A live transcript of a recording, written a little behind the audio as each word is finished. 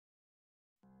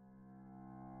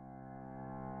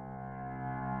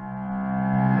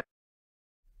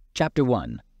Chapter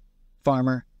 1.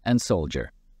 Farmer and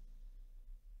Soldier.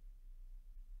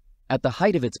 At the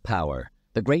height of its power,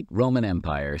 the great Roman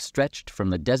Empire stretched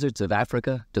from the deserts of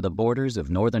Africa to the borders of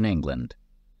northern England.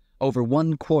 Over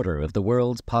 1/4 of the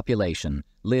world's population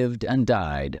lived and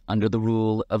died under the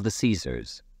rule of the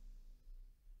Caesars.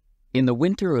 In the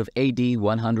winter of AD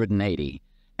 180,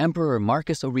 Emperor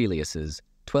Marcus Aurelius's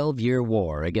 12-year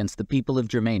war against the people of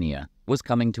Germania was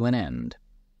coming to an end.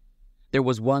 There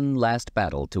was one last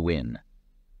battle to win.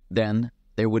 Then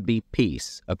there would be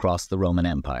peace across the Roman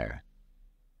Empire.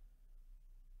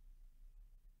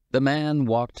 The man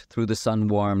walked through the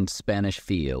sun-warmed Spanish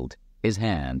field, his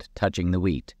hand touching the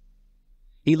wheat.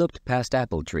 He looked past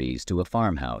apple trees to a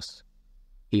farmhouse.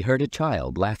 He heard a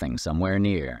child laughing somewhere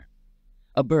near.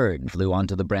 A bird flew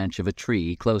onto the branch of a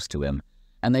tree close to him,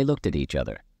 and they looked at each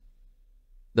other.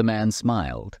 The man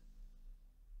smiled.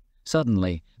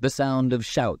 Suddenly, the sound of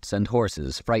shouts and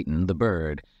horses frightened the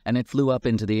bird, and it flew up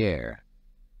into the air.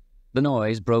 The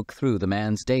noise broke through the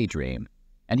man's daydream,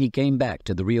 and he came back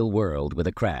to the real world with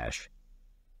a crash.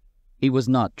 He was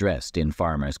not dressed in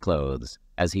farmer's clothes,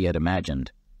 as he had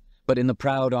imagined, but in the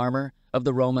proud armor of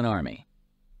the Roman army.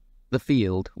 The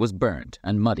field was burnt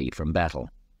and muddy from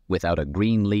battle, without a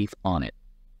green leaf on it.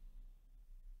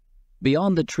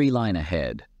 Beyond the tree line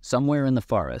ahead, somewhere in the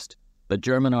forest, the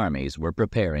German armies were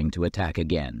preparing to attack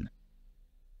again.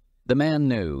 The man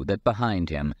knew that behind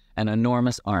him an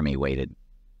enormous army waited.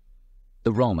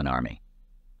 The Roman army,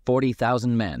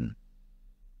 40,000 men.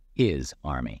 His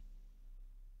army.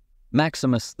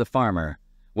 Maximus the farmer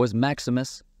was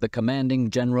Maximus, the commanding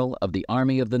general of the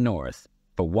Army of the North,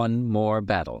 for one more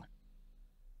battle.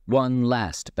 One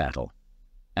last battle,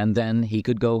 and then he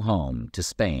could go home to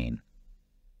Spain.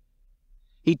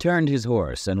 He turned his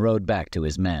horse and rode back to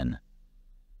his men.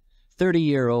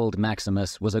 30-year-old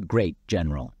Maximus was a great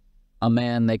general, a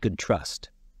man they could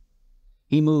trust.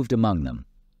 He moved among them,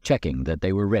 checking that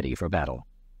they were ready for battle.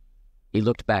 He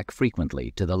looked back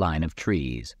frequently to the line of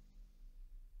trees.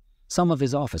 Some of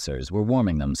his officers were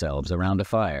warming themselves around a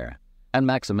fire, and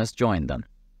Maximus joined them.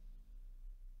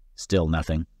 "Still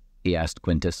nothing?" he asked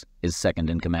Quintus, his second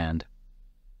in command.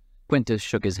 Quintus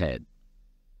shook his head.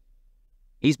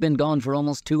 "He's been gone for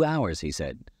almost 2 hours," he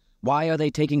said. "Why are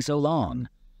they taking so long?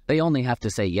 They only have to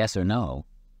say yes or no."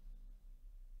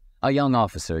 A young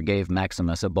officer gave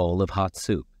Maximus a bowl of hot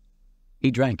soup. He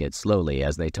drank it slowly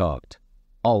as they talked,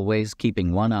 always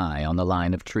keeping one eye on the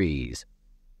line of trees.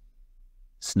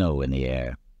 "Snow in the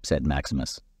air," said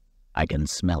Maximus. "I can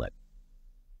smell it."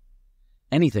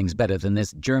 "Anything's better than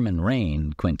this German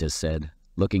rain," Quintus said,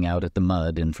 looking out at the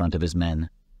mud in front of his men.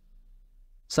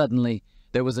 Suddenly,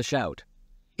 there was a shout.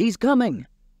 "He's coming!"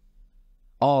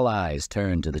 All eyes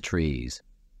turned to the trees.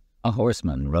 A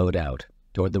horseman rode out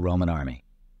toward the Roman army.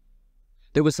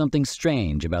 There was something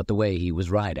strange about the way he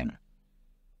was riding.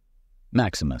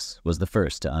 Maximus was the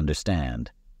first to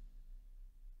understand.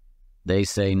 "They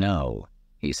say no,"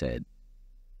 he said.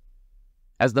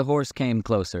 As the horse came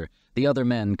closer, the other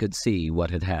men could see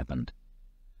what had happened.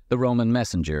 The Roman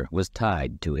messenger was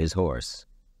tied to his horse.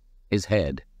 His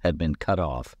head had been cut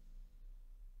off.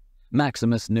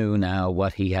 Maximus knew now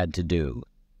what he had to do.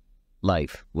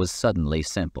 Life was suddenly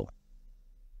simple.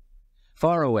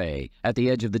 Far away, at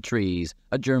the edge of the trees,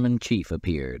 a German chief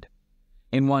appeared.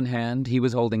 In one hand, he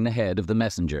was holding the head of the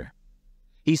messenger.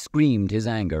 He screamed his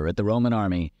anger at the Roman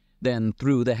army, then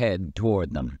threw the head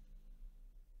toward them.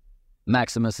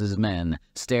 Maximus's men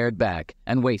stared back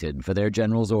and waited for their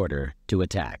general's order to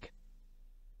attack.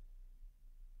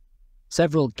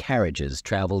 Several carriages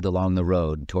traveled along the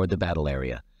road toward the battle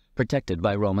area, protected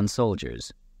by Roman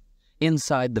soldiers.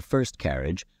 Inside the first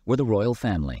carriage were the royal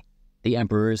family, the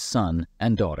emperor's son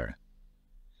and daughter.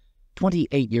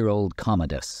 28-year-old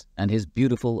Commodus and his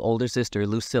beautiful older sister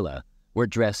Lucilla were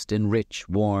dressed in rich,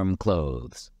 warm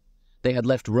clothes. They had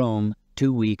left Rome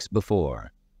 2 weeks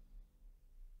before.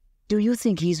 "Do you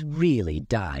think he's really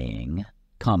dying?"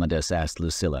 Commodus asked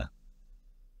Lucilla.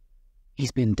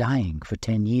 "He's been dying for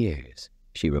 10 years,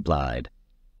 she replied.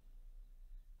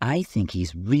 "I think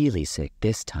he's really sick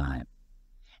this time,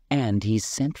 and he's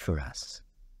sent for us."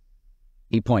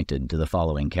 He pointed to the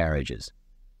following carriages.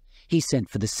 "He sent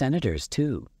for the senators,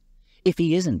 too. If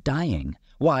he isn't dying,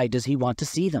 why does he want to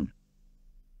see them?"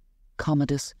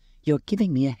 "Commodus, you're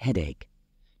giving me a headache.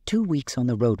 2 weeks on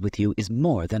the road with you is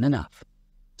more than enough,"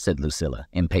 said Lucilla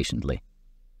impatiently.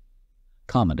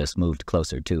 Commodus moved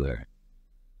closer to her.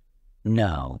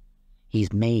 "No,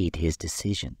 he's made his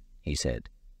decision," he said.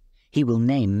 "He will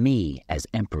name me as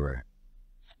emperor,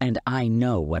 and I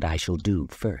know what I shall do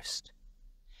first.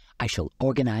 I shall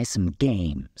organize some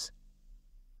games.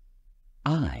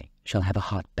 I shall have a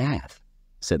hot bath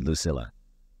said Lucilla.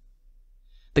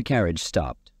 The carriage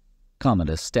stopped.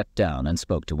 Commodus stepped down and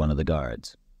spoke to one of the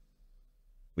guards.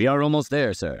 "We are almost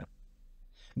there, sir."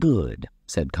 "Good,"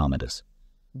 said Commodus.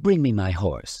 "Bring me my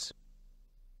horse."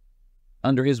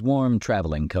 Under his warm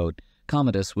traveling coat,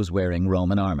 Commodus was wearing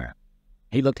Roman armor.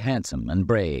 He looked handsome and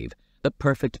brave, the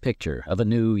perfect picture of a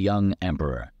new young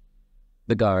emperor.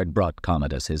 The guard brought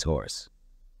Commodus his horse.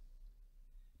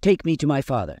 "Take me to my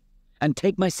father, and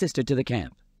take my sister to the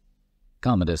camp."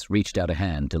 Commodus reached out a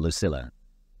hand to Lucilla.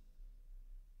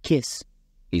 "Kiss,"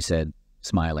 he said,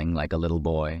 smiling like a little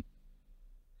boy.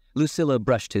 Lucilla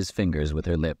brushed his fingers with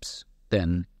her lips,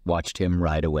 then watched him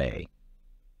ride away.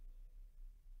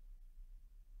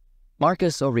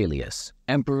 Marcus Aurelius,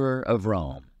 Emperor of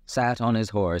Rome, sat on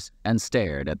his horse and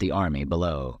stared at the army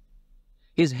below.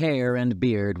 His hair and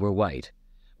beard were white,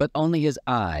 but only his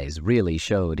eyes really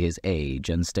showed his age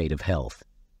and state of health.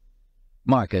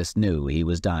 Marcus knew he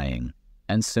was dying,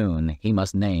 and soon he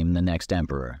must name the next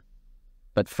emperor.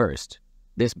 But first,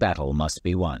 this battle must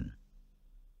be won.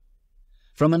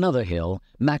 From another hill,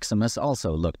 Maximus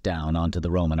also looked down onto the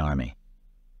Roman army.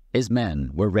 His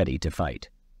men were ready to fight.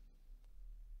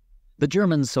 The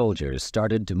German soldiers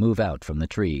started to move out from the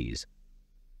trees.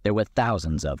 There were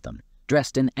thousands of them,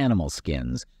 dressed in animal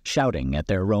skins, shouting at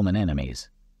their Roman enemies.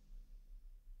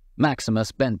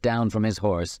 Maximus bent down from his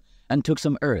horse and took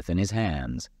some earth in his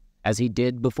hands, as he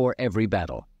did before every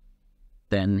battle.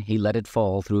 Then he let it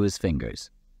fall through his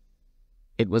fingers.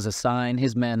 It was a sign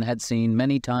his men had seen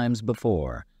many times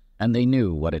before, and they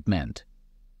knew what it meant.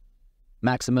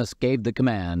 Maximus gave the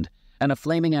command, and a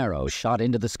flaming arrow shot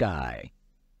into the sky.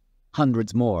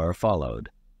 Hundreds more followed.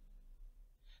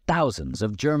 Thousands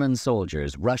of German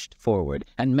soldiers rushed forward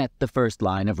and met the first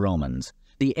line of Romans.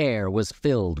 The air was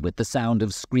filled with the sound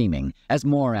of screaming as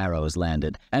more arrows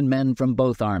landed, and men from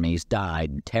both armies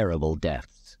died terrible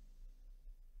deaths.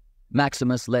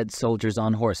 Maximus led soldiers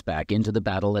on horseback into the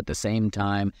battle at the same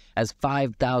time as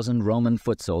 5,000 Roman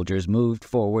foot soldiers moved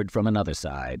forward from another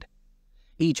side.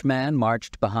 Each man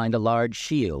marched behind a large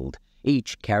shield.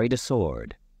 Each carried a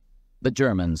sword. The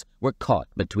Germans were caught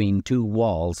between two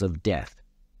walls of death.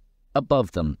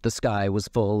 Above them, the sky was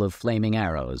full of flaming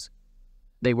arrows.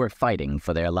 They were fighting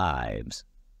for their lives.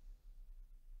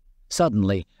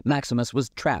 Suddenly, Maximus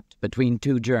was trapped between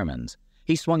two Germans.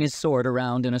 He swung his sword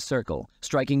around in a circle,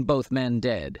 striking both men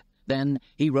dead. Then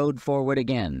he rode forward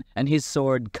again, and his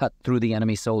sword cut through the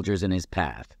enemy soldiers in his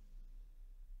path.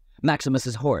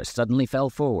 Maximus's horse suddenly fell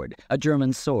forward, a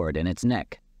German sword in its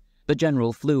neck. The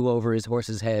general flew over his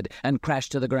horse's head and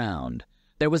crashed to the ground.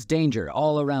 There was danger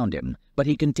all around him, but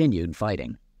he continued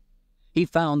fighting. He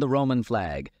found the Roman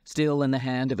flag, still in the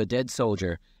hand of a dead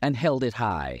soldier, and held it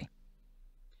high.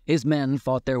 His men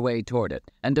fought their way toward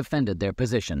it and defended their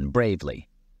position bravely.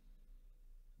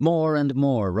 More and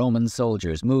more Roman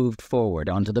soldiers moved forward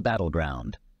onto the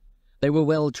battleground. They were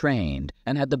well trained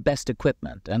and had the best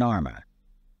equipment and armor.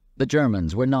 The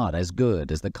Germans were not as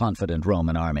good as the confident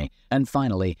Roman army, and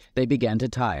finally they began to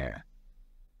tire.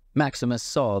 Maximus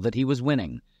saw that he was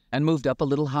winning and moved up a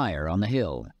little higher on the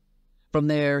hill. From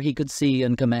there he could see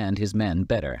and command his men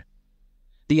better.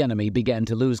 The enemy began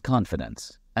to lose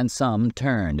confidence, and some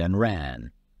turned and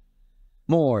ran.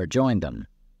 More joined them,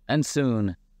 and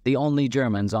soon the only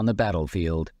Germans on the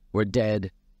battlefield were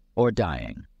dead or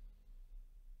dying.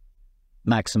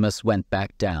 Maximus went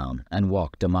back down and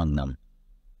walked among them.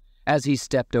 As he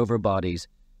stepped over bodies,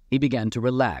 he began to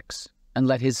relax and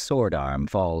let his sword arm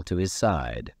fall to his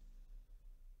side.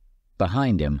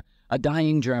 Behind him, a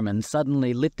dying German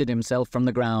suddenly lifted himself from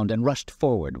the ground and rushed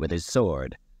forward with his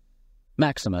sword.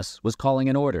 Maximus was calling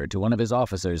an order to one of his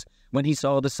officers when he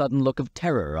saw the sudden look of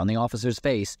terror on the officer's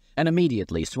face and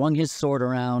immediately swung his sword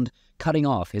around, cutting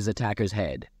off his attacker's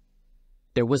head.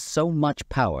 There was so much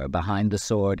power behind the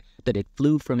sword that it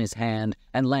flew from his hand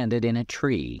and landed in a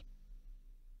tree.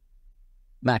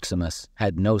 Maximus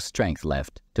had no strength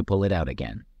left to pull it out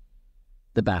again.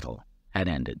 The battle had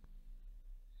ended.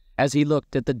 As he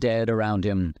looked at the dead around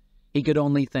him, he could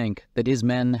only think that his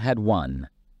men had won,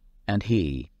 and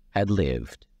he had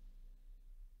lived.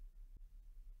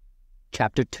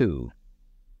 Chapter 2.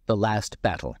 The Last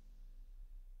Battle.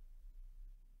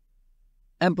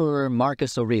 Emperor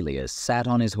Marcus Aurelius sat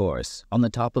on his horse on the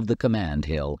top of the command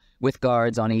hill with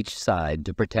guards on each side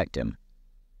to protect him.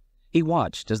 He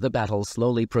watched as the battle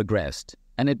slowly progressed,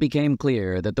 and it became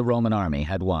clear that the Roman army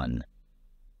had won.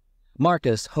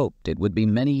 Marcus hoped it would be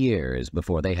many years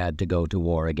before they had to go to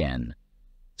war again.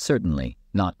 Certainly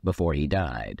not before he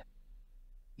died.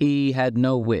 He had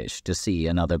no wish to see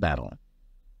another battle.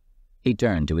 He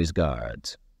turned to his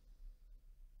guards.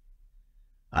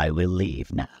 "I will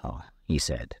leave now," he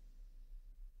said.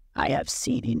 I have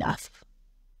seen enough."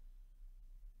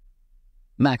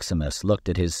 Maximus looked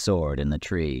at his sword in the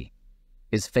tree.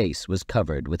 His face was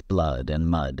covered with blood and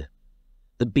mud.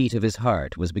 The beat of his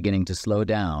heart was beginning to slow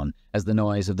down as the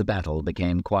noise of the battle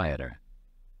became quieter.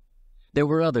 There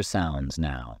were other sounds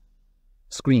now,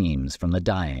 screams from the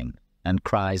dying and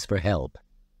cries for help.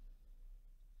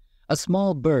 A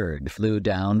small bird flew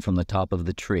down from the top of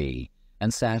the tree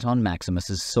and sat on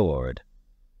Maximus's sword.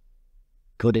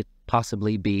 Could it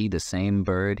possibly be the same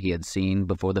bird he had seen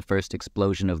before the first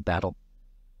explosion of battle?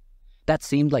 That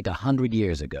seemed like 100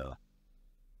 years ago.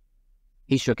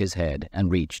 He shook his head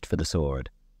and reached for the sword.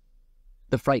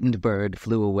 The frightened bird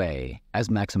flew away as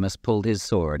Maximus pulled his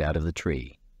sword out of the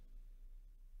tree.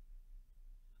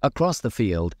 Across the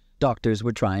field, doctors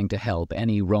were trying to help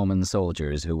any Roman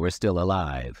soldiers who were still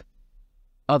alive.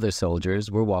 Other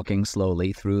soldiers were walking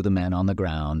slowly through the men on the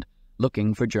ground,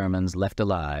 looking for Germans left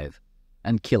alive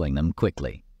and killing them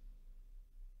quickly.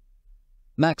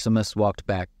 Maximus walked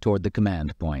back toward the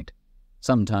command point,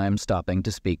 sometimes stopping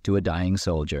to speak to a dying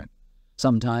soldier,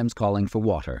 sometimes calling for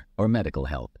water or medical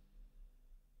help.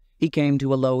 He came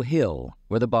to a low hill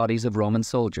where the bodies of Roman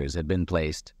soldiers had been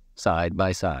placed side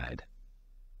by side.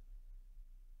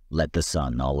 "Let the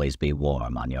sun always be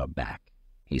warm on your back,"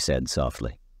 he said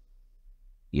softly.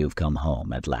 "You've come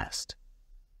home at last."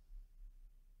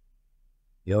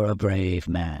 "You're a brave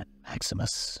man,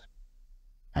 Maximus,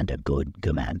 and a good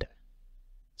commander,"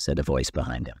 said a voice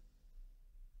behind him.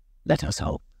 "Let us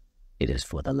hope it is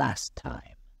for the last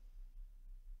time."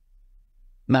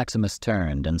 Maximus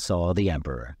turned and saw the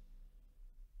emperor.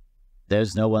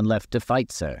 "There's no one left to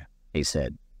fight, sir," he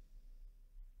said.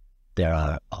 "There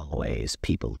are always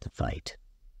people to fight.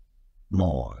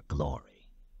 More glory."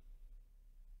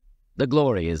 "The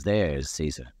glory is theirs,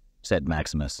 Caesar," said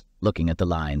Maximus, looking at the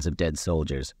lines of dead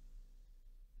soldiers.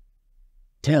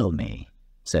 "Tell me,"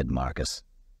 said Marcus,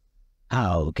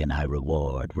 "how can I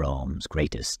reward Rome's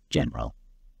greatest general?"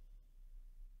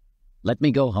 "Let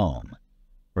me go home,"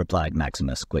 replied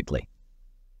Maximus quickly.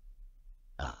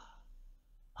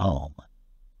 "Home,"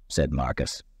 said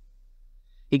Marcus.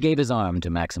 He gave his arm to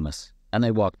Maximus, and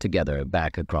they walked together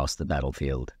back across the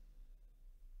battlefield.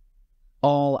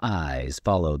 All eyes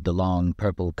followed the long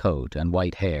purple coat and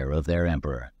white hair of their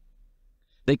emperor.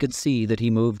 They could see that he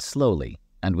moved slowly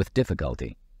and with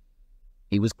difficulty.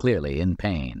 He was clearly in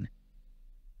pain.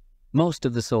 Most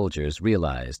of the soldiers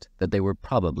realized that they were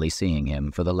probably seeing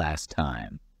him for the last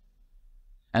time,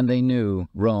 and they knew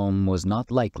Rome was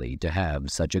not likely to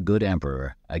have such a good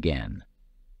emperor again.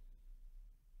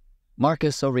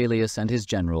 Marcus Aurelius and his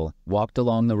general walked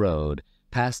along the road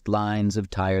past lines of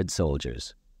tired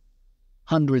soldiers.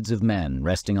 Hundreds of men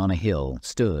resting on a hill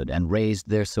stood and raised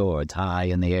their swords high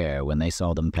in the air when they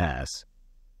saw them pass.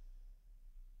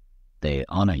 "They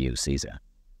honor you, Caesar,"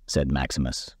 said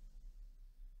Maximus.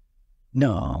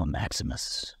 "No,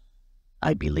 Maximus,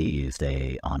 I believe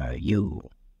they honor you,"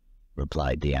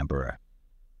 replied the emperor.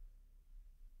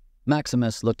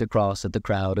 Maximus looked across at the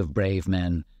crowd of brave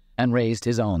men and raised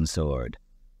his own sword.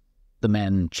 The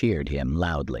men cheered him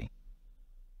loudly.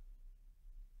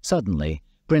 Suddenly,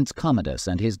 Prince Commodus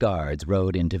and his guards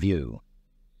rode into view.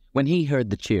 When he heard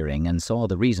the cheering and saw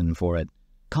the reason for it,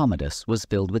 Commodus was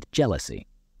filled with jealousy.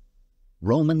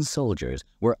 Roman soldiers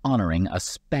were honoring a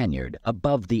Spaniard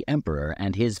above the emperor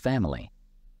and his family.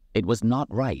 It was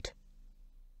not right.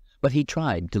 But he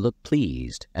tried to look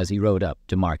pleased as he rode up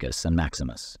to Marcus and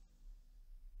Maximus.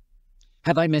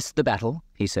 "Have I missed the battle?"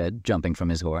 he said, jumping from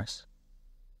his horse.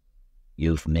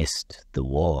 "You've missed the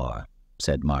war,"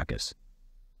 said Marcus.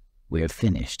 "We're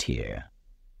finished here."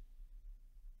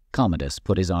 Commodus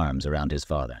put his arms around his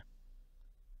father.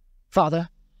 "Father,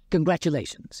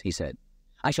 congratulations," he said.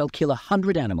 "I shall kill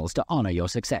 100 animals to honor your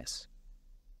success."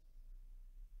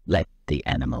 "Let the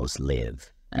animals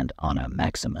live and honor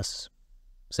Maximus,"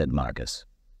 said Marcus.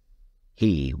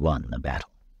 "He won the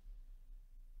battle."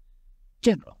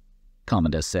 "General,"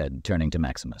 Commodus said, turning to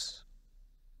Maximus,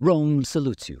 "Rome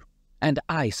salutes you, and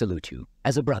I salute you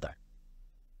as a brother."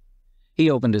 He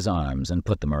opened his arms and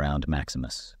put them around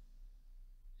Maximus.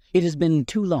 "It has been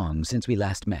too long since we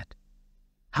last met."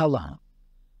 "How long?"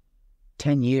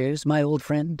 10 years, my old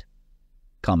friend?"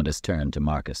 Commodus turned to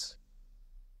Marcus.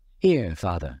 "Here,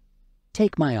 father,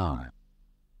 take my arm."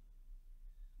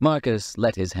 Marcus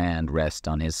let his hand rest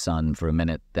on his son for a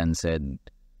minute, then said,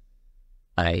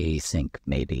 "I think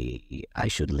maybe I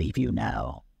should leave you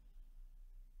now."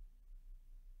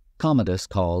 Commodus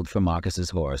called for Marcus's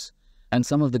horse, and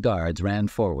some of the guards ran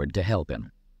forward to help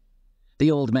him.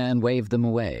 The old man waved them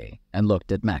away and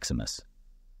looked at Maximus.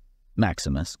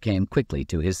 Maximus came quickly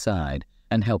to his side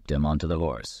and helped him onto the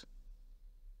horse.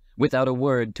 Without a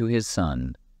word to his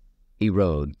son, he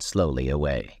rode slowly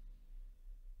away.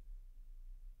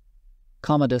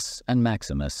 Commodus and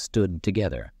Maximus stood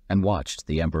together and watched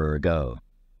the emperor go,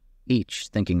 each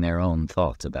thinking their own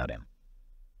thoughts about him.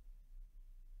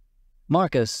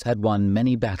 Marcus had won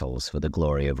many battles for the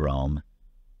glory of Rome,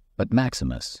 but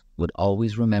Maximus would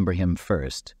always remember him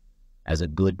first as a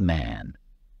good man.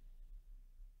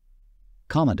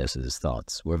 Commodus's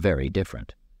thoughts were very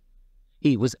different.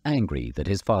 He was angry that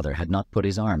his father had not put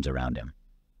his arms around him.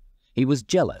 He was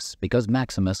jealous because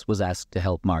Maximus was asked to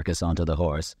help Marcus onto the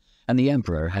horse, and the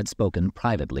emperor had spoken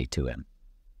privately to him.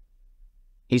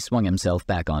 He swung himself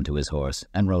back onto his horse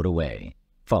and rode away,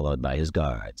 followed by his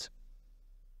guards.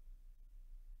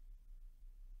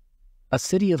 A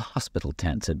city of hospital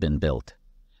tents had been built.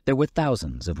 There were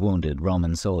thousands of wounded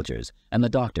Roman soldiers, and the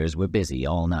doctors were busy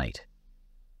all night.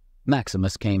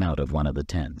 Maximus came out of one of the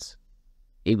tents.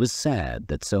 He was sad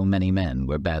that so many men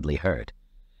were badly hurt,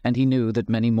 and he knew that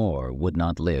many more would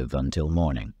not live until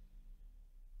morning.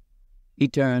 He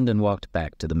turned and walked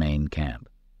back to the main camp.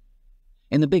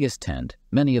 In the biggest tent,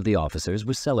 many of the officers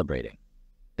were celebrating.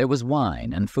 There was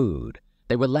wine and food.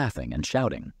 They were laughing and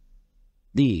shouting.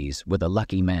 These were the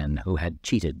lucky men who had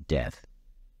cheated death.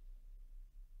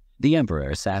 The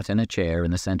emperor sat in a chair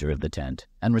in the center of the tent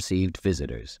and received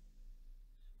visitors.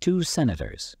 2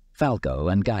 senators, Falco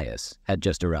and Gaius, had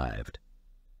just arrived.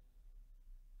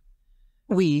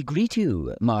 "We greet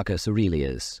you, Marcus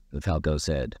Aurelius," Falco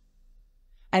said.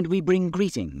 "And we bring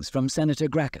greetings from Senator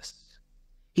Gracchus.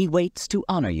 He waits to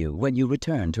honor you when you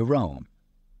return to Rome."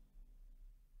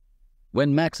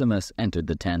 When Maximus entered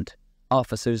the tent,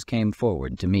 officers came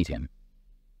forward to meet him.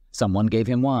 Someone gave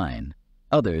him wine.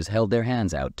 Others held their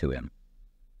hands out to him.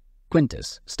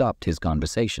 Quintus stopped his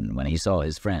conversation when he saw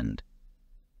his friend.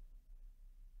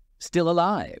 "Still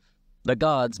alive. The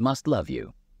gods must love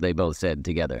you," they both said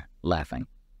together, laughing.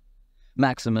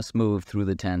 Maximus moved through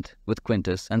the tent, with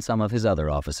Quintus and some of his other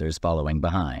officers following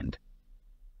behind.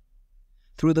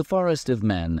 Through the forest of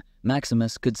men,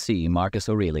 Maximus could see Marcus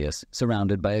Aurelius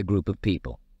surrounded by a group of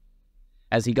people.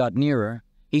 As he got nearer,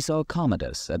 he saw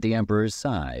Commodus at the emperor's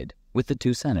side, with the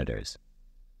 2 senators.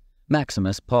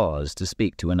 Maximus paused to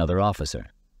speak to another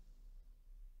officer.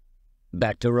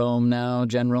 "Back to Rome now,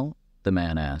 General?" the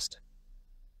man asked.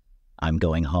 "I'm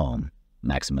going home,"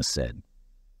 Maximus said,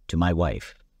 "to my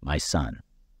wife, my son,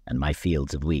 and my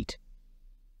fields of wheat."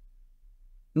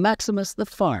 "Maximus the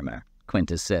farmer,"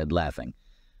 Quintus said, laughing.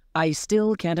 "I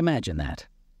still can't imagine that."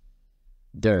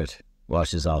 "Dirt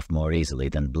washes off more easily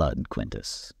than blood,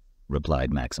 Quintus,"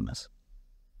 replied Maximus.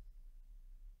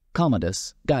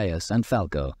 Commodus, Gaius, and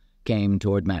Falco came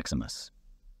toward Maximus.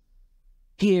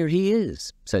 "Here he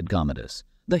is," said Commodus,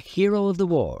 "the hero of the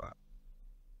war."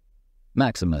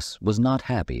 Maximus was not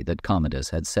happy that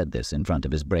Commodus had said this in front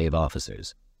of his brave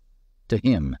officers. To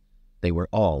him, they were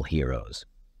all heroes.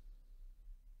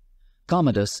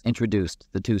 Commodus introduced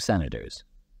the 2 senators.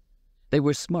 They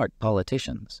were smart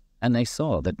politicians, and they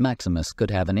saw that Maximus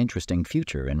could have an interesting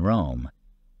future in Rome.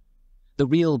 The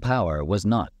real power was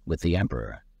not with the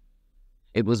emperor.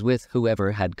 It was with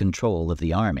whoever had control of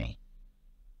the army.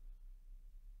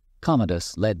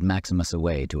 Commodus led Maximus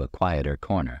away to a quieter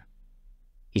corner.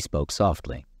 He spoke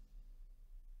softly.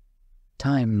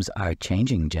 "Times are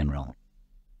changing, General.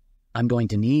 I'm going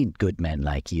to need good men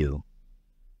like you."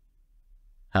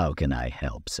 "How can I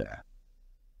help, sir?"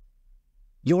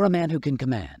 "You're a man who can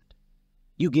command.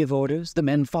 You give orders, the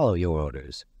men follow your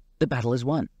orders. The battle is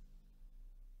won."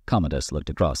 Commodus looked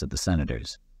across at the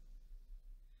senators.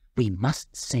 "We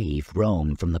must save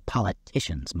Rome from the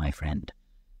politicians, my friend.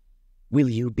 Will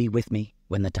you be with me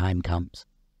when the time comes?"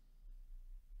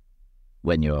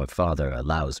 "When your father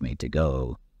allows me to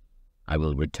go, I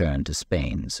will return to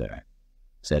Spain, sir,"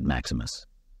 said Maximus.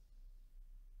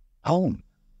 "Home?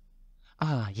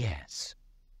 Ah, yes.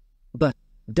 But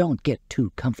don't get too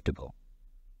comfortable.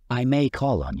 I may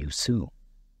call on you soon."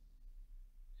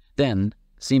 Then,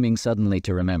 seeming suddenly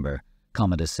to remember,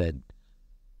 Commodus said,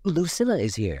 "Lucilla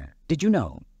is here. Did you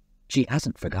know? She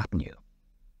hasn't forgotten you.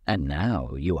 And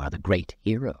now you are the great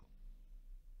hero."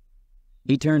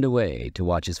 He turned away to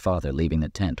watch his father leaving the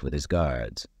tent with his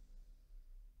guards.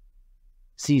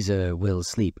 "Caesar will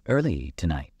sleep early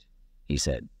tonight," he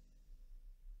said.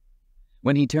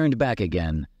 When he turned back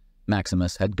again,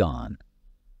 Maximus had gone.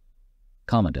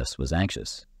 Commodus was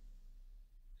anxious.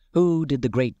 Who did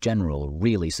the great general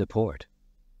really support?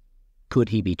 Could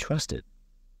he be trusted?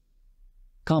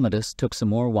 Commodus took some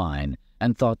more wine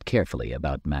and thought carefully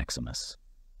about Maximus.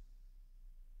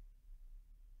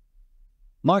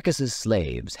 Marcus's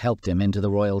slaves helped him into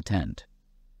the royal tent.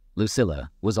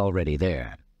 Lucilla was already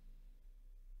there.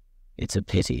 "It's a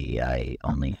pity I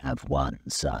only have one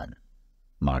son,"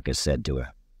 Marcus said to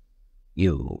her.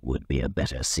 "You would be a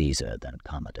better Caesar than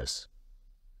Commodus.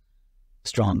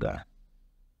 Stronger.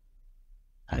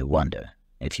 I wonder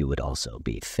if you would also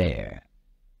be fair."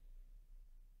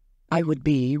 "I would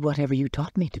be whatever you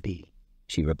taught me to be,"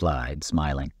 she replied,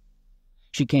 smiling.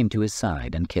 She came to his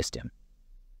side and kissed him.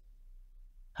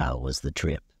 "How was the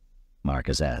trip?"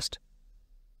 Marcus asked.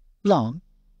 "Long.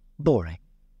 Boring."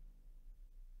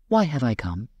 "Why have I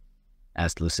come?"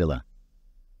 asked Lucilla.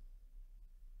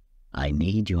 "I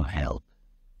need your help,"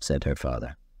 said her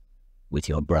father, "with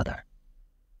your brother.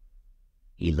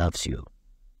 He loves you.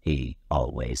 He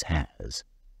always has.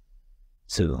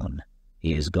 Soon,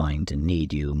 he is going to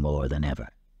need you more than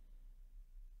ever."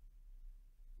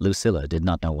 Lucilla did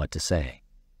not know what to say.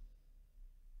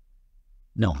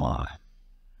 "No more.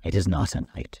 It is not a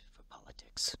night for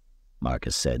politics,"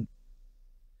 Marcus said.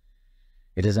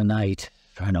 "It is a night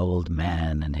for an old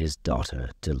man and his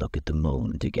daughter to look at the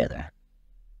moon together.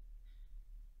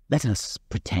 Let us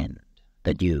pretend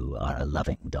that you are a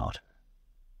loving daughter,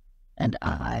 and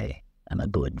I am a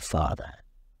good father."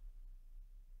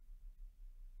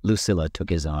 Lucilla took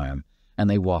his arm, and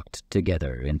they walked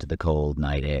together into the cold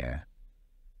night air.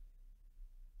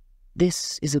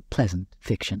 "This is a pleasant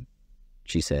fiction,"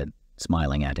 she said,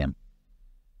 smiling at him.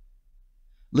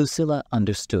 Lucilla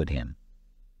understood him.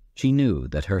 She knew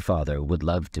that her father would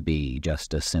love to be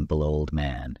just a simple old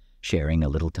man, sharing a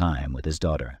little time with his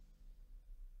daughter.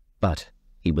 But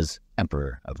he was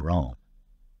Emperor of Rome,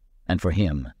 and for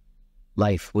him,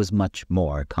 life was much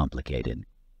more complicated.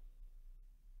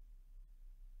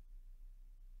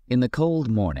 In the cold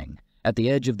morning, at the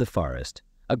edge of the forest,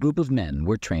 a group of men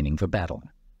were training for battle.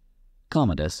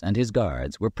 Commodus and his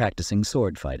guards were practicing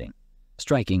sword fighting,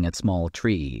 striking at small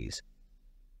trees.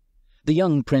 The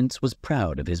young prince was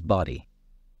proud of his body.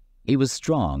 He was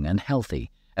strong and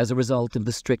healthy as a result of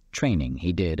the strict training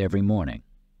he did every morning.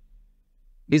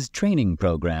 His training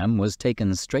program was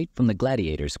taken straight from the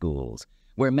gladiator schools,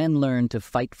 where men learned to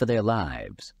fight for their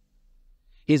lives.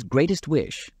 His greatest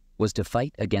wish was to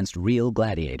fight against real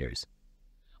gladiators,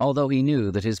 although he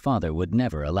knew that his father would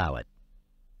never allow it.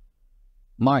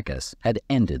 Marcus had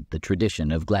ended the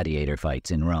tradition of gladiator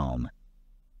fights in Rome.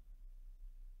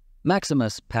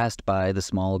 Maximus passed by the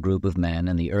small group of men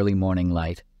in the early morning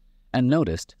light and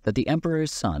noticed that the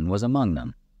emperor's son was among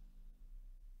them.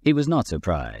 He was not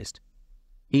surprised.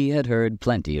 He had heard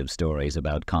plenty of stories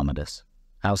about Commodus,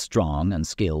 how strong and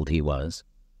skilled he was.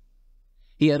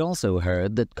 He had also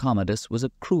heard that Commodus was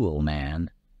a cruel man,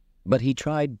 but he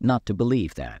tried not to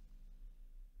believe that.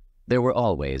 There were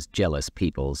always jealous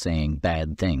people saying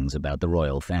bad things about the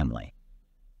royal family.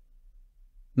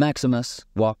 Maximus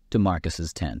walked to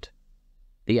Marcus's tent.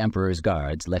 The emperor's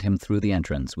guards let him through the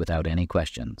entrance without any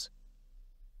questions.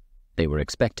 They were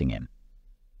expecting him.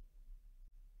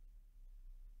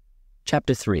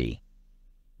 Chapter 3.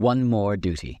 One More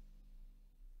Duty.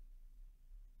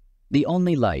 The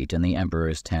only light in the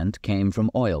emperor's tent came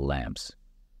from oil lamps.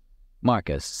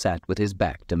 Marcus sat with his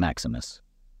back to Maximus.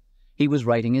 He was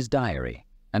writing his diary,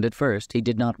 and at first he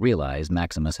did not realize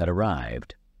Maximus had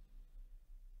arrived.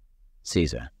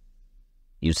 "Caesar,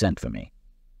 you sent for me,"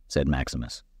 said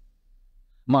Maximus.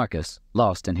 Marcus,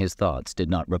 lost in his thoughts, did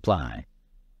not reply.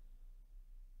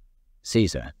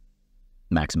 "Caesar,"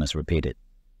 Maximus repeated.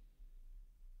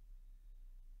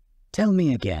 "Tell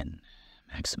me again,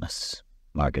 Maximus,"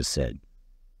 Marcus said.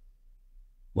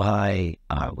 "Why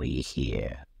are we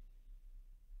here?"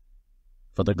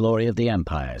 "For the glory of the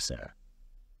Empire, sir."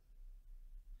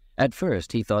 At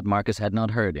first he thought Marcus had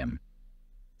not heard him.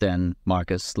 Then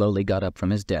Marcus slowly got up from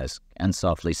his desk and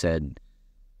softly said,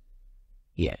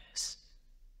 "Yes,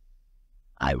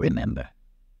 I remember."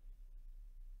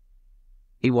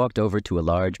 He walked over to a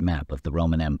large map of the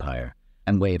Roman Empire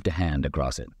and waved a hand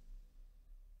across it.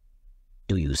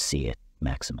 "Do you see it,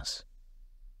 Maximus?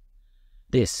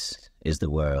 This is the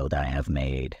world I have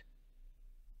made.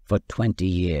 For 20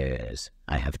 years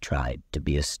I have tried to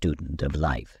be a student of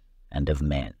life and of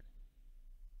men.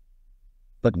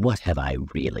 But what have I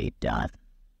really done?"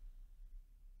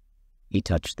 He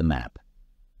touched the map.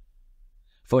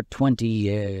 "For 20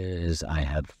 years I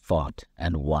have fought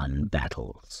and won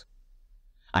battles.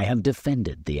 I have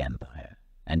defended the empire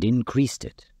and increased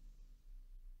it.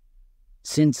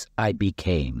 Since I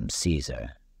became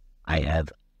Caesar, I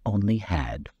have only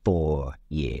had 4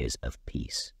 years of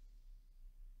peace.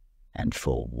 And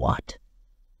for what?"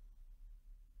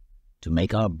 "To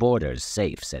make our borders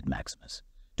safe," said Maximus.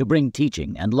 "To bring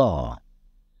teaching and law."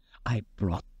 "I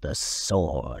brought the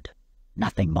sword,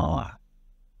 nothing more.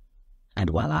 And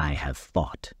while I have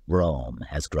fought, Rome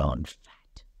has grown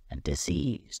fat and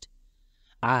diseased,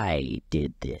 I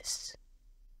did this.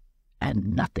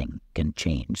 And nothing can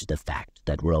change the fact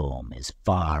that Rome is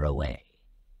far away,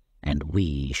 and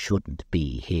we shouldn't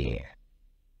be here.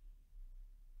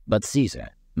 But Caesar,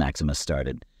 Maximus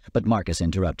started, but Marcus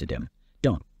interrupted him.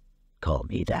 Don't call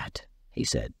me that, he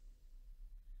said.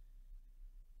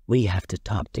 We have to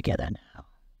talk together now,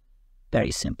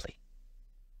 very simply,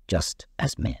 just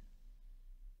as men.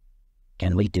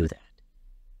 Can we do that?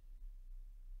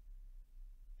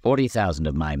 40,000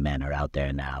 of my men are out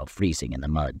there now, freezing in the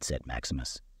mud, said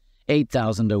Maximus.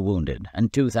 8,000 are wounded,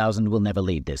 and 2,000 will never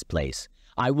leave this place.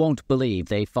 I won't believe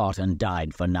they fought and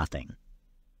died for nothing.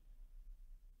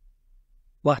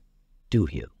 What do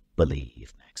you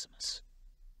believe, Maximus?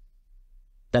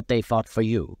 That they fought for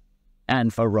you,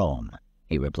 and for Rome,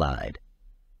 he replied.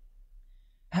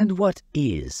 And what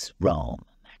is Rome,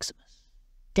 Maximus?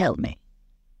 Tell me.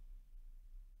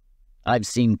 I've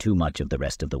seen too much of the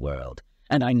rest of the world,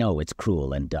 and I know it's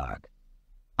cruel and dark.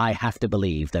 I have to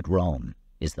believe that Rome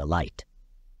is the light.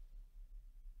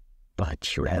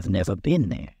 But you have never been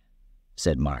there,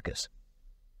 said Marcus.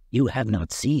 You have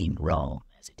not seen Rome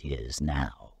as it is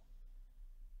now.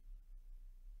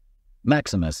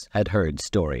 Maximus had heard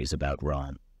stories about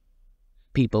Rome.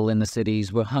 People in the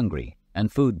cities were hungry,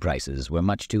 and food prices were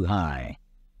much too high.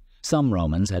 Some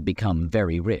Romans had become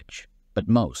very rich, but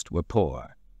most were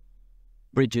poor.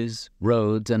 Bridges,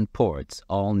 roads, and ports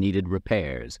all needed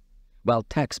repairs, while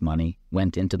tax money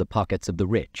went into the pockets of the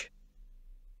rich.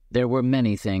 There were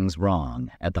many things wrong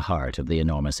at the heart of the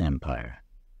enormous empire.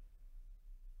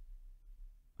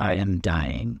 I am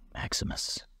dying,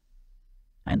 Maximus,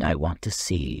 and I want to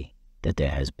see that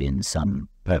there has been some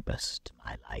purpose to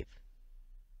my life.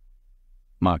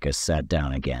 Marcus sat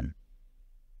down again.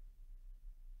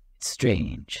 It's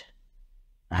strange.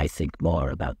 I think more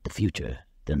about the future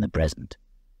than the present.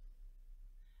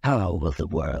 How will the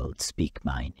world speak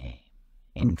my name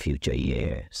in future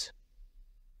years?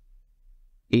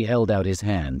 He held out his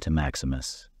hand to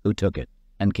Maximus, who took it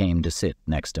and came to sit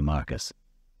next to Marcus.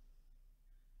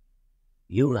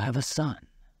 You have a son,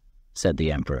 said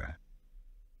the emperor.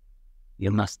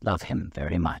 You must love him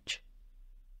very much.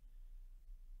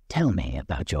 Tell me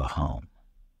about your home.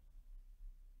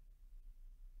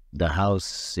 The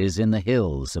house is in the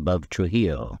hills above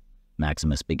Trujillo,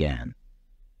 Maximus began.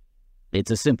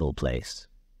 It's a simple place,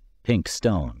 pink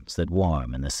stones that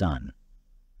warm in the sun.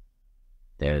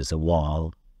 There's a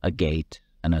wall, a gate,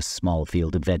 and a small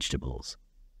field of vegetables.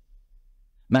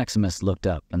 Maximus looked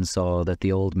up and saw that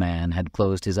the old man had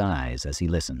closed his eyes as he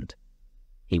listened.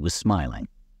 He was smiling.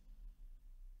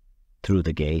 Through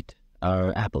the gate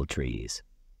are apple trees.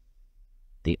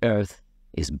 The earth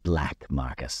is black,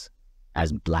 Marcus,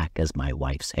 as black as my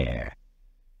wife's hair.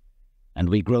 And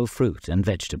we grow fruit and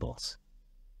vegetables.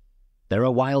 There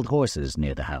are wild horses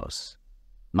near the house.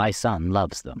 My son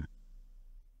loves them.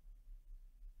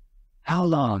 How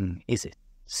long is it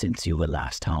since you were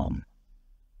last home?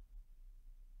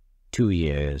 2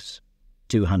 years,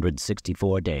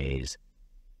 264 days,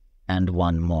 and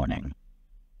 1 morning.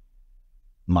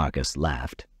 Marcus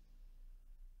laughed.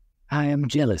 I am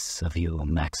jealous of you,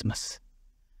 Maximus.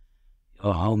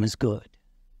 Your home is good,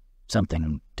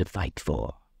 something to fight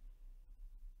for.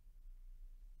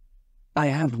 I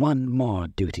have one more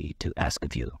duty to ask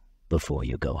of you before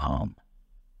you go home.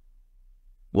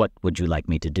 What would you like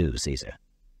me to do, Caesar?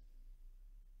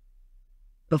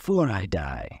 Before I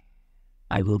die,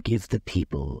 I will give the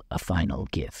people a final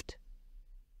gift.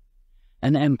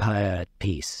 An empire at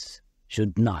peace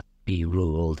should not be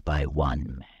ruled by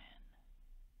one man.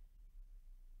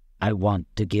 I want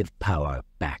to give power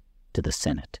back to the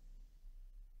Senate.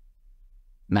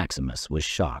 Maximus was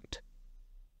shocked.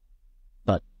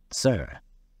 But, sir,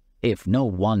 if no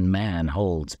one man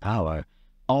holds power,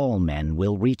 all men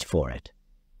will reach for it.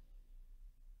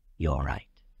 You're right.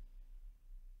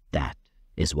 That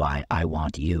is why I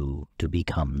want you to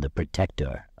become the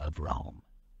protector of Rome.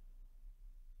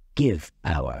 Give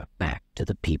power back to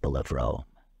the people of Rome.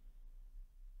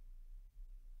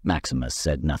 Maximus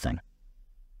said nothing.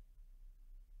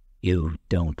 You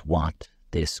don't want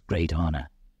this great honor?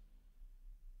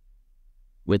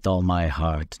 With all my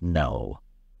heart, no.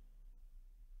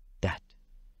 That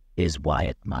is why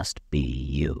it must be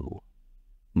you,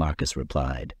 Marcus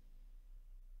replied.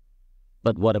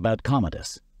 But what about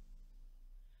Commodus?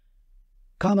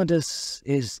 Commodus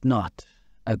is not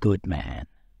a good man.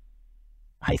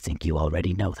 I think you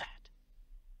already know that.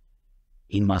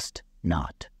 He must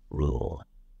not rule.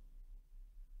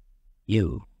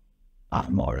 You are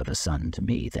more of a son to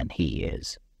me than he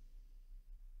is.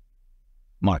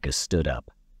 Marcus stood up.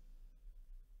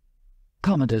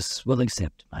 Commodus will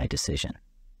accept my decision.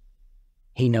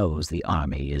 He knows the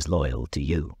army is loyal to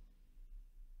you."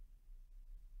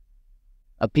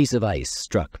 A piece of ice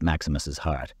struck Maximus's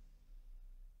heart.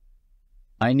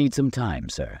 "I need some time,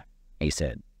 sir," he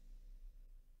said.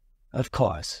 "Of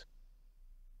course.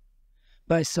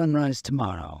 By sunrise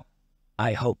tomorrow,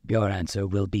 I hope your answer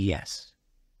will be yes.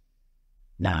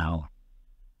 Now,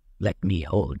 let me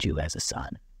hold you as a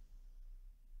son."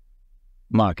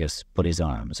 Marcus put his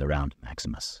arms around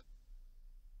Maximus.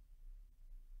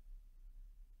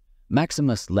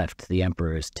 Maximus left the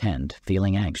Emperor's tent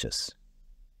feeling anxious.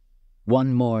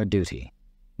 One more duty,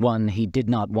 one he did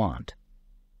not want.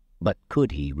 But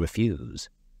could he refuse?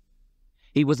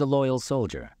 He was a loyal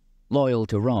soldier, loyal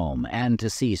to Rome and to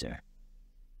Caesar.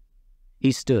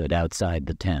 He stood outside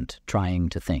the tent, trying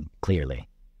to think clearly.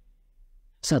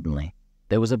 Suddenly,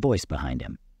 there was a voice behind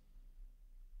him.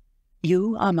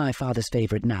 "You are my father's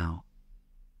favorite now."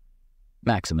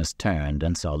 Maximus turned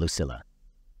and saw Lucilla.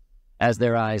 As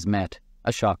their eyes met,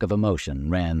 a shock of emotion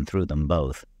ran through them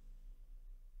both.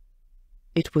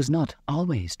 "It was not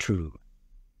always true,"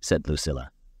 said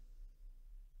Lucilla.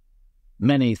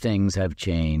 "Many things have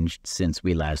changed since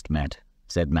we last met,"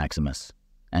 said Maximus,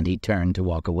 and he turned to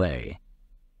walk away.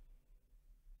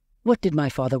 "What did my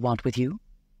father want with you?"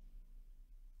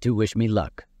 "To wish me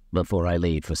luck before I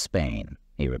leave for Spain,"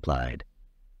 he replied.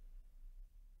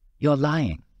 "You're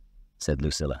lying," said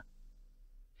Lucilla.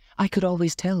 "I could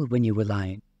always tell when you were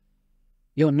lying.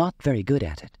 You're not very good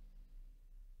at it."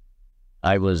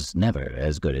 "I was never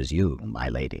as good as you, my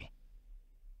lady."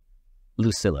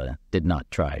 Lucilla did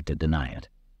not try to deny it.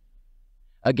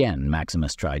 Again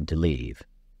Maximus tried to leave.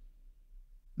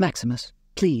 "Maximus,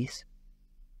 please.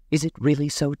 Is it really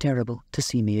so terrible to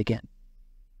see me again?"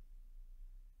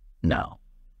 "No.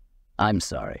 I'm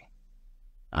sorry.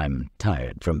 I'm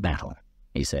tired from battle,"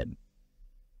 he said.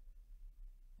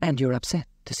 "And you're upset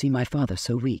to see my father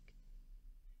so weak.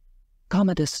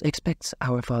 Commodus expects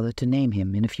our father to name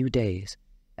him in a few days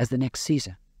as the next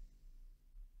Caesar.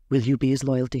 Will you be as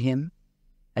loyal to him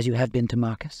as you have been to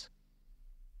Marcus?"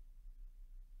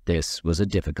 This was a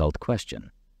difficult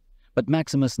question, but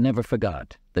Maximus never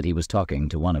forgot that he was talking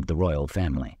to one of the royal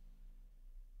family.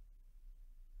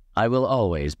 "I will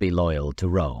always be loyal to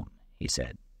Rome," he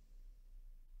said.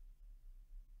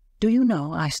 "Do you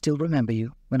know I still remember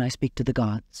you when I speak to the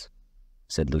gods?"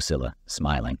 said Lucilla,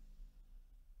 smiling.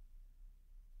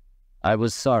 "I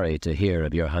was sorry to hear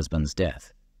of your husband's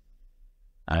death.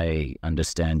 I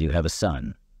understand you have a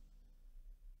son."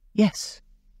 "Yes,"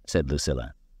 said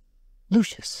Lucilla.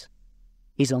 "Lucius.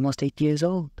 He's almost 8 years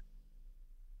old."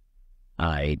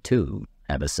 "I, too,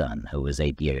 have a son who is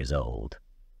 8 years old."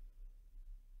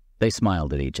 They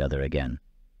smiled at each other again.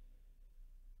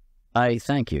 "I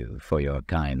thank you for your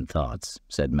kind thoughts,"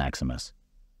 said Maximus,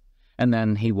 and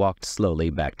then he walked slowly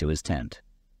back to his tent.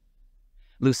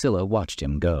 Lucilla watched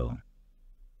him go.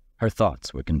 Her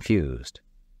thoughts were confused,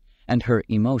 and her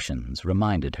emotions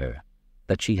reminded her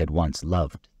that she had once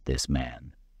loved this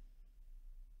man.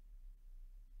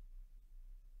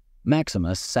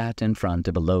 Maximus sat in front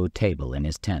of a low table in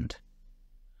his tent.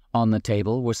 On the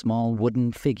table were small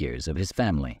wooden figures of his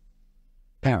family,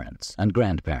 parents and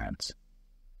grandparents.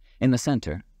 In the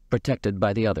center, protected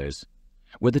by the others,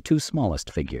 were the two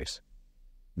smallest figures.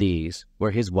 These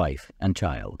were his wife and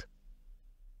child.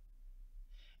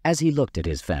 As he looked at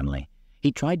his family,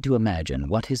 he tried to imagine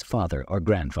what his father or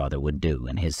grandfather would do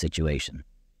in his situation.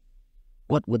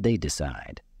 What would they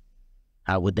decide?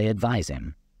 How would they advise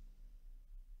him?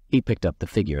 He picked up the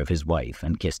figure of his wife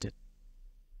and kissed it.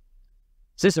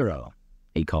 "Cicero,"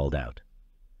 he called out.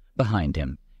 Behind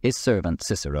him, his servant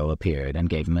Cicero appeared and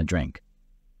gave him a drink.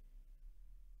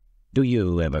 "Do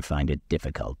you ever find it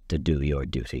difficult to do your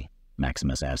duty?"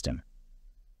 Maximus asked him.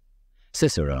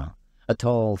 Cicero, a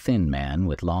tall, thin man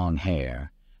with long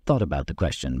hair, thought about the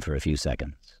question for a few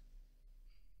seconds.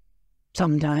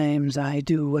 "Sometimes I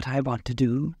do what I want to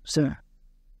do, sir,"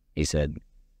 he said.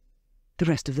 "The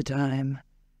rest of the time,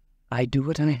 I do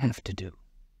what I have to do."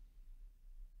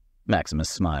 Maximus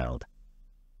smiled.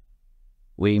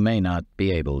 "We may not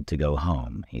be able to go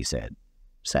home," he said,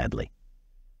 sadly.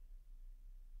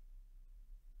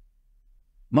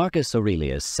 Marcus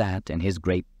Aurelius sat in his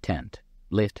great tent,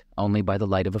 lit only by the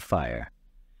light of a fire,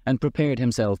 and prepared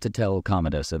himself to tell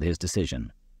Commodus of his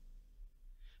decision.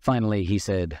 Finally he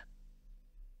said,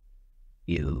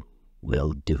 "You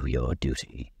will do your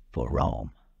duty for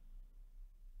Rome."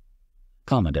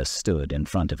 Commodus stood in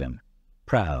front of him,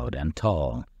 proud and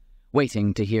tall,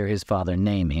 waiting to hear his father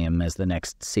name him as the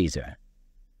next Caesar.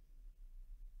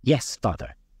 "Yes,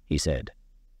 father," he said.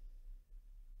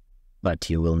 "But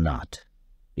you will not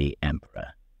be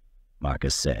emperor,"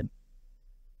 Marcus said.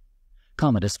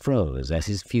 Commodus froze as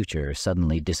his future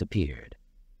suddenly disappeared.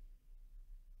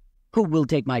 "Who will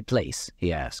take my place?"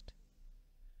 he asked.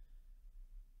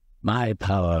 "My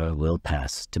power will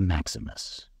pass to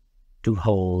Maximus, to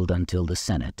hold until the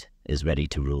Senate is ready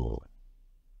to rule.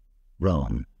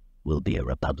 Rome will be a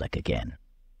republic again.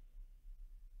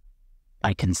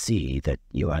 I can see that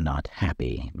you are not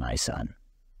happy, my son."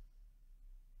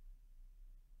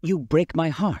 "You break my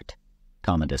heart,"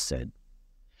 Commodus said.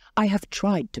 "I have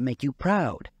tried to make you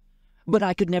proud, but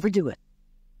I could never do it.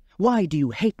 Why do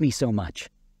you hate me so much?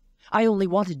 I only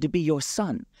wanted to be your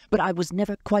son, but I was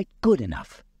never quite good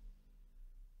enough."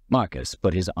 Marcus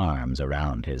put his arms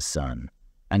around his son,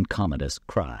 and Commodus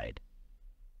cried.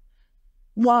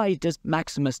 "Why does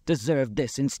Maximus deserve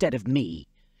this instead of me?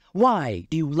 Why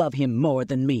do you love him more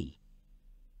than me?"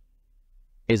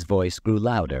 His voice grew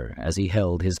louder as he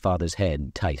held his father's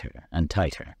head tighter and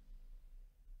tighter.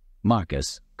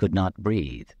 Marcus could not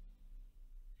breathe.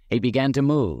 He began to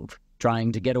move,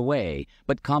 trying to get away,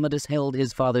 but Commodus held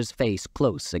his father's face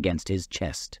close against his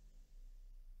chest.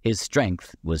 His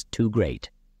strength was too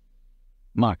great.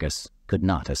 Marcus could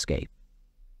not escape.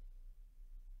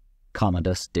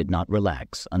 Commodus did not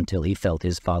relax until he felt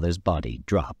his father's body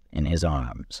drop in his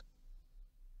arms.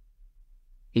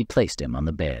 He placed him on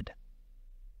the bed.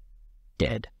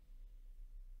 Dead.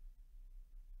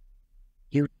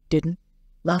 "You didn't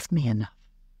love me enough,"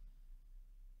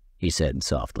 he said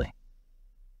softly.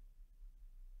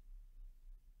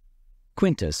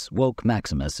 Quintus woke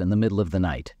Maximus in the middle of the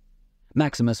night.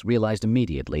 Maximus realized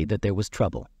immediately that there was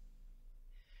trouble.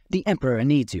 "The Emperor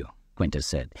needs you," Quintus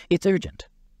said. "It's urgent."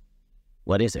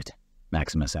 "What is it?"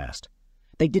 Maximus asked.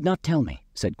 "They did not tell me,"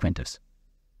 said Quintus.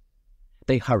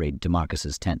 They hurried to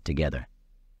Marcus's tent together.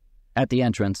 At the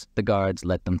entrance, the guards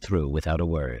let them through without a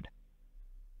word.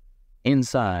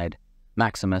 Inside,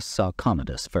 Maximus saw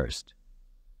Commodus first.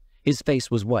 His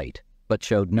face was white, but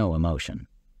showed no emotion.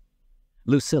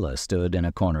 Lucilla stood in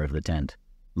a corner of the tent,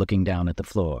 looking down at the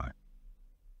floor.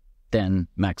 Then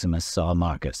Maximus saw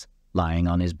Marcus lying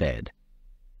on his bed.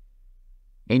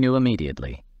 He knew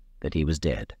immediately that he was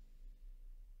dead.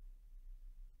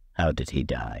 "How did he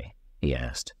die?" he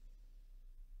asked.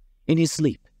 "In his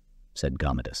sleep," said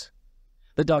Commodus.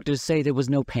 "The doctors say there was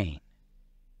no pain."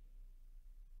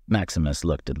 Maximus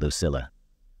looked at Lucilla,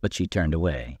 but she turned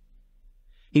away.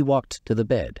 He walked to the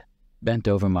bed, bent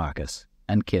over Marcus,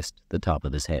 and kissed the top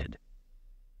of his head.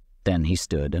 Then he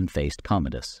stood and faced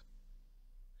Commodus.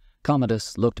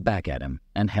 Commodus looked back at him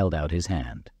and held out his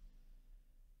hand.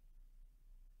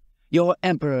 "Your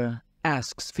emperor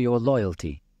asks for your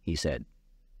loyalty," he said.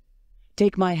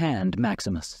 "Take my hand,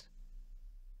 Maximus."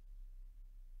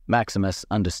 Maximus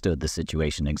understood the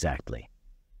situation exactly.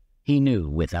 He knew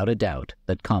without a doubt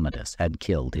that Commodus had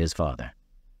killed his father.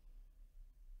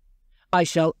 "I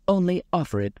shall only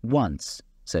offer it once,"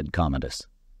 said Commodus.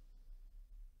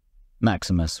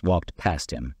 Maximus walked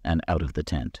past him and out of the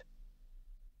tent.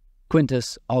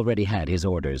 Quintus already had his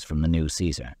orders from the new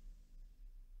Caesar.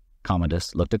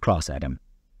 Commodus looked across at him,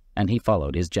 and he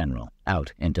followed his general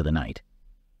out into the night.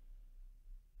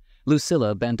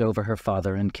 Lucilla bent over her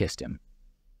father and kissed him.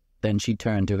 Then she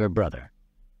turned to her brother.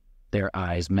 Their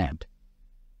eyes met.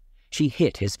 She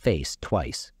hit his face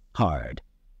twice, hard.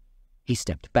 He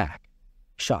stepped back,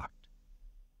 shocked.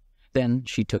 Then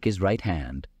she took his right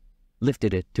hand,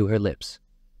 lifted it to her lips,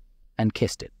 and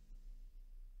kissed it.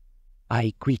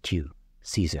 "I greet you,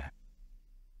 Caesar,"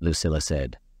 Lucilla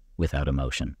said, without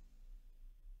emotion.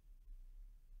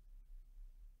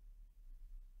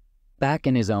 Back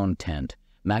in his own tent,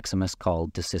 Maximus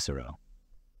called to Cicero.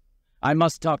 "I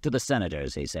must talk to the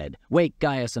senators," he said. "Wake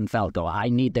Gaius and Falco. I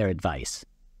need their advice."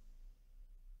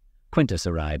 Quintus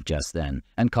arrived just then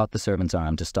and caught the servant's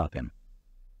arm to stop him.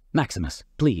 "Maximus,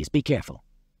 please, be careful."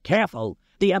 "Careful?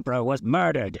 The emperor was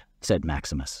murdered," said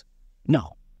Maximus.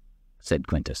 "No," said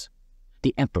Quintus.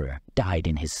 "The emperor died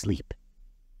in his sleep."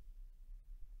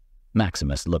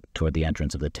 Maximus looked toward the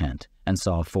entrance of the tent and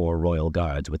saw 4 royal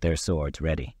guards with their swords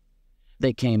ready.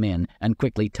 They came in and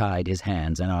quickly tied his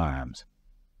hands and arms.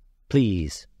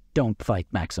 "Please, don't fight,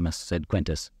 Maximus," said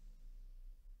Quintus.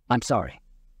 "I'm sorry.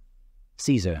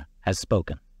 Caesar has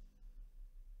spoken."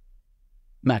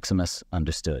 Maximus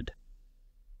understood.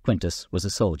 Quintus was a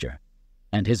soldier,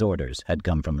 and his orders had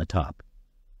come from the top.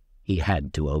 He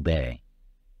had to obey.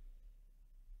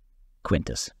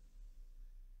 "Quintus,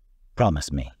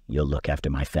 promise me you'll look after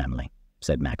my family,"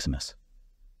 said Maximus.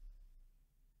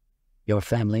 "Your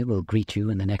family will greet you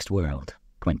in the next world,"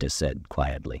 Quintus said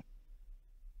quietly.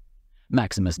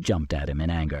 Maximus jumped at him in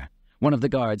anger. One of the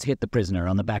guards hit the prisoner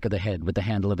on the back of the head with the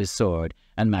handle of his sword,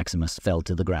 and Maximus fell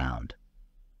to the ground.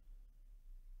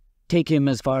 "Take him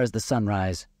as far as the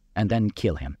sunrise, and then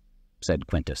kill him," said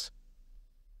Quintus.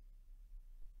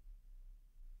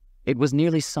 It was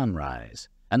nearly sunrise,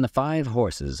 and the 5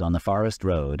 horses on the forest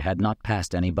road had not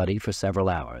passed anybody for several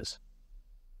hours.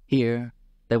 Here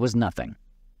there was nothing.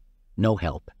 No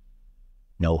help.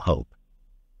 No hope.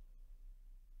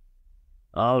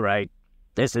 "All right,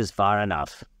 this is far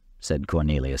enough," said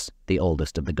Cornelius, the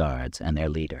oldest of the guards and their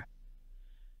leader.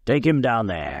 "Take him down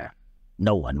there.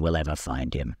 No one will ever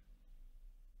find him."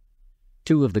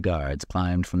 2 of the guards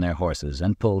climbed from their horses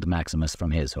and pulled Maximus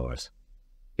from his horse.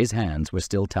 His hands were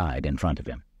still tied in front of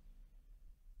him.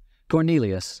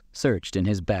 Cornelius searched in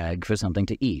his bag for something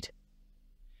to eat.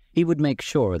 He would make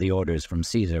sure the orders from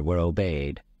Caesar were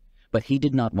obeyed, but he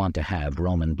did not want to have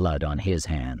Roman blood on his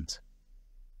hands.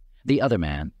 The other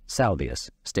man, Salvius,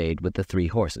 stayed with the 3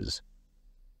 horses.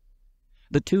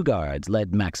 The 2 guards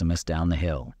led Maximus down the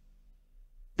hill.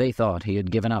 They thought he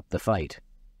had given up the fight,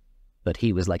 but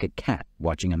he was like a cat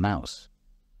watching a mouse.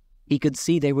 He could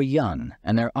see they were young,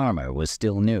 and their armor was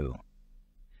still new.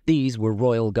 These were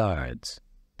royal guards.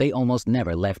 They almost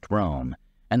never left Rome,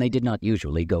 and they did not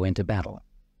usually go into battle.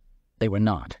 They were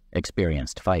not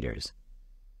experienced fighters.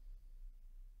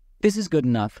 "This is good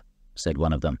enough," said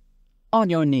one of them. "On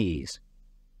your knees."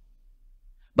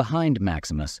 Behind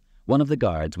Maximus, one of the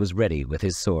guards was ready with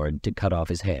his sword to cut off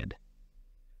his head.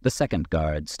 The second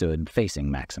guard stood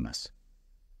facing Maximus.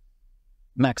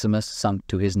 Maximus sunk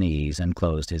to his knees and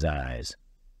closed his eyes.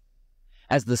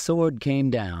 As the sword came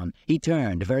down, he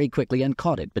turned very quickly and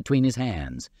caught it between his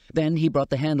hands. Then he brought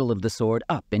the handle of the sword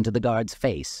up into the guard's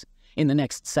face. In the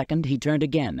next second, he turned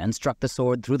again and struck the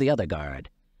sword through the other guard.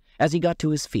 As he got to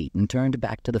his feet and turned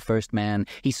back to the first man,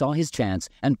 he saw his chance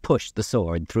and pushed the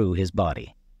sword through his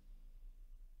body.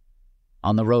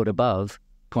 On the road above,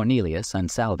 Cornelius and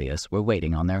Salvius were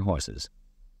waiting on their horses.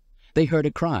 They heard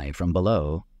a cry from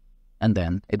below, and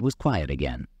then it was quiet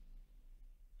again.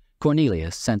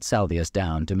 Cornelius sent Salvius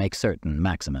down to make certain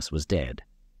Maximus was dead.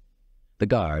 The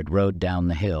guard rode down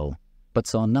the hill, but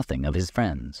saw nothing of his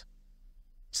friends.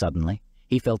 Suddenly,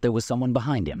 he felt there was someone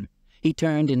behind him. He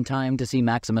turned in time to see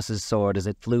Maximus's sword as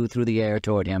it flew through the air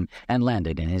toward him and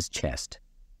landed in his chest.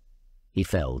 He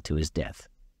fell to his death.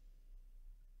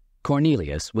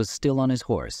 Cornelius was still on his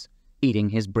horse, eating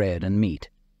his bread and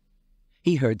meat.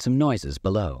 He heard some noises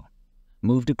below,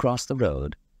 moved across the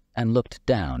road, and looked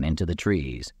down into the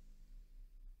trees.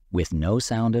 With no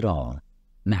sound at all,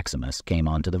 Maximus came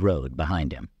onto the road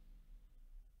behind him.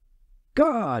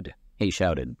 "God!" he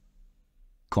shouted.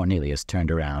 Cornelius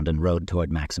turned around and rode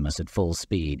toward Maximus at full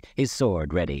speed, his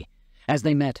sword ready. As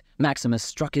they met, Maximus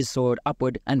struck his sword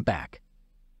upward and back.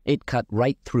 It cut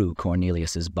right through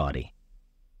Cornelius's body.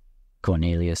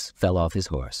 Cornelius fell off his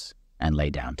horse and lay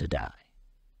down to die.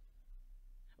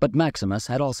 But Maximus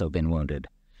had also been wounded,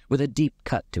 with a deep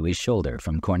cut to his shoulder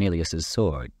from Cornelius's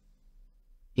sword.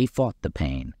 He fought the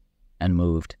pain and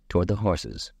moved toward the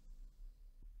horses.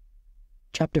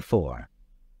 Chapter 4.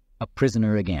 A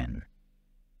Prisoner Again.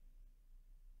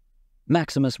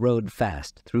 Maximus rode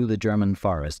fast through the German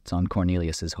forests on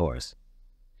Cornelius's horse.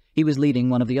 He was leading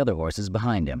one of the other horses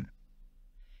behind him.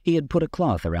 He had put a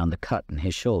cloth around the cut in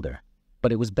his shoulder,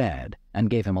 but it was bad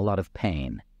and gave him a lot of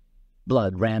pain.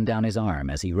 Blood ran down his arm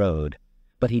as he rode,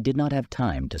 but he did not have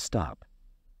time to stop.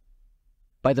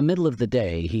 By the middle of the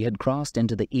day, he had crossed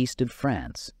into the east of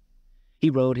France. He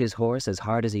rode his horse as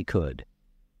hard as he could.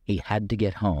 He had to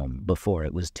get home before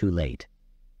it was too late.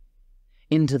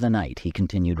 Into the night he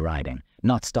continued riding,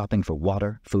 not stopping for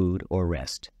water, food, or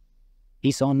rest.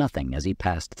 He saw nothing as he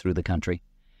passed through the country,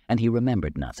 and he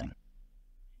remembered nothing.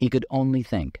 He could only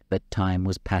think that time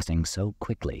was passing so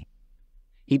quickly.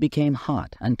 He became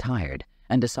hot and tired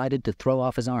and decided to throw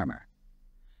off his armor.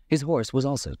 His horse was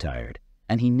also tired,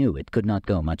 and he knew it could not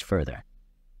go much further.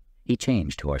 He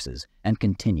changed horses and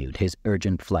continued his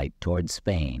urgent flight toward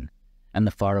Spain and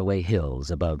the faraway hills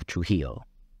above Trujillo.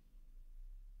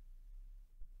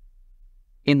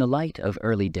 In the light of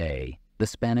early day, the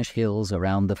Spanish hills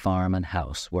around the farm and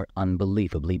house were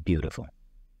unbelievably beautiful.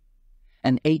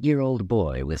 An 8-year-old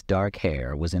boy with dark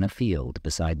hair was in a field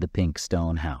beside the pink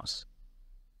stone house.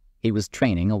 He was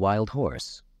training a wild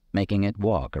horse, making it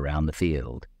walk around the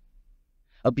field.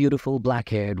 A beautiful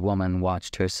black-haired woman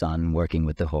watched her son working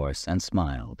with the horse and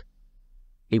smiled.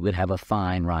 He would have a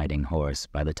fine riding horse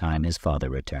by the time his father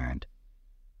returned.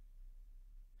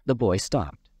 The boy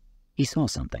stopped. He saw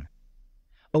something.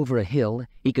 Over a hill,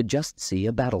 he could just see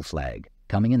a battle flag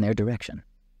coming in their direction.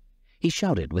 He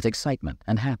shouted with excitement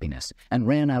and happiness and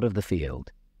ran out of the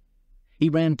field. He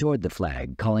ran toward the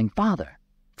flag, calling, "Father!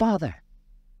 Father!"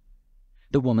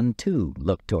 The woman, too,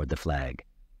 looked toward the flag.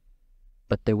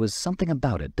 but there was something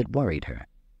about it that worried her.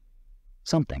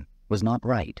 Something was not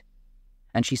right,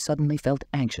 and she suddenly felt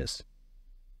anxious.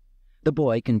 The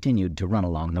boy continued to run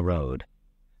along the road.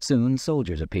 Soon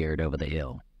soldiers appeared over the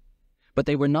hill, but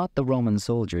they were not the Roman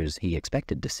soldiers he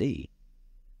expected to see.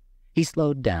 He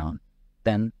slowed down,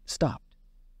 then stopped,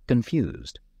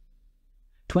 confused.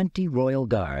 20 royal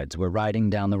guards were riding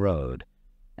down the road,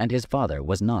 and his father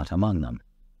was not among them.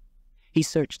 He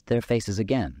searched their faces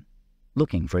again,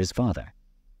 looking for his father,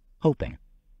 hoping.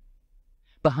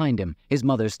 Behind him, his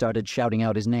mother started shouting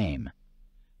out his name.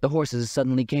 The horses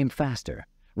suddenly came faster,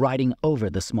 riding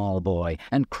over the small boy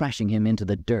and crashing him into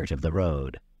the dirt of the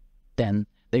road. Then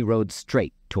they rode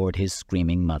straight toward his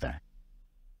screaming mother.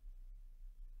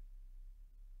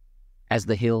 As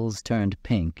the hills turned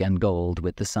pink and gold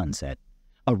with the sunset,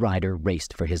 a rider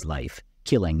raced for his life,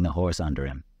 killing the horse under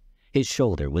him. His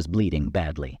shoulder was bleeding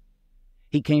badly.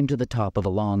 He came to the top of a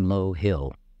long, low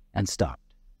hill and stopped.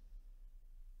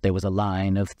 There was a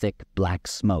line of thick black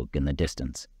smoke in the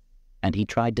distance, and he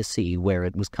tried to see where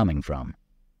it was coming from.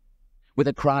 With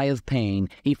a cry of pain,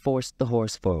 he forced the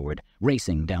horse forward,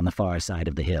 racing down the far side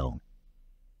of the hill.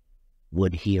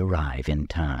 Would he arrive in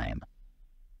time?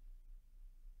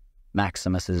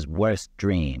 Maximus's worst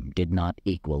dream did not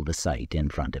equal the sight in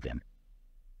front of him.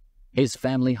 His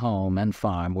family home and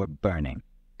farm were burning,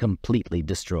 completely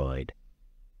destroyed.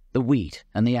 The wheat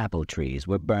and the apple trees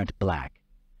were burnt black,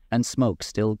 and smoke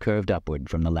still curved upward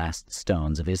from the last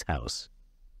stones of his house.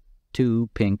 2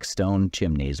 pink stone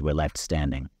chimneys were left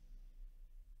standing.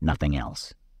 Nothing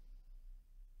else.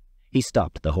 He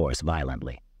stopped the horse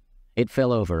violently. It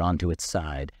fell over onto its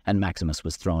side, and Maximus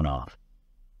was thrown off.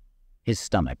 His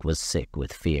stomach was sick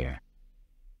with fear.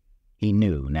 He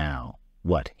knew now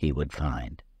what he would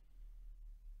find.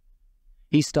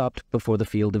 He stopped before the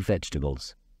field of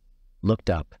vegetables, looked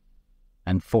up,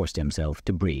 and forced himself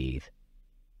to breathe.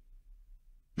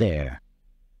 There,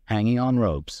 hanging on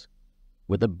ropes,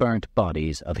 were the burnt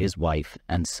bodies of his wife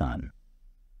and son.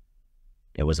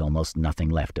 There was almost nothing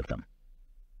left of them.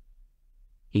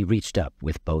 He reached up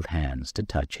with both hands to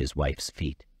touch his wife's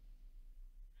feet.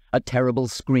 A terrible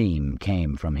scream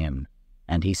came from him,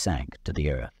 and he sank to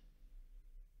the earth.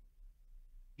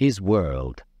 His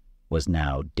world was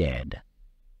now dead.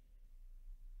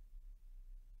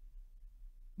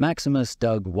 Maximus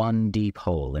dug one deep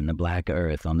hole in the black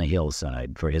earth on the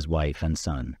hillside for his wife and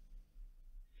son.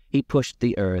 He pushed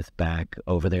the earth back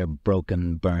over their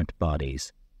broken, burnt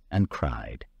bodies and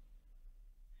cried.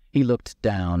 He looked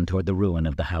down toward the ruin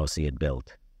of the house he had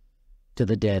built, to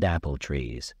the dead apple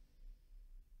trees.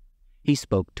 He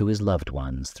spoke to his loved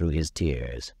ones through his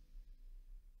tears.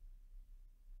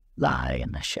 "Lie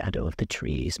in the shadow of the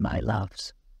trees, my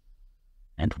loves,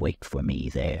 and wait for me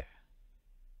there."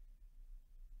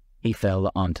 He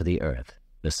fell onto the earth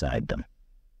beside them.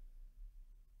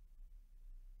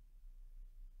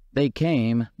 They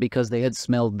came because they had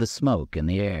smelled the smoke in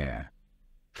the air.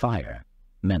 Fire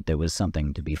meant there was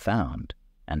something to be found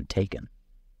and taken.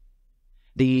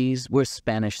 These were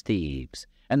Spanish thieves,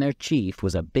 and their chief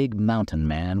was a big mountain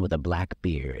man with a black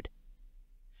beard.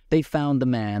 They found the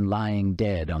man lying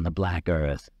dead on the black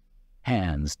earth.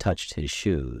 Hands touched his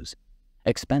shoes,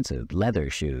 expensive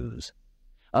leather shoes.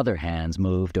 Other hands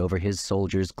moved over his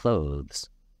soldier's clothes,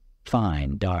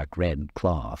 fine dark red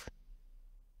cloth.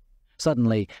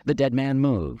 Suddenly, the dead man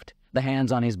moved. The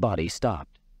hands on his body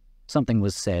stopped. Something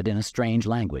was said in a strange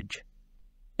language.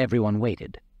 Everyone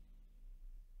waited.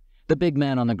 The big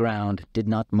man on the ground did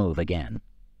not move again.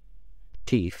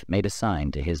 Chief made a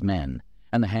sign to his men,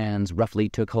 and the hands roughly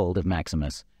took hold of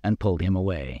Maximus and pulled him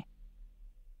away.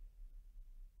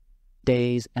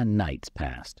 Days and nights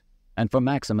passed, and for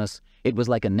Maximus it was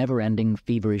like a never-ending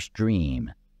feverish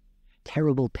dream.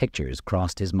 Terrible pictures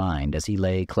crossed his mind as he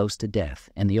lay close to death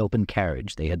in the open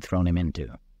carriage they had thrown him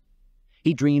into.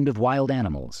 He dreamed of wild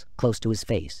animals close to his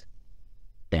face.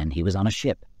 Then he was on a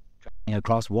ship, traveling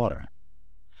across water.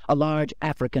 A large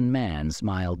African man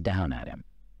smiled down at him.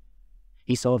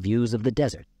 He saw views of the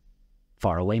desert,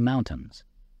 faraway mountains,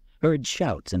 heard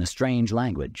shouts in a strange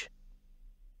language.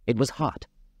 It was hot,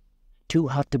 too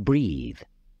hot to breathe.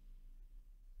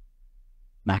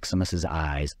 Maximus's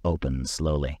eyes opened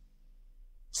slowly.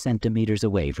 Centimeters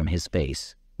away from his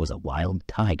face was a wild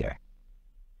tiger,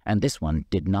 and this one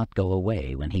did not go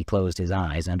away when he closed his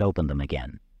eyes and opened them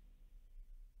again.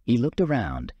 He looked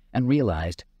around and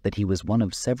realized that he was one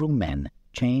of several men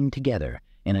chained together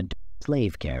in a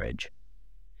slave carriage.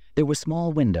 There were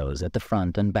small windows at the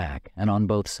front and back and on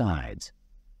both sides.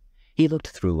 He looked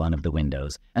through one of the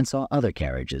windows and saw other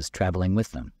carriages traveling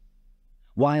with them.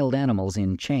 Wild animals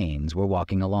in chains were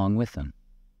walking along with them,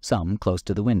 some close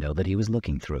to the window that he was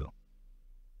looking through.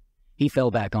 He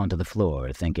fell back onto the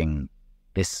floor, thinking,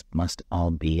 this must all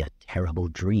be a terrible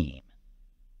dream.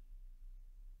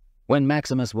 When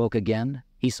Maximus woke again,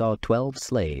 he saw 12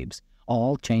 slaves,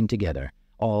 all chained together,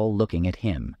 all looking at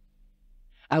him.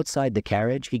 Outside the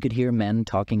carriage, he could hear men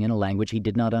talking in a language he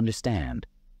did not understand.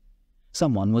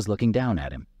 Someone was looking down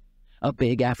at him, a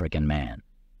big African man.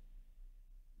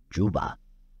 "Juba,"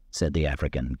 said the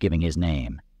African, giving his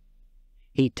name.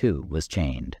 He too was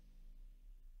chained.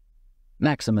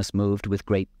 Maximus moved with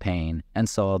great pain and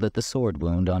saw that the sword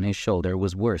wound on his shoulder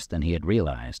was worse than he had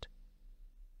realized.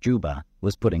 Juba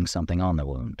was putting something on the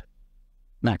wound.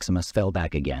 Maximus fell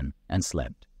back again and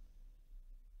slept.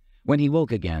 When he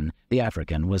woke again, the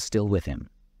African was still with him.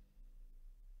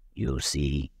 "You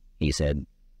see," he said,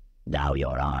 "now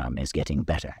your arm is getting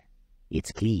better.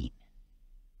 It's clean."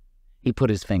 He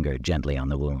put his finger gently on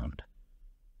the wound.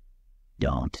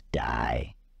 "Don't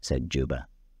die," said Juba.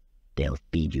 "They'll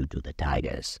feed you to the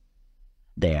tigers.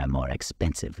 They're more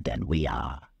expensive than we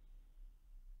are."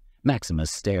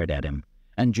 Maximus stared at him,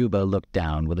 and Juba looked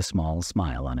down with a small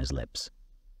smile on his lips.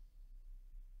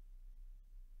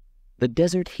 The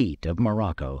desert heat of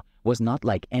Morocco was not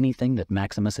like anything that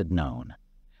Maximus had known.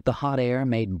 The hot air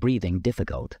made breathing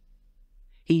difficult.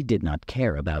 He did not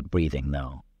care about breathing,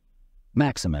 though.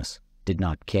 Maximus did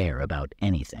not care about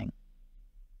anything.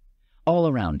 All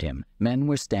around him, men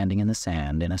were standing in the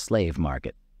sand in a slave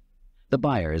market. The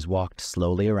buyers walked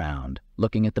slowly around,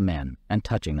 looking at the men and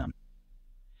touching them.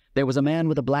 There was a man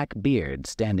with a black beard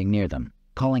standing near them,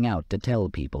 calling out to tell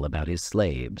people about his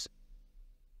slaves.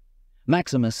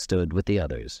 Maximus stood with the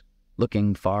others,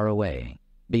 looking far away,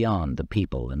 beyond the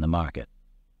people in the market.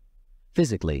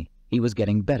 Physically, he was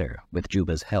getting better with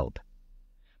Juba's help,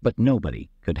 but nobody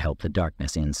could help the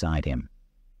darkness inside him.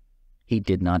 He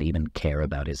did not even care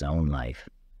about his own life.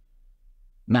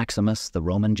 Maximus, the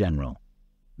Roman general,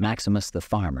 Maximus the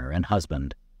farmer and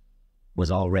husband, was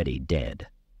already dead.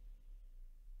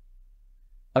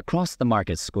 Across the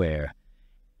market square,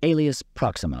 Aelius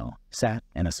Proximo sat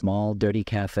in a small, dirty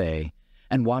cafe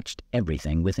and watched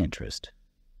everything with interest.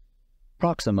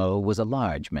 Proximo was a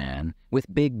large man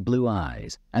with big blue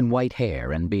eyes and white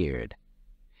hair and beard.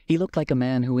 He looked like a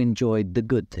man who enjoyed the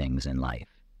good things in life.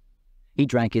 He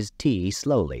drank his tea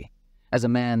slowly, as a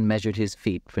man measured his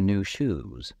feet for new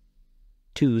shoes.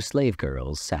 2 slave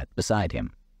girls sat beside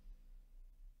him.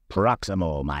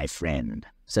 "Proximo, my friend,"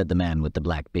 said the man with the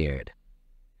black beard.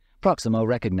 Proximo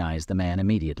recognized the man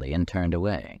immediately and turned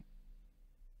away.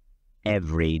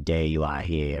 "Every day you are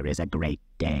here is a great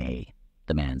day,"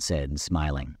 the man said,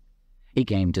 smiling. He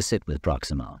came to sit with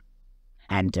Proximo.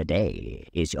 "And today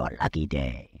is your lucky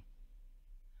day."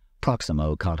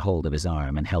 Proximo caught hold of his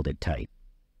arm and held it tight.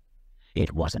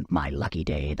 "It wasn't my lucky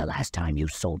day the last time you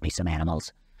sold me some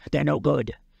animals. They're no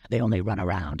good. They only run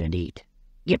around and eat.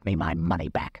 Give me my money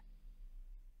back."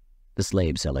 The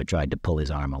slave seller tried to pull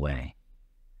his arm away.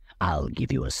 "I'll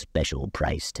give you a special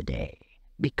price today,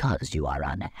 because you are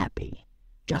unhappy,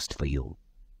 just for you.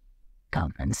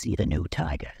 Come and see the new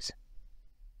tigers."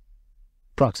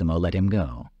 Proximo let him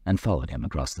go and followed him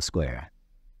across the square.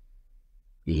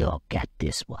 "Look at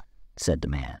this one," said the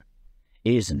man.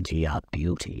 "Isn't he a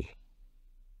beauty?"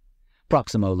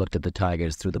 Proximo looked at the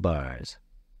tigers through the bars.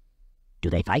 "Do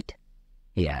they fight?"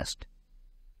 he asked.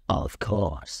 "Of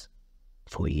course.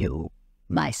 For you,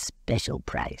 my special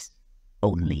price,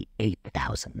 only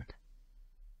 8,000.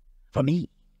 "For me,"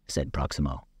 said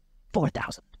Proximo,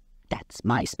 4,000. That's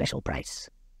my special price."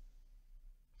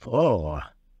 "4?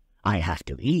 I have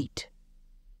to eat."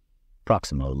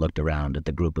 Proximo looked around at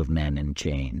the group of men in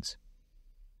chains.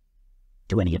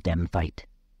 "Do any of them fight?"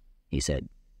 he said.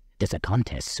 "There's a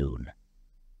contest soon."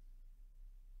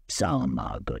 "Some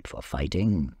are good for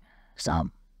fighting,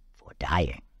 some for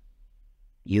dying.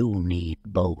 You need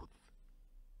both."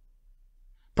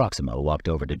 Proximo walked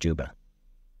over to Juba.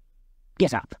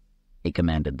 "Get up," he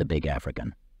commanded the big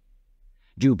African.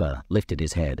 Juba lifted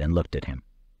his head and looked at him.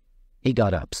 He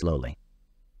got up slowly.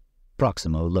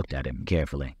 Proximo looked at him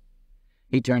carefully.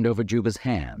 He turned over Juba's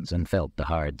hands and felt the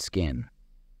hard skin.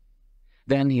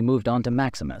 Then he moved on to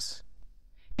Maximus.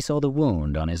 He saw the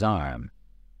wound on his arm,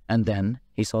 and then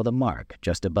he saw the mark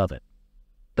just above it,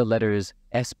 the letters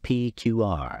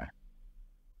SPQR.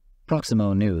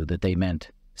 Proximo knew that they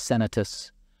meant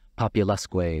Senatus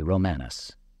Populusque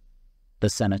Romanus, the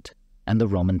Senate and the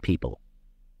Roman people.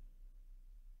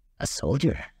 "A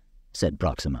soldier," said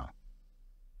Proximo.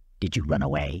 "Did you run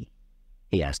away?"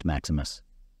 he asked Maximus.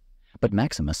 But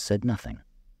Maximus said nothing.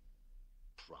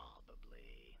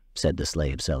 "Probably," said the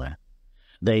slave seller.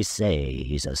 "They say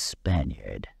he's a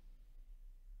Spaniard."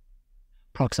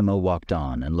 Proximo walked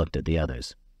on and looked at the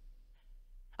others.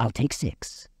 "I'll take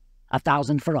 6.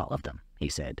 1,000 for all of them, he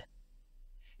said.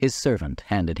 His servant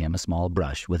handed him a small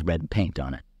brush with red paint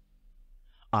on it.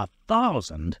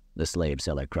 1,000? the slave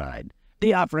seller cried.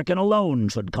 The African alone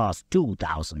should cost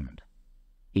 2,000.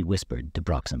 He whispered to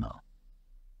Proximo.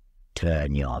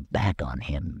 Turn your back on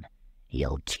him.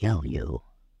 He'll kill you.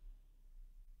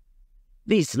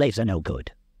 These slaves are no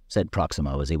good, said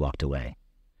Proximo as he walked away.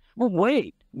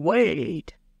 Wait.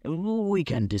 We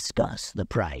can discuss the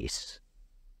price.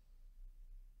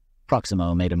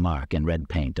 Proximo made a mark in red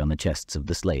paint on the chests of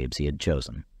the slaves he had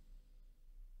chosen.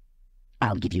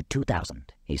 I'll give you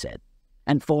 2,000, he said,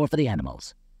 and 4 for the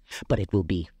animals. But it will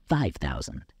be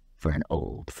 5,000 for an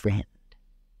old friend.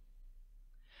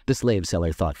 The slave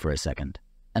seller thought for a second,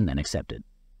 and then accepted.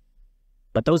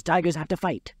 But those tigers have to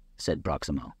fight, said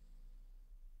Proximo.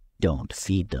 Don't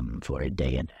feed them for a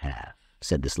day and a half,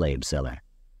 said the slave seller,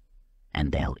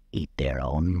 and they'll eat their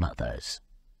own mothers.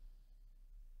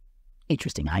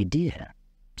 Interesting idea,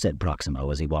 said Proximo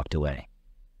as he walked away.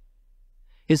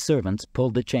 His servants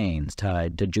pulled the chains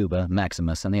tied to Juba,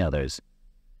 Maximus, and the others,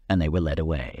 and they were led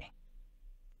away.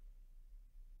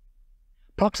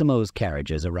 Proximo's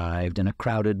carriages arrived in a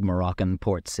crowded Moroccan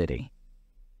port city.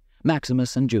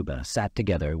 Maximus and Juba sat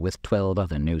together with 12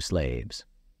 other new slaves.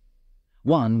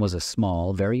 One was a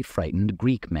small, very frightened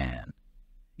Greek man.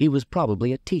 He was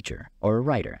probably a teacher or a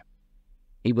writer.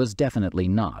 He was definitely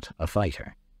not a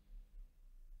fighter.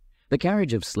 The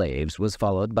carriage of slaves was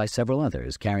followed by several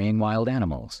others carrying wild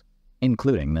animals,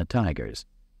 including the tigers.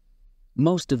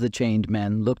 Most of the chained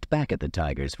men looked back at the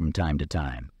tigers from time to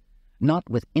time, not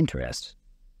with interest,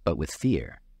 but with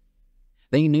fear.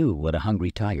 They knew what a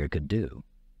hungry tiger could do,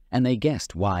 and they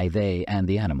guessed why they and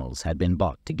the animals had been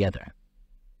bought together.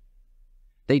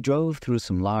 They drove through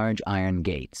some large iron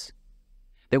gates.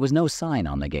 There was no sign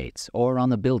on the gates or on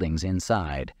the buildings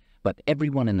inside, but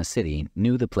everyone in the city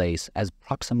knew the place as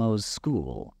Proximo's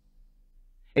school.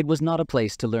 It was not a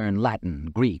place to learn Latin,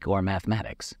 Greek, or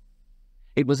mathematics.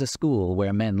 It was a school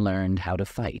where men learned how to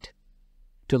fight,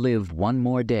 to live one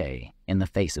more day in the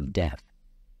face of death.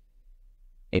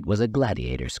 It was a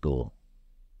gladiator school.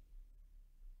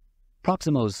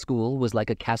 Proximo's school was like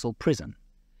a castle prison.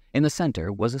 In the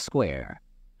center was a square.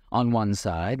 On one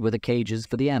side were the cages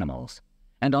for the animals,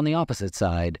 and on the opposite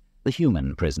side the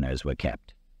human prisoners were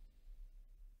kept.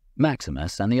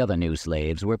 Maximus and the other new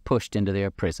slaves were pushed into their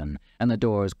prison, and the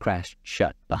doors crashed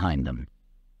shut behind them.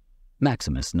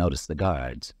 Maximus noticed the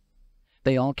guards.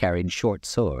 They all carried short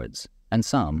swords, and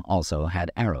some also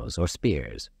had arrows or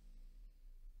spears.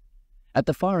 At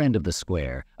the far end of the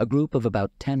square, a group of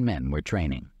about 10 men were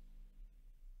training.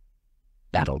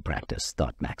 Battle practice,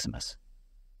 thought Maximus.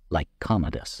 Like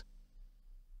Commodus.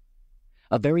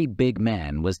 A very big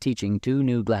man was teaching 2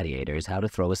 new gladiators how to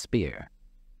throw a spear.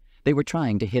 They were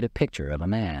trying to hit a picture of a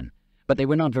man, but they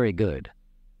were not very good.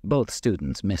 Both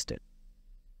students missed it.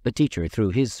 The teacher threw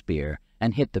his spear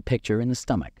and hit the picture in the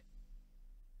stomach.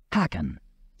 "Hacken,"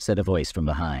 said a voice from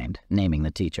behind, naming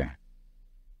the teacher.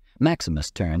 Maximus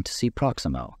turned to see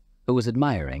Proximo, who was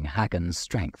admiring Hacken's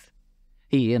strength.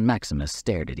 He and Maximus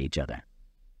stared at each other.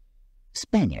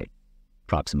 "Spaniard,"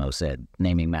 Proximo said,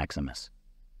 naming Maximus.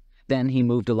 Then he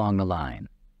moved along the line,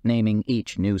 naming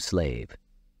each new slave.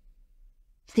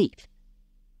 "Thief.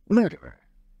 Murderer."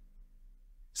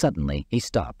 Suddenly he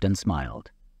stopped and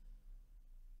smiled.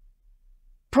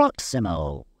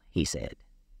 "Proximo," he said.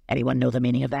 "Anyone know the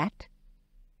meaning of that?"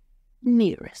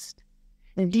 "Nearest,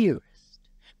 dearest,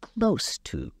 close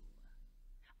to.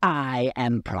 I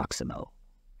am Proximo.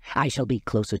 I shall be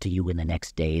closer to you in the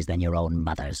next days than your own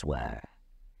mothers were.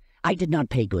 I did not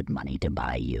pay good money to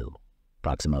buy you,"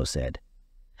 Proximo said.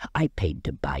 "I paid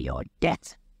to buy your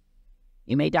death.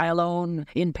 You may die alone,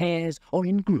 in pairs, or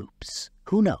in groups.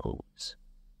 Who knows?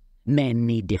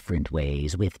 Many different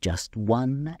ways with just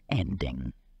one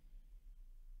ending."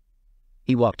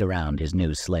 He walked around his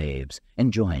new slaves,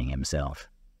 enjoying himself.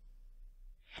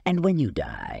 "And when you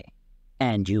die,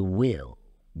 and you will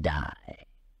die,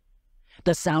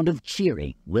 the sound of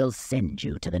cheering will send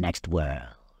you to the next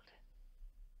world."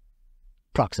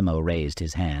 Proximo raised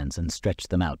his hands and stretched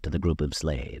them out to the group of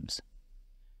slaves.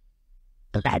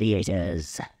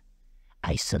 "Gladiators,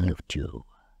 I salute you,"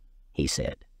 he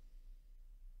said.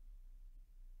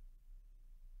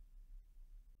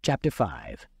 Chapter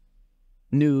 5.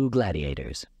 New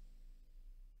Gladiators.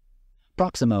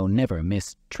 Proximo never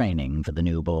missed training for the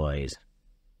new boys.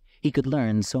 He could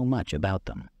learn so much about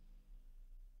them.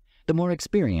 The more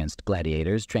experienced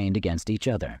gladiators trained against each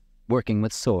other, working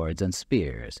with swords and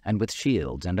spears and with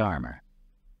shields and armor.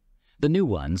 The new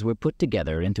ones were put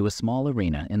together into a small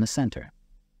arena in the center.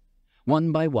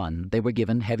 One by one, they were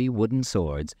given heavy wooden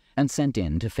swords and sent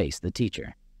in to face the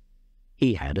teacher.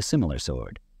 He had a similar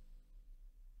sword.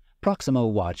 Proximo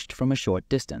watched from a short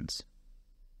distance.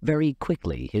 Very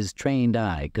quickly, his trained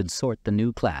eye could sort the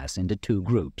new class into two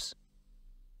groups.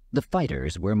 The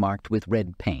fighters were marked with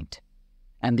red paint,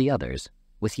 and the others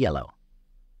with yellow.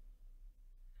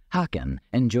 Hakan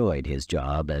enjoyed his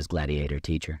job as gladiator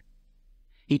teacher.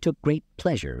 He took great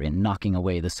pleasure in knocking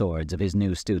away the swords of his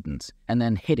new students and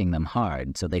then hitting them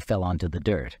hard so they fell onto the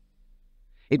dirt.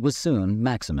 It was soon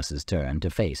Maximus's turn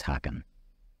to face Hakan.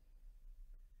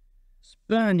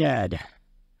 "Spaniard,"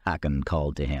 Hakan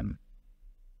called to him.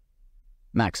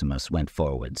 Maximus went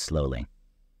forward slowly.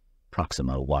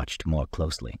 Proximo watched more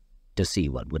closely to see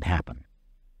what would happen.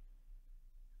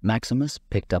 Maximus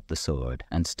picked up the sword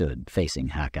and stood facing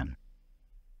Hakan.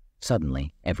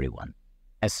 Suddenly, everyone,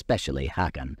 especially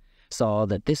Hakan, saw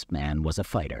that this man was a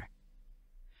fighter.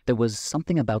 There was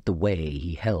something about the way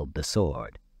he held the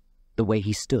sword, the way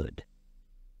he stood.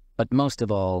 But most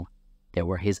of all, there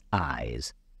were his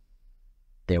eyes.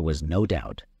 There was no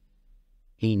doubt.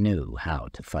 He knew how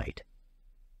to fight.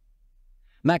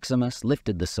 Maximus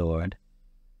lifted the sword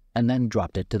and then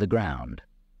dropped it to the ground.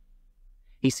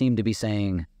 He seemed to be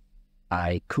saying,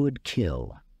 "I could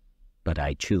kill, but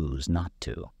I choose not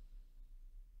to."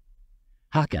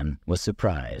 Hakan was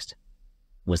surprised.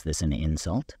 Was this an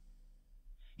insult?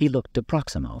 He looked to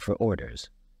Proximo for orders.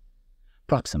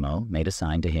 Proximo made a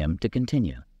sign to him to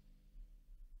continue.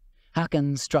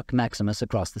 Hakan struck Maximus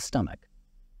across the stomach.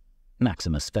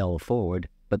 Maximus fell forward,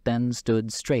 but then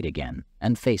stood straight again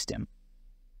and faced him.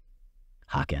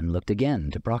 Hakan looked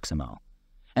again to Proximo,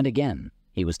 and again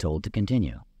he was told to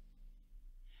continue.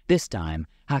 This time,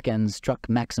 Hakan struck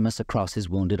Maximus across his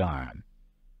wounded arm.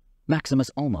 Maximus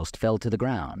almost fell to the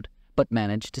ground, but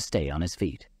managed to stay on his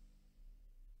feet.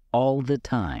 All the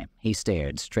time, he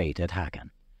stared straight at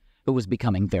Hakan, who was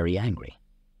becoming very angry.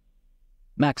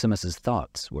 Maximus's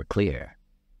thoughts were clear.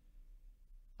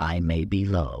 "I may be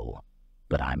low,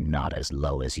 but I'm not as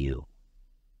low as you.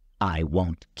 I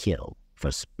won't kill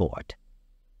for sport."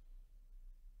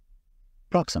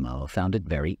 Proximo found it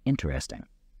very interesting.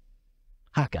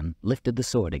 Hakan lifted the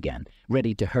sword again,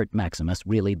 ready to hurt Maximus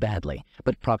really badly,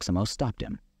 but Proximo stopped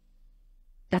him.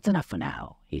 "That's enough for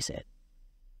now," he said.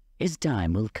 "His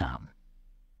time will come."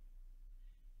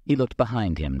 He looked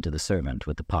behind him to the servant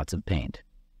with the pots of paint.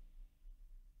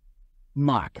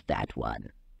 "Mark that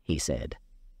one," he said.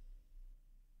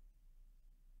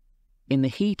 In the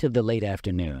heat of the late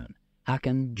afternoon,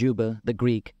 Hakan, Juba, the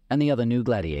Greek, and the other new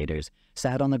gladiators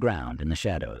sat on the ground in the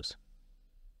shadows.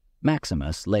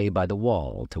 Maximus lay by the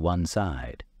wall to one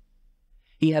side.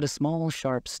 He had a small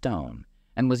sharp stone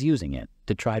and was using it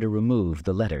to try to remove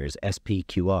the letters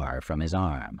SPQR from his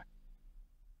arm.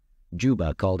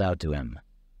 Juba called out to him,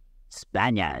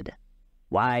 "Spaniard,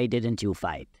 why didn't you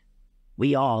fight?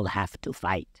 We all have to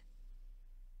fight."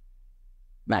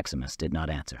 Maximus did not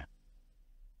answer.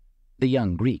 The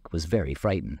young Greek was very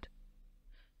frightened.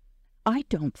 "I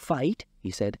don't fight,"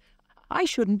 he said. "I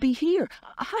shouldn't be here.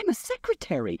 I'm a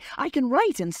secretary. I can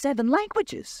write in 7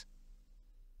 languages.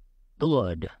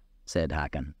 "Good," said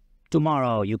Hakan.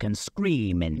 "Tomorrow you can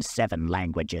scream in 7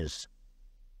 languages."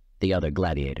 The other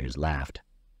gladiators laughed.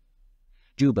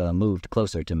 Juba moved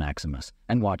closer to Maximus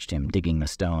and watched him digging the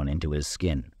stone into his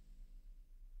skin.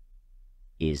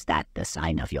 "Is that the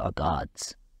sign of your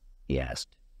gods?" he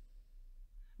asked.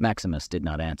 Maximus did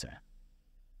not answer.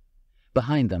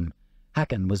 Behind them,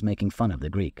 Hakan was making fun of the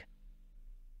Greek.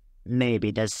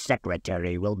 "Maybe the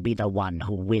secretary will be the one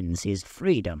who wins his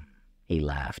freedom," he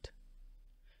laughed.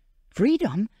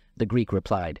 "Freedom?" the Greek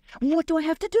replied. "What do I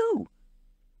have to do?"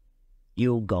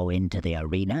 "You go into the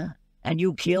arena and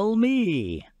you kill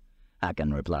me,"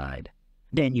 Hakan replied.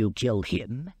 "Then you kill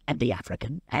him and the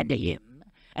African and him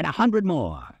and 100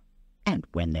 more. And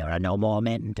when there are no more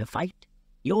men to fight,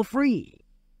 you're free."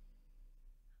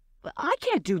 "I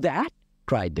can't do that,"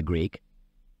 cried the Greek.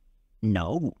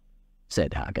 "No,"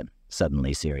 said Hakan,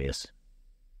 suddenly serious.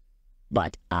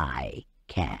 "But I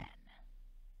can."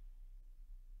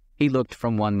 He looked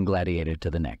from one gladiator to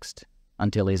the next,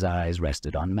 until his eyes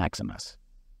rested on Maximus.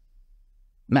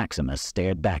 Maximus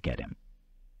stared back at him,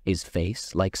 his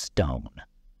face like stone.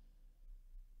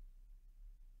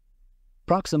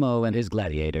 Proximo and his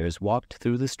gladiators walked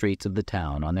through the streets of the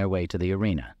town on their way to the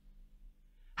arena.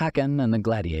 Hakan and the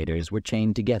gladiators were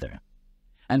chained together,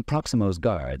 and Proximo's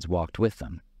guards walked with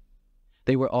them.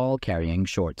 They were all carrying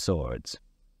short swords.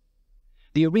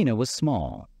 The arena was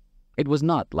small. It was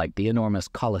not like the enormous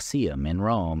Colosseum in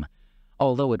Rome,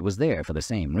 although it was there for the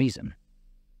same reason,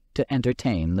 to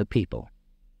entertain the people.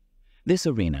 This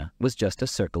arena was just a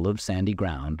circle of sandy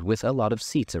ground with a lot of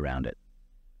seats around it.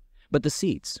 But the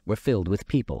seats were filled with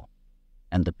people,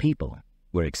 and the people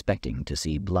were expecting to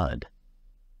see blood.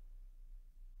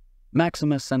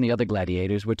 Maximus and the other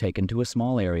gladiators were taken to a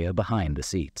small area behind the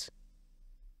seats.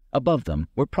 Above them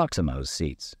were Proximo's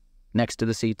seats, next to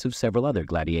the seats of several other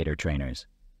gladiator trainers.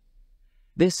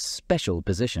 This special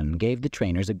position gave the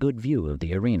trainers a good view of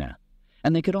the arena,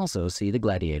 and they could also see the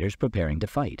gladiators preparing to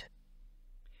fight.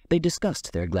 They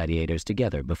discussed their gladiators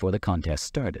together before the contest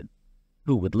started,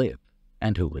 who would live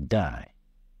and who would die.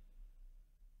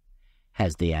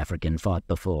 "Has the African fought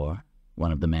before?"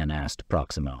 one of the men asked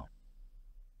Proximo.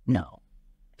 "No,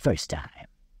 first time."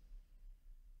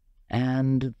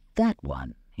 "And that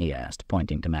one?" he asked,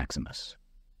 pointing to Maximus.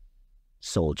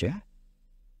 "Soldier?"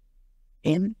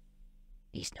 "Him?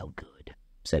 He's no good,"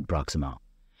 said Proximo.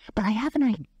 "But I have an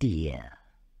idea."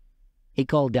 He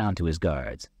called down to his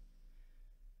guards.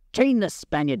 "Chain the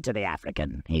Spaniard to the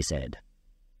African," he said.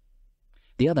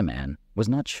 The other man was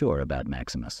not sure about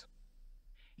Maximus.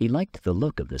 He liked the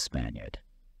look of the Spaniard.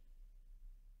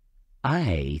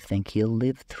 "I think he'll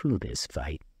live through this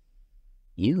fight.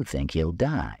 You think he'll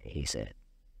die," he said.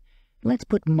 "Let's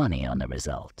put money on the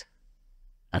result.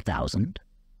 1,000?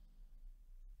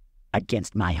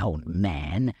 "Against my own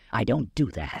man, I don't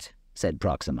do that," said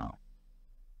Proximo.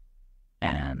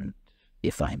 "And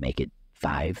if I make it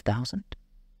 5,000?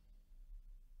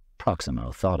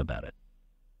 Proximo thought about it.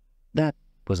 That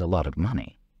was a lot of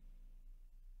money.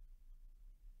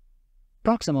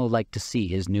 Proximo liked to see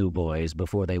his new boys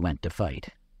before they went to fight.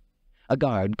 A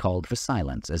guard called for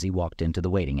silence as he walked into the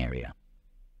waiting area.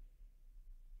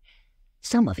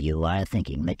 "Some of you are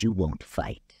thinking that you won't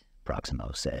fight,"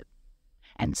 Proximo said,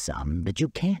 "and some that you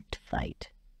can't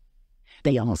fight.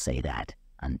 They all say that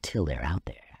until they're out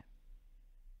there."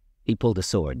 He pulled a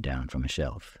sword down from a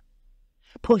shelf.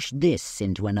 "Push this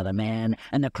into another man,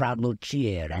 and the crowd will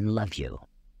cheer and love you.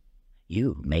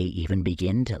 You may even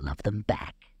begin to love them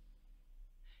back."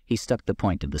 He stuck the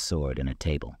point of the sword in a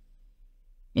table.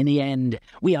 "In the end,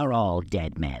 we are all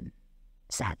dead men.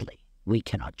 Sadly, we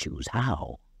cannot choose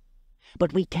how.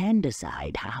 But we can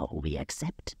decide how we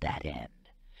accept that end,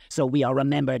 so we are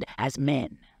remembered as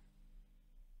men.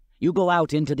 You go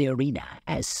out into the arena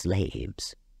as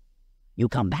slaves. You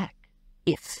come back,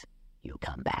 if you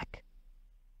come back,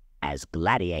 as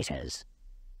gladiators."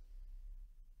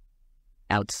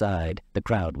 Outside, the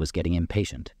crowd was getting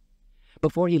impatient.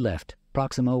 Before he left,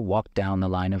 Proximo walked down the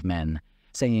line of men,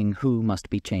 saying who must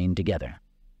be chained together.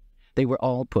 They were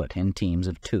all put in teams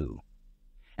of 2,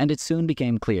 and it soon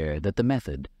became clear that the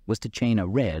method was to chain a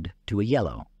red to a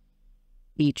yellow.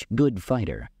 Each good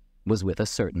fighter was with a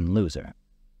certain loser.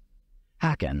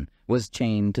 Hakan was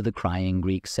chained to the crying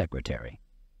Greek secretary.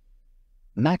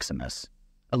 Maximus,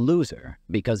 a loser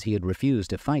because he had refused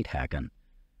to fight Hakan,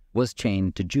 was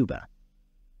chained to Juba.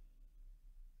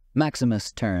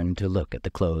 Maximus turned to look at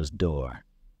the closed door.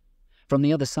 From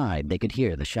the other side they could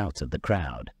hear the shouts of the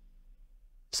crowd.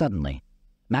 Suddenly,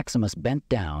 Maximus bent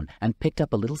down and picked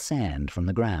up a little sand from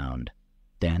the ground,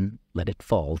 then let it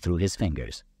fall through his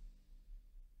fingers.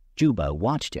 Juba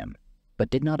watched him, but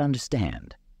did not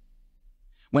understand.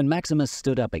 When Maximus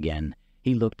stood up again,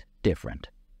 he looked different.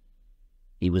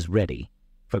 He was ready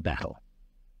for battle.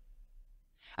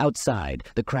 Outside,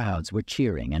 the crowds were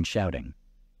cheering and shouting.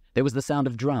 There was the sound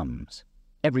of drums.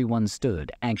 Everyone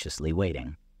stood anxiously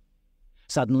waiting.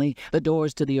 Suddenly, the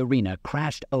doors to the arena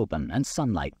crashed open and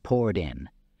sunlight poured in.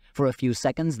 For a few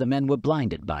seconds, the men were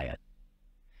blinded by it.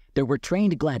 There were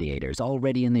trained gladiators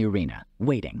already in the arena,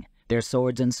 waiting, their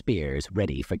swords and spears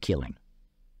ready for killing.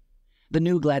 The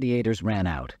new gladiators ran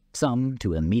out, some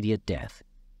to immediate death.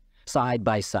 Side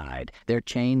by side, their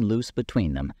chain loose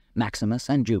between them, Maximus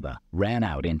and Juba ran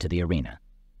out into the arena.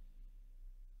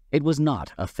 It was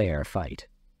not a fair fight.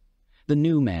 The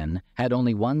new men had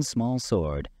only one small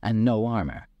sword and no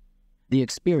armor. The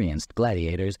experienced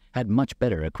gladiators had much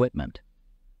better equipment.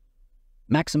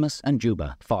 Maximus and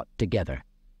Juba fought together.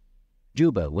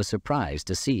 Juba was surprised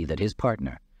to see that his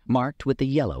partner, marked with the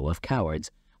yellow of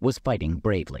cowards, was fighting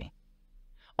bravely.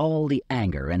 All the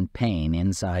anger and pain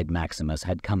inside Maximus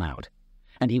had come out,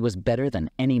 and he was better than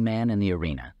any man in the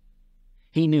arena.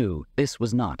 He knew this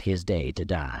was not his day to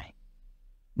die.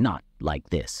 Not like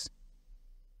this.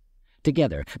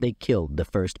 Together they killed the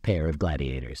first pair of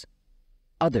gladiators.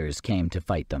 Others came to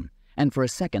fight them, and for a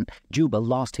second Juba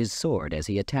lost his sword as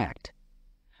he attacked.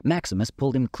 Maximus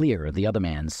pulled him clear of the other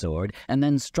man's sword and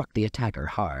then struck the attacker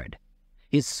hard.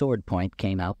 His sword point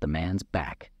came out the man's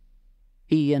back.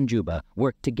 He and Juba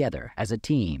worked together as a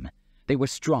team. They were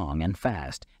strong and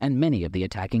fast, and many of the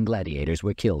attacking gladiators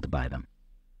were killed by them.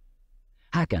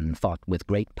 Hakan fought with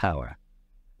great power.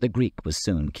 The Greek was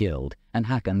soon killed, and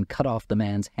Hakan cut off the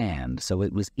man's hand so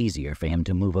it was easier for him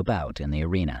to move about in the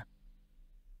arena.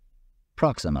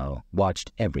 Proximo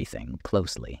watched everything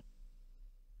closely.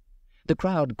 The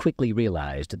crowd quickly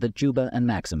realized that Juba and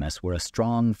Maximus were a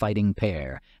strong fighting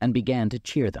pair and began to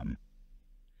cheer them.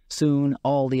 Soon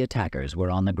all the attackers were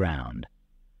on the ground.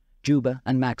 Juba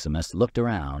and Maximus looked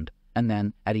around and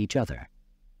then at each other.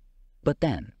 But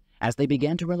then, as they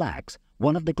began to relax,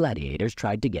 one of the gladiators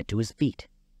tried to get to his feet.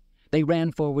 They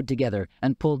ran forward together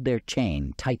and pulled their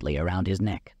chain tightly around his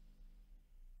neck.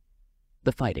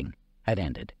 The fighting had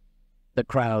ended. The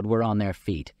crowd were on their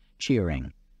feet,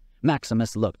 cheering.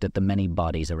 Maximus looked at the many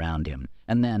bodies around him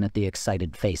and then at the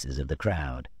excited faces of the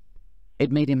crowd. It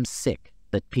made him sick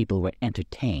that people were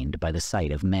entertained by the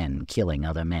sight of men killing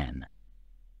other men.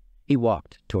 He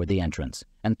walked toward the entrance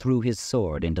and threw his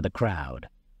sword into the crowd.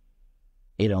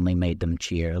 It only made them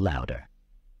cheer louder.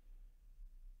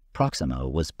 Proximo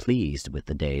was pleased with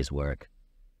the day's work.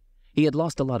 He had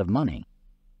lost a lot of money,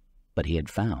 but he had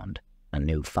found a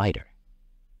new fighter.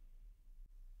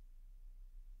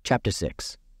 Chapter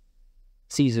 6.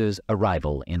 Caesar's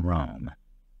Arrival in Rome.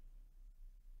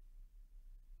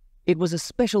 It was a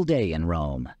special day in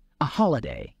Rome, a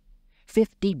holiday.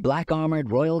 50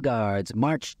 black-armored royal guards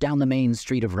marched down the main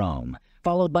street of Rome,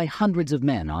 followed by hundreds of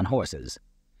men on horses.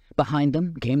 Behind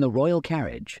them came the royal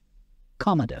carriage.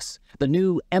 Commodus, the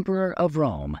new emperor of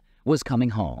Rome, was coming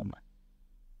home.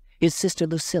 His sister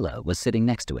Lucilla was sitting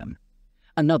next to him.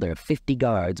 Another 50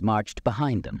 guards marched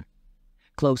behind them.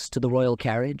 Close to the royal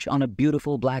carriage, on a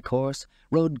beautiful black horse,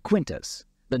 rode Quintus,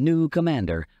 the new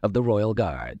commander of the royal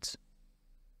guards.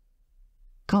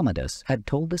 Commodus had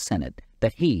told the Senate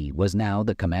that he was now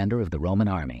the commander of the Roman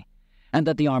army, and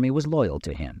that the army was loyal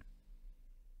to him.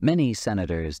 Many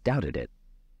senators doubted it,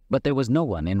 but there was no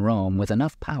one in Rome with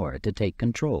enough power to take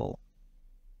control.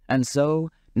 And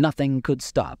so nothing could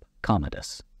stop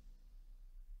Commodus.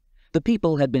 The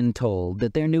people had been told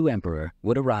that their new emperor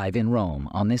would arrive in Rome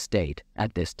on this date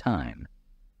at this time.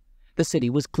 The city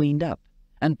was cleaned up,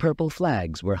 and purple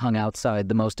flags were hung outside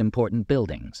the most important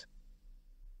buildings.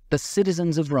 The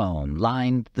citizens of Rome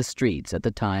lined the streets at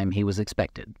the time he was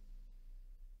expected.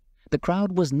 The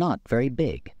crowd was not very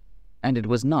big, and it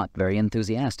was not very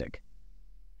enthusiastic.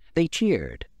 They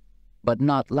cheered, but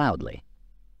not loudly.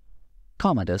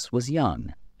 Commodus was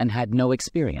young and had no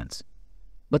experience,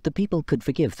 but the people could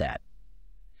forgive that.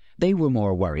 They were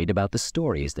more worried about the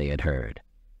stories they had heard,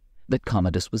 that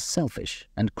Commodus was selfish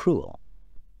and cruel.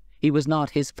 He was not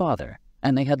his father,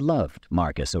 and they had loved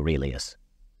Marcus Aurelius.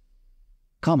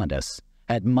 Commodus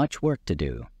had much work to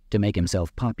do to make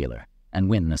himself popular and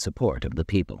win the support of the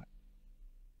people.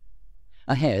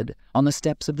 Ahead, on the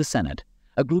steps of the Senate,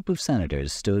 a group of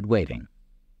senators stood waiting.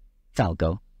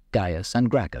 Falco, Gaius, and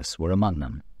Gracchus were among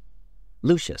them.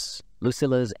 Lucius,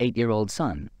 Lucilla's 8-year-old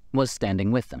son, was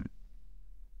standing with them.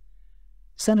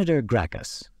 Senator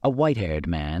Gracchus, a white-haired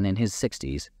man in his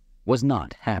 60s, was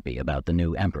not happy about the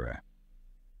new emperor.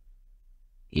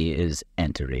 He is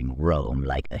entering Rome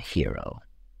like a hero.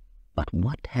 But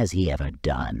what has he ever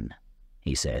done?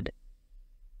 He said.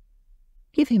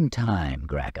 Give him time,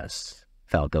 Gracchus,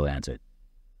 Falco answered.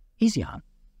 He's young.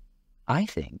 I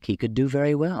think he could do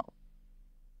very well.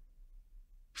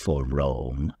 For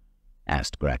Rome?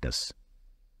 Asked Gracchus.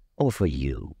 Or for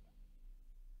you?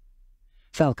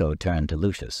 Falco turned to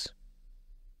Lucius.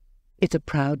 It's a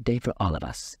proud day for all of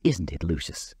us, isn't it,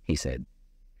 Lucius? He said.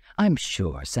 I'm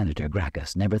sure Senator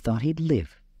Gracchus never thought he'd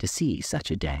live to see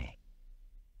such a day.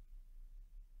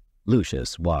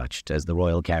 Lucius watched as the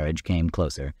royal carriage came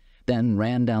closer, then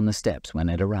ran down the steps when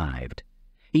it arrived.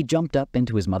 He jumped up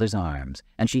into his mother's arms,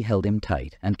 and she held him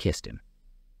tight and kissed him.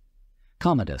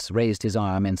 Commodus raised his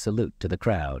arm in salute to the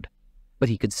crowd, but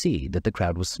he could see that the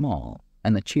crowd was small,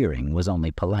 and the cheering was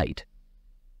only polite.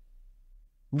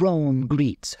 Rome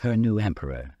greets her new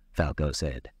emperor, Falco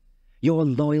said. Your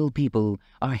loyal people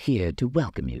are here to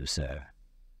welcome you, sir.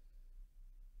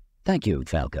 Thank you,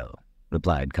 Falco,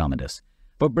 replied Commodus,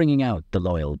 for bringing out the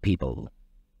loyal people.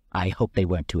 I hope they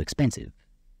weren't too expensive.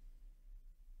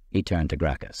 He turned to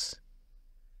Gracchus.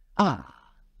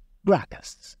 Ah,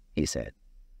 Gracchus, he said,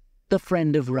 the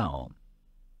friend of Rome.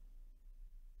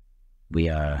 We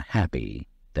are happy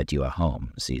that you are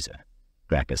home, Caesar,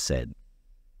 Gracchus said.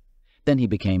 Then he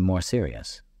became more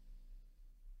serious.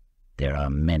 There are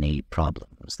many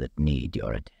problems that need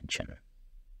your attention.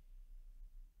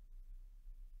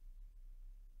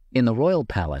 In the royal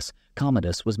palace,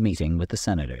 Commodus was meeting with the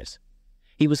senators.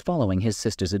 He was following his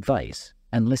sister's advice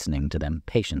and listening to them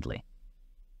patiently.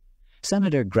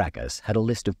 Senator Gracchus had a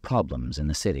list of problems in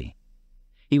the city.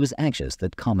 He was anxious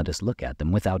that Commodus look at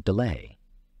them without delay.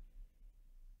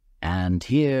 And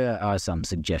here are some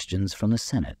suggestions from the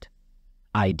Senate.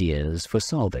 Ideas for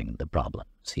solving the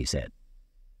problems, he said.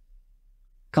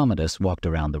 Commodus walked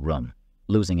around the room,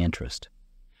 losing interest.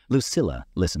 Lucilla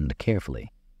listened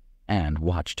carefully and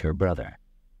watched her brother.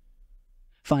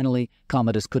 Finally,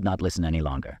 Commodus could not listen any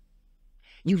longer.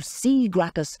 "You see,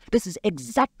 Gracchus, this is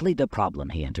exactly the problem,"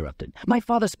 he interrupted. "My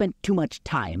father spent too much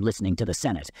time listening to the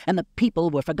Senate, and the people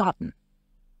were forgotten."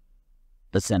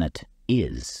 "The Senate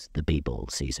is the people,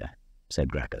 Caesar,"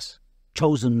 said Gracchus,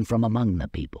 "chosen from among the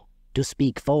people, to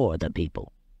speak for the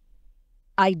people."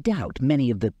 "I doubt many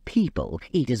of the people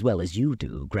eat as well as you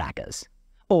do, Gracchus,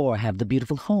 or have the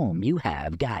beautiful home you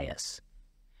have, Gaius.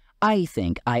 I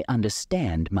think I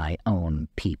understand my own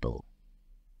people,"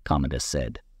 Commodus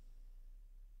said.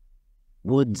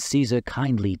 "Would Caesar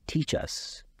kindly teach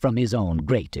us from his own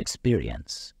great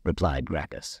experience?" replied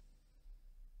Gracchus.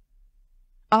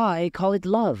 "I call it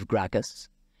love, Gracchus.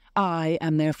 I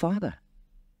am their father.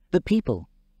 The people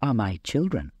are my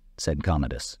children," said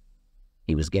Commodus.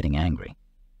 He was getting angry.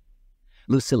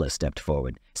 Lucilla stepped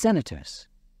forward. "Senators,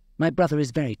 my brother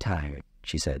is very tired,"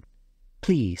 she said.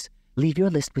 "Please, leave your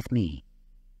list with me.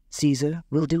 Caesar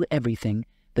will do everything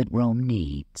that Rome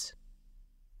needs."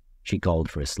 She called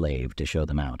for a slave to show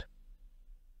them out.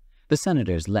 The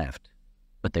senators left,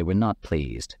 but they were not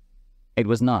pleased. It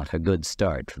was not a good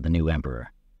start for the new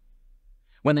emperor.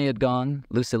 When they had gone,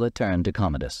 Lucilla turned to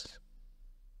Commodus.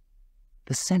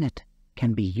 "The Senate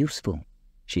can be useful,"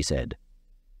 she said.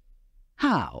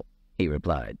 "How?" he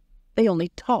replied. "They only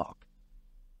talk."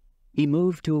 He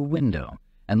moved to a window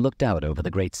and looked out over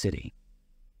the great city.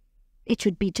 "It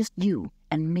should be just you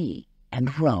and me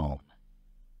and Rome."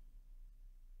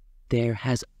 "There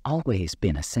has always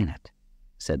been a Senate,"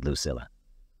 said Lucilla.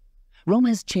 "Rome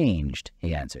has changed,"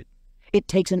 he answered. "It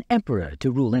takes an emperor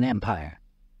to rule an empire."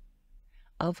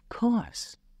 "Of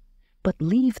course, but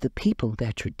leave the people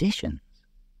their traditions."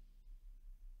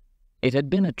 It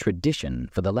had been a tradition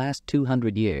for the last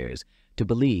 200 years to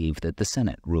believe that the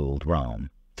Senate ruled Rome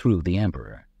through the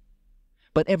emperor.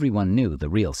 But everyone knew the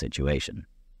real situation.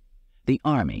 The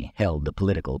army held the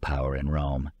political power in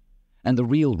Rome, and the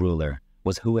real ruler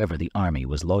was whoever the army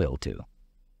was loyal to.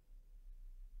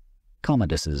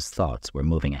 Commodus's thoughts were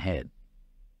moving ahead.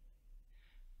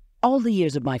 "All the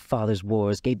years of my father's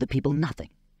wars gave the people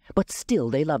nothing, but still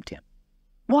they loved him.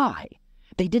 Why?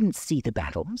 They didn't see the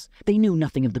battles. They knew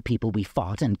nothing of the people we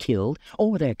fought and killed,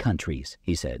 or their countries,"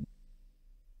 he said.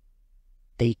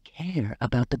 "They care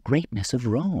about the greatness of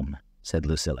Rome," said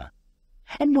Lucilla.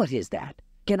 "And what is that?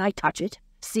 Can I touch it?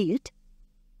 See it?"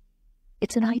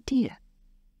 "It's an idea.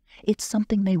 It's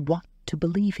something they want to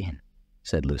believe in,"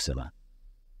 said Lucilla.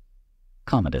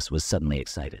 Commodus was suddenly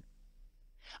excited.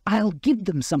 "I'll give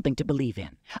them something to believe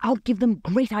in. I'll give them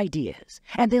great ideas,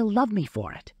 and they'll love me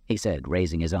for it," he said,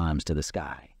 raising his arms to the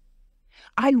sky.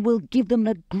 "I will give them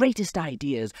the greatest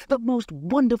ideas, the most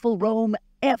wonderful Rome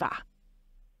ever."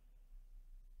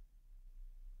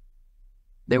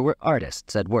 There were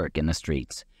artists at work in the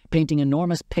streets, painting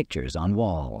enormous pictures on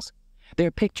walls.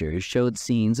 Their pictures showed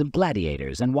scenes of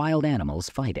gladiators and wild animals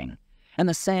fighting, and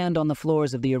the sand on the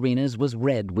floors of the arenas was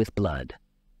red with blood.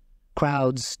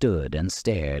 Crowds stood and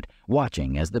stared,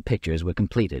 watching as the pictures were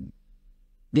completed.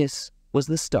 This was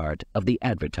the start of the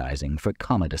advertising for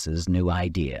Commodus's new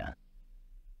idea.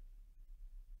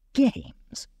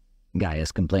 "Games,"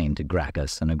 Gaius complained to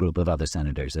Gracchus and a group of other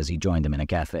senators as he joined them in a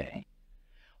cafe.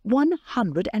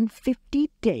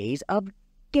 150 days of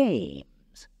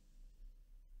games."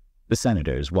 The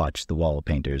senators watched the wall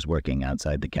painters working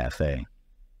outside the cafe.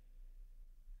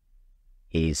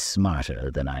 "He's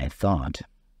smarter than I thought,"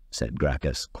 said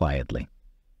Gracchus quietly.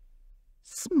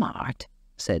 "Smart?"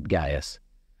 said Gaius.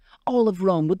 "All of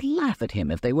Rome would laugh at him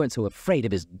if they weren't so afraid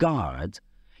of his guards.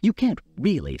 You can't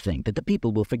really think that the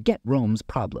people will forget Rome's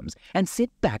problems and sit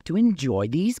back to enjoy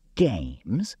these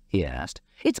games?" he asked.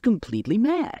 "It's completely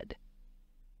mad."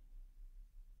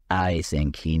 "I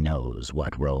think he knows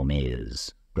what Rome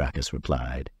is," Gracchus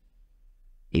replied.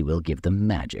 "He will give them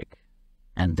magic,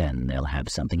 and then they'll have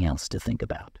something else to think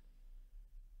about.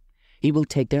 He will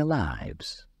take their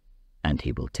lives, and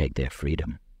he will take their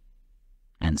freedom,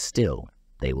 and still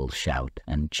they will shout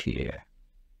and cheer."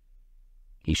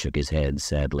 He shook his head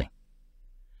sadly.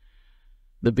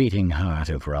 "The beating heart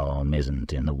of Rome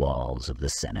isn't in the walls of the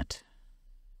Senate.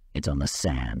 It's on the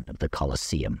sand of the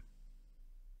Colosseum.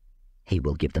 He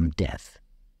will give them death,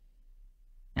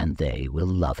 and they will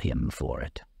love him for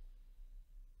it."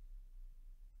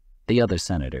 The other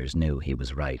senators knew he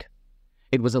was right.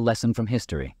 It was a lesson from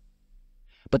history.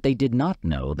 But they did not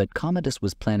know that Commodus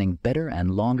was planning better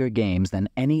and longer games than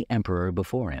any emperor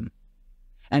before him.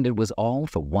 And it was all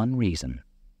for one reason.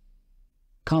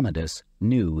 Commodus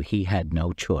knew he had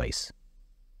no choice.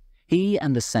 He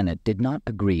and the Senate did not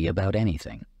agree about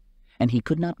anything, and he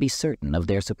could not be certain of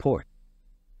their support.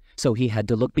 So he had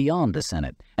to look beyond the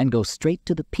Senate and go straight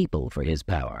to the people for his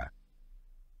power.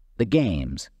 The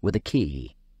games were the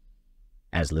key.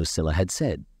 As Lucilla had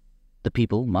said, the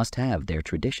people must have their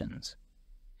traditions,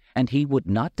 and he would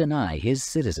not deny his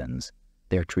citizens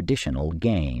their traditional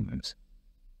games.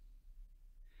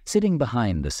 Sitting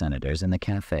behind the senators in the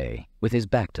cafe, with his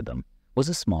back to them, was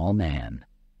a small man.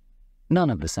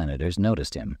 None of the senators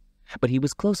noticed him, but he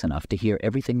was close enough to hear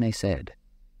everything they said.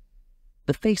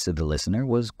 The face of the listener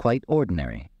was quite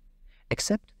ordinary,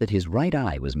 except that his right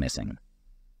eye was missing.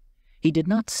 He did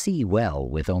not see well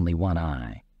with only one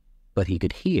eye, but he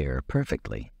could hear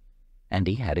perfectly, and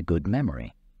he had a good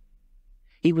memory.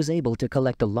 He was able to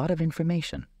collect a lot of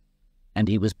information, and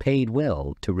he was paid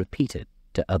well to repeat it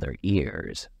to other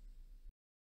ears.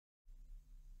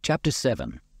 Chapter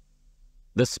 7.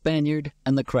 The Spaniard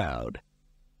and the Crowd.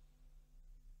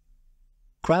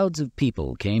 Crowds of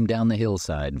people came down the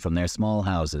hillside from their small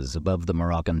houses above the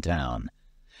Moroccan town.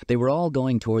 They were all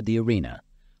going toward the arena,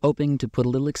 hoping to put a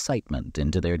little excitement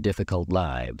into their difficult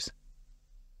lives.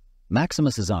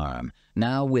 Maximus's arm,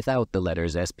 now without the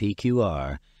letters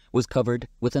SPQR, was covered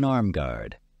with an arm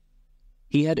guard.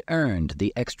 He had earned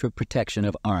the extra protection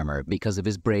of armor because of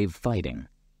his brave fighting.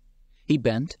 He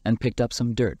bent and picked up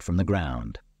some dirt from the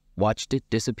ground, watched it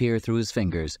disappear through his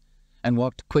fingers, and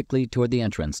walked quickly toward the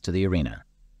entrance to the arena.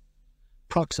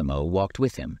 Proximo walked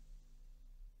with him.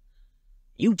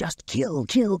 "You just kill,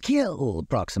 kill, kill,"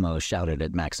 Proximo shouted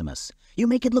at Maximus. "You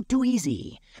make it look too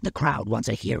easy. The crowd wants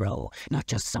a hero, not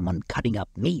just someone cutting up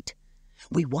meat.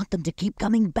 We want them to keep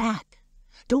coming back.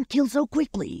 Don't kill so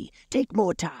quickly. Take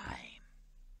more time."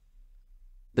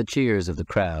 The cheers of the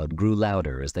crowd grew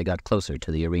louder as they got closer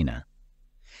to the arena.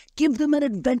 "Give them an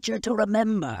adventure to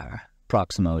remember,"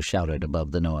 Proximo shouted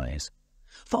above the noise.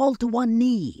 "Fall to one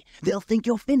knee. They'll think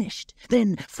you're finished.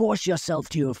 Then force yourself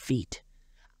to your feet.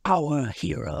 Our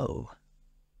hero."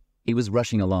 He was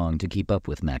rushing along to keep up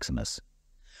with Maximus.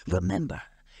 "Remember,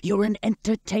 you're an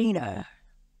entertainer."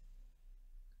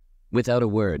 Without a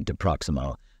word to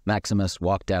Proximo, Maximus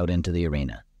walked out into the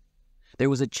arena. There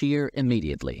was a cheer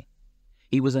immediately.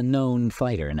 He was a known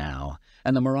fighter now,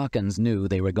 and the Moroccans knew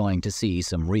they were going to see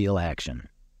some real action.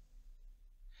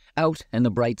 Out in the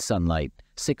bright sunlight,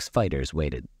 6 fighters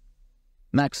waited.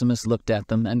 Maximus looked at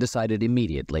them and decided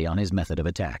immediately on his method of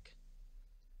attack.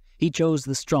 He chose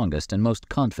the strongest and most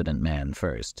confident man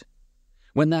first.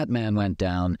 When that man went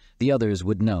down, the others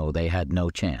would know they had no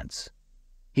chance.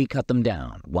 He cut them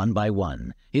down, one by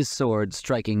one, his sword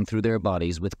striking through their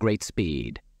bodies with great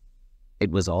speed.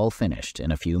 It was all finished in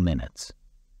a few minutes.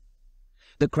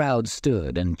 The crowd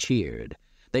stood and cheered.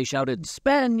 They shouted,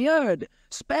 "Spaniard!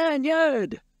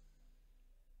 Spaniard!"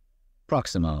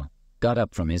 Proximo got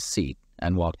up from his seat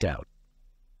and walked out.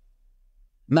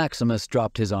 Maximus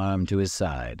dropped his arm to his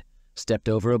side, stepped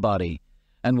over a body,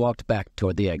 and walked back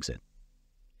toward the exit.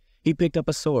 He picked up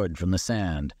a sword from the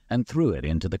sand and threw it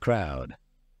into the crowd.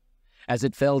 As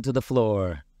it fell to the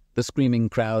floor, the screaming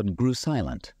crowd grew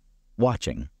silent,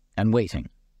 watching and waiting.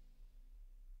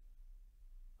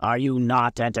 "Are you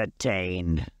not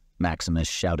entertained?" Maximus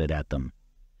shouted at them.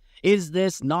 "Is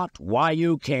this not why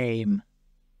you came?"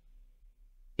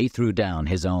 He threw down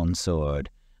his own sword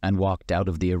and walked out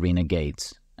of the arena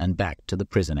gates and back to the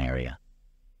prison area.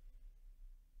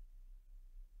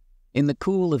 In the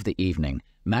cool of the evening,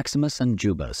 Maximus and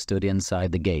Juba stood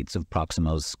inside the gates of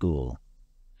Proximo's school.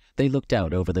 They looked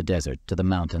out over the desert to the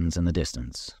mountains in the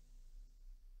distance.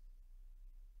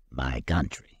 "My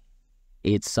country.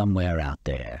 It's somewhere out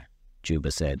there,"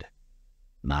 Juba said.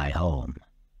 "My home.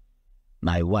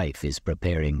 My wife is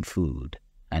preparing food,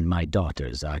 and my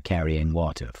daughters are carrying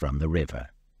water from the river.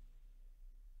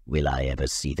 Will I ever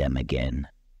see them again?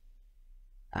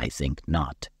 I think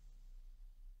not."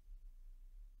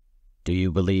 "Do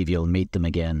you believe you'll meet them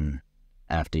again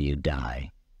after you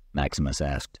die?" Maximus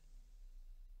asked.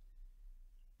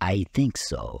 "I think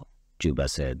so," Juba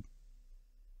said.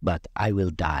 "But I will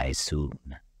die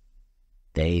soon.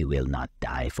 They will not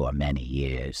die for many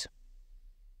years."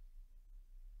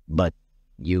 "But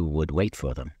you would wait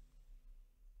for them?"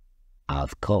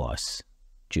 "Of course,"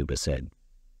 Juba said.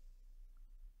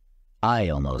 "I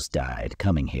almost died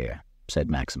coming here," said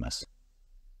Maximus.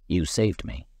 "You saved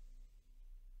me.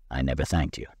 I never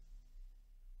thanked you."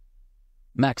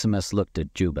 Maximus looked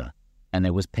at Juba, and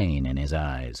there was pain in his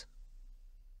eyes.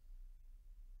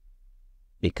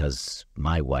 "Because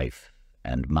my wife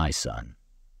and my son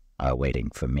are waiting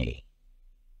for me."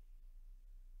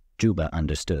 Juba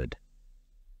understood.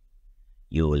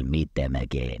 "You'll meet them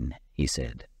again," he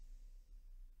said.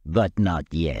 "But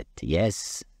not yet,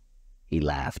 yes?" He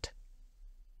laughed.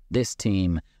 This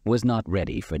team was not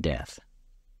ready for death.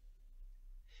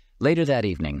 Later that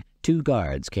evening, 2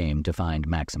 guards came to find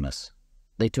Maximus.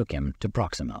 They took him to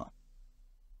Proximo.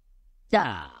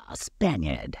 "Ah,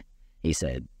 Spaniard," he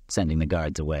said, sending the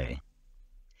guards away.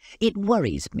 "It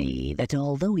worries me that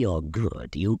although you're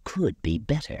good, you could be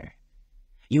better.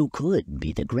 You could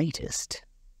be the greatest."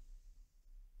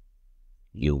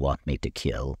 "You want me to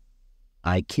kill?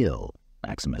 I kill,"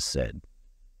 Maximus said.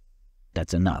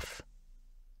 "That's enough."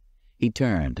 He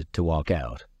turned to walk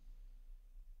out.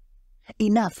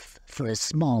 "Enough for a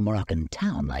small Moroccan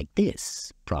town like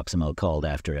this," Proximo called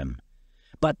after him,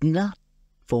 "but not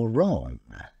for Rome."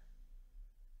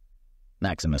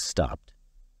 Maximus stopped.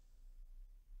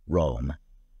 "Rome,"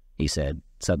 he said,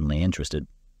 suddenly interested.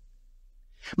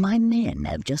 "My men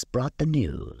have just brought the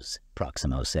news,"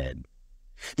 Proximo said.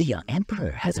 "The young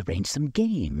emperor has arranged some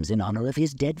games in honor of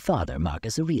his dead father,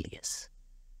 Marcus Aurelius.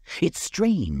 It's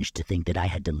strange to think that I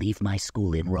had to leave my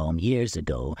school in Rome years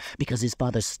ago because his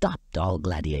father stopped all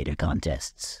gladiator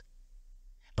contests.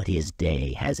 But his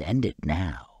day has ended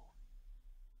now."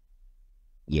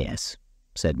 "Yes,"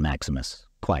 said Maximus,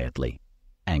 quietly,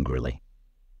 angrily.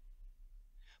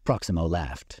 Proximo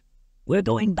laughed. "We're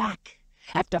going back.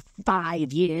 After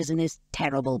 5 years in this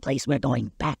terrible place, we're going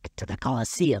back to the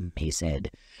Colosseum," he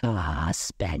said. "Ah,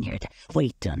 Spaniard,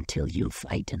 wait until you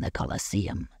fight in the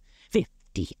Colosseum.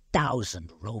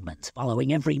 50,000 Romans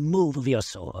following every move of your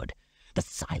sword. The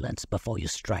silence before you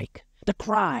strike. The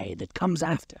cry that comes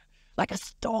after, like a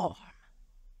storm."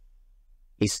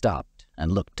 He stopped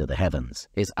and looked to the heavens,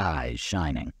 his eyes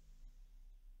shining.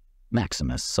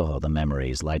 Maximus saw the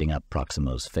memories lighting up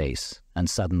Proximo's face, and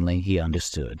suddenly he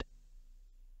understood.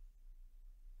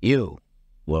 "You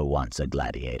were once a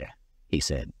gladiator," he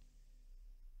said.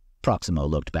 Proximo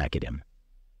looked back at him.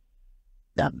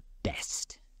 "The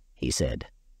best," he said.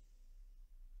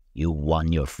 "You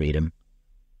won your freedom?"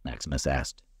 Maximus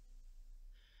asked.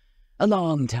 "A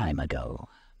long time ago."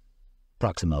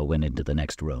 Proximo went into the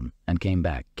next room and came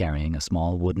back carrying a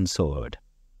small wooden sword.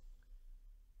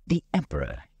 "The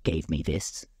emperor gave me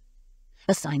this,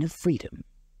 a sign of freedom.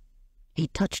 He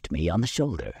touched me on the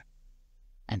shoulder,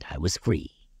 and I was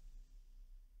free."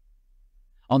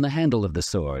 On the handle of the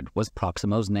sword was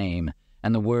Proximo's name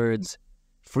and the words,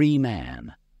 "Free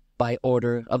man, by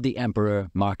order of the Emperor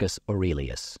Marcus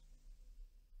Aurelius."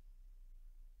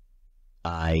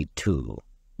 "I, too,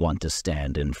 want to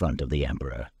stand in front of the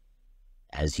Emperor,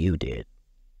 as you did."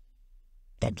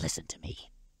 "Then listen to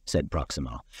me," said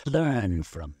Proximo. "Learn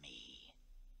from me.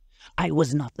 I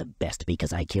was not the best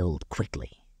because I killed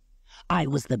quickly. I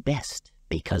was the best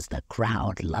because the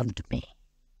crowd loved me.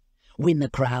 Win the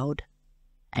crowd,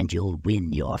 and you'll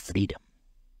win your freedom."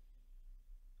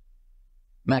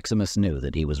 Maximus knew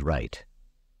that he was right.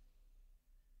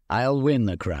 "I'll win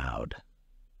the crowd.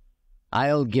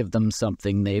 I'll give them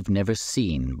something they've never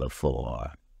seen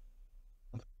before."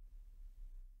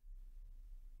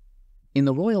 In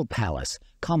the royal palace,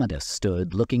 Commodus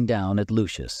stood looking down at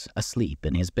Lucius, asleep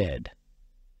in his bed.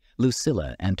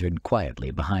 Lucilla entered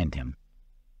quietly behind him.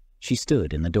 She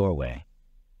stood in the doorway,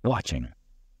 watching,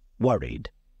 worried.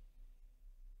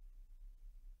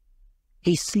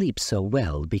 "He sleeps so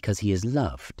well because he is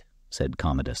loved," said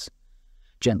Commodus,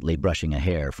 gently brushing a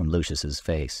hair from Lucius's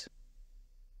face.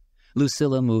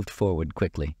 Lucilla moved forward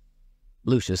quickly.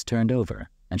 Lucius turned over,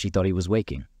 and she thought he was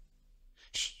waking.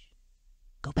 "Shh,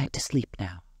 go back to sleep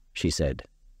now," she said.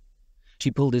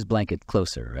 She pulled his blanket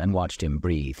closer and watched him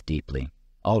breathe deeply,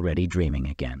 already dreaming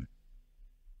again.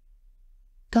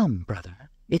 "Come, brother,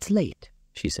 it's late,"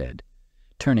 she said,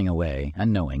 turning away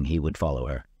and knowing he would follow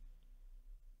her.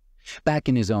 Back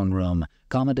in his own room,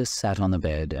 Commodus sat on the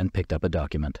bed and picked up a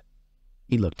document.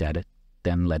 He looked at it,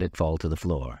 then let it fall to the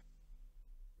floor.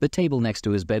 The table next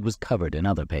to his bed was covered in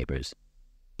other papers,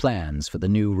 plans for the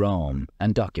new Rome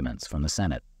and documents from the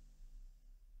Senate.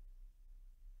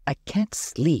 "I can't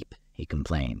sleep," he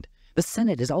complained. "The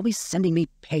Senate is always sending me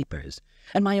papers,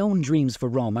 and my own dreams for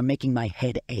Rome are making my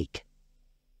head ache."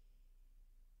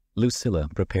 Lucilla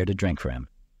prepared a drink for him,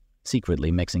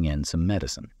 secretly mixing in some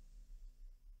medicine.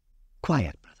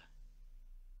 "Quiet, brother.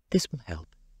 This will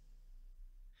help."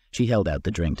 She held out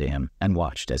the drink to him and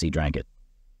watched as he drank it.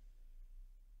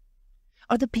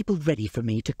 "Are the people ready for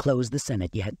me to close the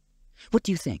Senate yet? What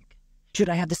do you think? Should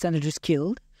I have the senators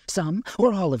killed? Some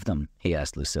or all of them?" he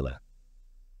asked Lucilla.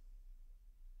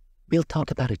 "We'll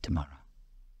talk about it tomorrow.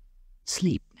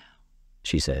 Sleep now,"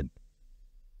 she said.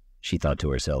 She thought to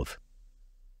herself,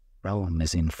 "Rome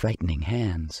is in frightening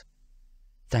hands.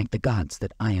 Thank the gods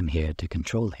that I am here to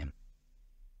control him."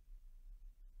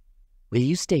 "Will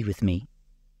you stay with me?"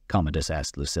 Commodus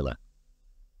asked Lucilla.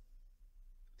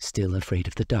 Still afraid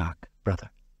of the dark, brother?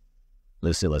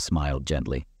 Lucilla smiled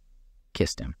gently,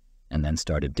 kissed him, and then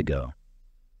started to go.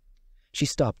 She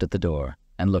stopped at the door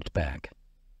and looked back.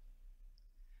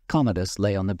 Commodus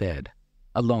lay on the bed,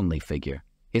 a lonely figure,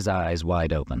 his eyes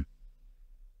wide open.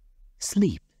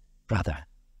 Sleep, brother,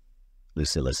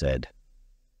 Lucilla said.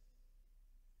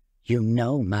 You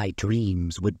know my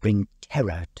dreams would bring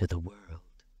terror to the world,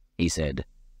 he said.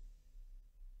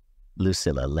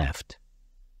 Lucilla left.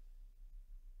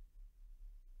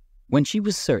 When she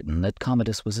was certain that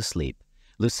Commodus was asleep,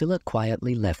 Lucilla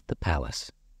quietly left the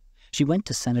palace. She went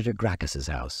to Senator Gracchus's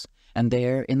house, and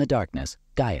there, in the darkness,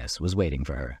 Gaius was waiting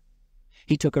for her.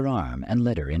 He took her arm and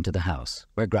led her into the house,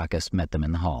 where Gracchus met them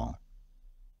in the hall.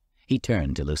 He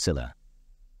turned to Lucilla.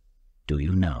 Do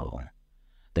you know,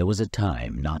 there was a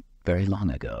time not very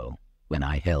long ago when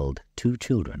I held 2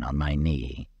 children on my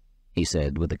knee, he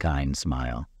said with a kind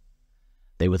smile.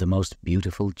 They were the most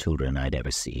beautiful children I'd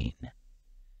ever seen,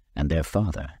 and their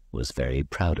father was very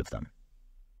proud of them.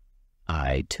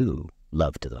 I, too,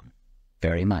 loved them,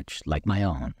 very much like my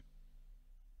own.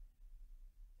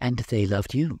 And they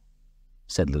loved you,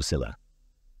 said Lucilla.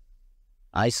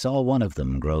 I saw one of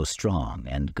them grow strong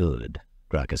and good,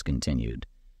 Gracchus continued.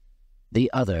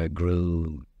 The other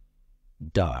grew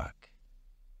dark.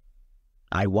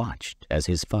 I watched as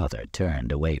his father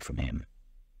turned away from him.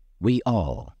 We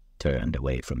all turned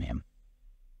away from him.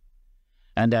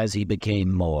 And as he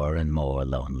became more and more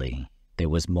lonely, there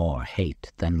was more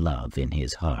hate than love in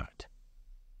his heart.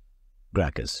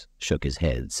 Gracchus shook his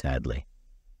head sadly.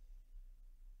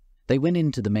 They went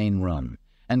into the main room,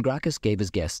 and Gracchus gave his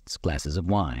guests glasses of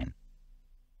wine.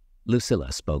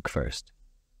 Lucilla spoke first.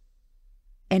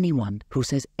 Anyone who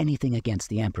says anything against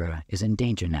the emperor is in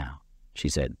danger now, she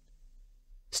said.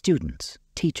 Students,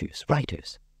 teachers,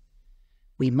 writers.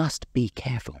 We must be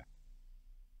careful.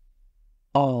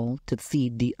 All to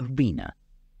feed the arena.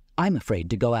 I'm afraid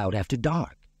to go out after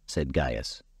dark, said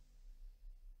Gaius.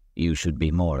 You should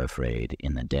be more afraid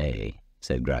in the day,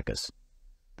 said Gracchus.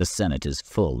 The Senate is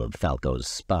full of Falco's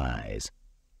spies.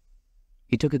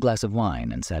 He took a glass of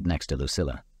wine and sat next to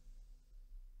Lucilla.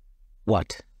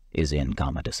 What is in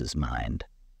Commodus's mind?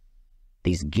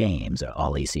 These games are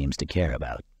all he seems to care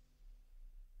about.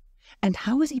 And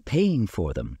how is he paying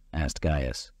for them? Asked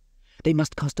Gaius. They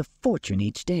must cost a fortune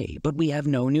each day, but we have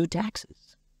no new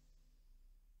taxes.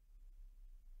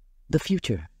 The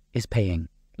future is paying,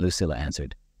 Lucilla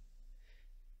answered.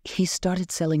 He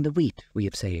started selling the wheat we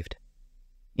have saved.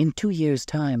 In 2 years'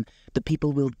 time, the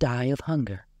people will die of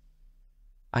hunger.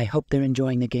 I hope they're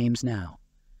enjoying the games now,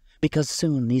 because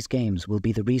soon these games will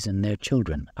be the reason their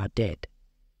children are dead.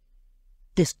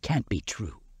 This can't be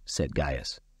true, said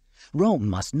Gaius. Rome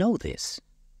must know this.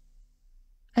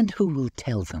 And who will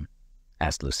tell them?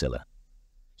 Asked Lucilla.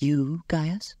 You,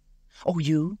 Gaius? Or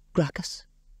you, Gracchus?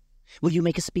 Will you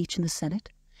make a speech in the Senate,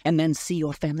 and then see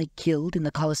your family killed in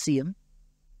the Colosseum?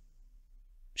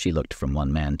 She looked from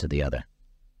one man to the other.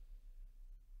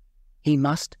 He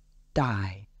must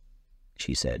die,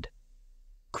 she said.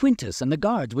 Quintus and the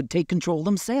guards would take control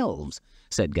themselves,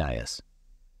 said Gaius.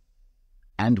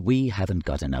 And we haven't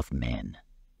got enough men.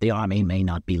 The army may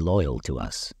not be loyal to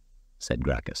us, said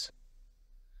Gracchus.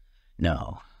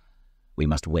 No, we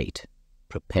must wait,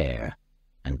 prepare,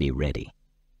 and be ready.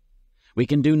 We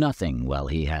can do nothing while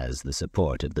he has the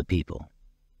support of the people.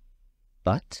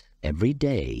 But every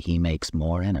day he makes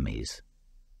more enemies.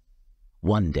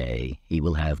 One day he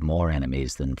will have more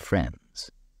enemies than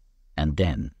friends, and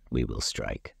then we will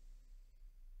strike.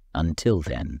 Until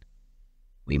then,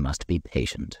 we must be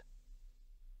patient.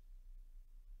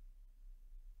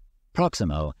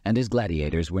 Proximo and his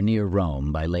gladiators were near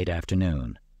Rome by late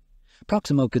afternoon.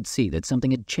 Proximo could see that something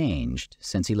had changed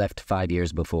since he left 5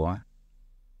 years before.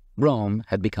 Rome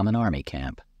had become an army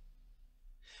camp.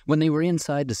 When they were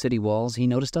inside the city walls, he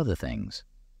noticed other things.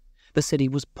 The city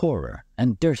was poorer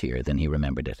and dirtier than he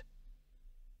remembered it.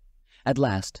 At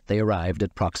last they arrived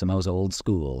at Proximo's old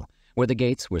school, where the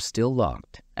gates were still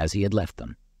locked as he had left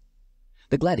them.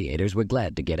 The gladiators were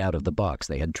glad to get out of the box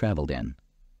they had traveled in.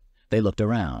 They looked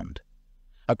around.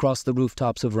 Across the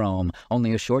rooftops of Rome,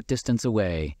 only a short distance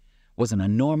away, was an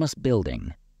enormous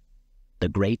building, the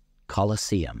great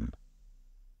Colosseum.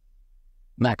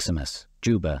 Maximus,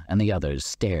 Juba, and the others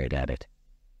stared at it,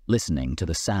 listening to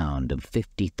the sound of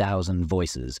 50,000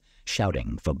 voices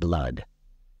shouting for blood.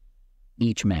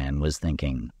 Each man was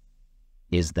thinking,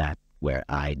 is that where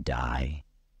I die?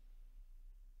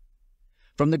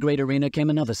 From the great arena came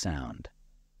another sound.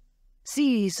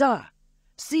 Caesar!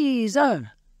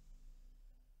 Caesar!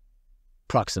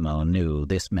 Proximo knew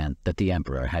this meant that the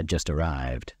emperor had just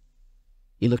arrived.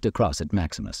 He looked across at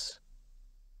Maximus.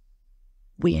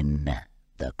 Win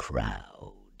the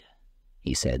crowd,"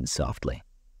 he said softly.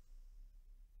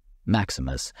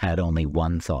 Maximus had only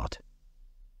one thought.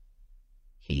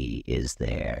 He is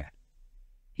there.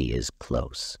 He is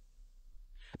close.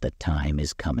 The time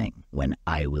is coming when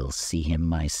I will see him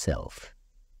myself.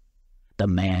 The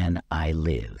man I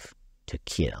live to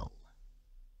kill.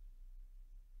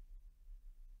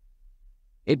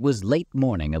 It was late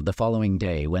morning of the following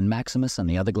day when Maximus and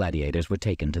the other gladiators were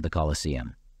taken to the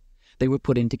Colosseum. They were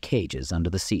put into cages under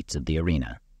the seats of the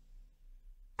arena.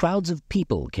 Crowds of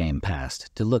people came past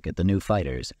to look at the new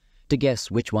fighters, to guess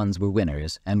which ones were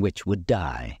winners and which would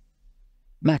die.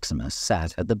 Maximus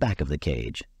sat at the back of the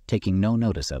cage, taking no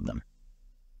notice of them.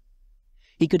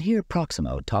 He could hear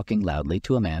Proximo talking loudly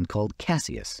to a man called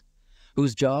Cassius,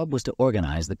 whose job was to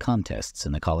organize the contests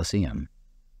in the Colosseum.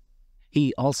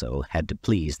 He also had to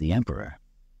please the Emperor.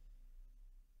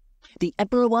 "The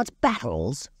Emperor wants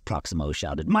battles," Proximo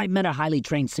shouted. "My men are highly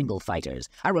trained single fighters.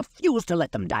 I refuse to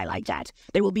let them die like that.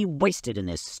 They will be wasted in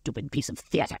this stupid piece of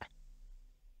theater."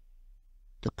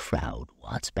 "The crowd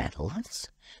wants battles,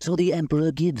 so the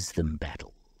Emperor gives them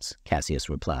battles," Cassius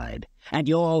replied. "And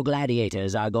your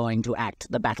gladiators are going to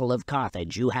act the Battle of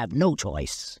Carthage. You have no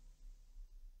choice."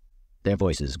 Their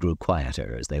voices grew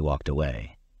quieter as they walked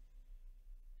away.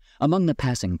 Among the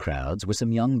passing crowds were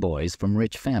some young boys from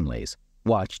rich families,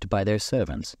 watched by their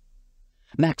servants.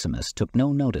 Maximus took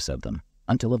no notice of them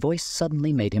until a voice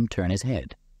suddenly made him turn his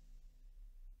head.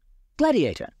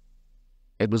 "Gladiator!"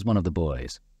 It was one of the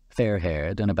boys,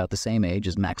 fair-haired and about the same age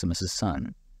as Maximus's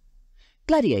son.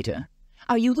 "Gladiator,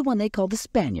 are you the one they call the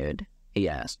Spaniard?" he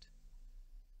asked.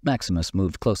 Maximus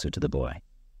moved closer to the boy.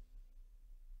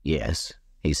 "Yes,"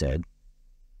 he said.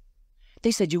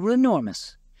 "They said you were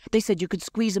enormous. They said you could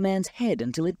squeeze a man's head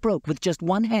until it broke with just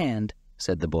one hand,"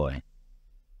 said the boy.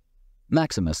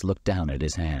 Maximus looked down at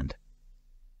his hand.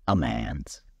 "A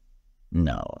man's?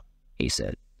 No," he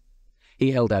said. He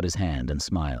held out his hand and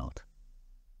smiled.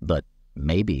 "But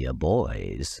maybe a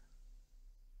boy's."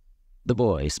 The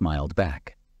boy smiled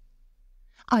back.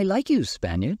 "I like you,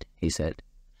 Spaniard," he said.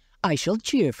 "I shall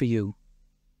cheer for you."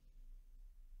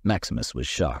 Maximus was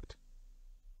shocked.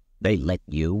 "They let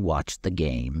you watch the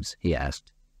games?" he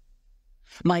asked.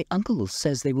 "My uncle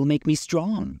says they will make me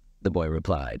strong," the boy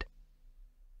replied.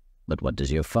 "But what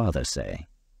does your father say?"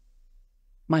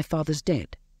 "My father's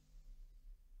dead."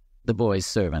 The boy's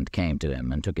servant came to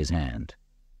him and took his hand.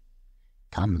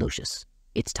 "Come, Lucius.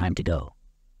 It's time to go."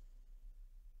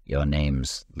 "Your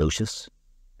name's Lucius?"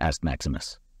 asked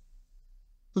Maximus.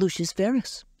 "Lucius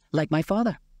Verus, like my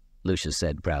father," Lucius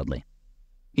said proudly.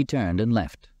 He turned and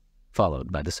left,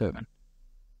 followed by the servant.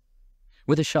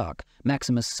 With a shock,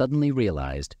 Maximus suddenly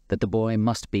realized that the boy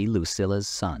must be Lucilla's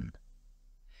son.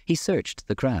 He searched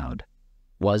the crowd.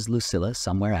 Was Lucilla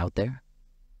somewhere out there?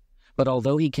 But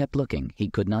although he kept looking, he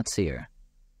could not see her.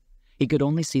 He could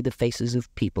only see the faces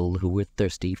of people who were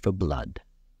thirsty for blood.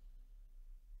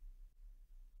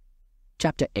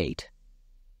 Chapter 8.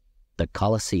 The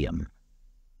Colosseum.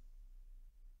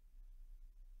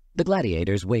 The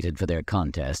gladiators waited for their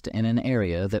contest in an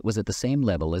area that was at the same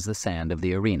level as the sand of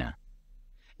the arena.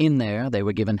 In there, they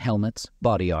were given helmets,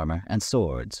 body armor, and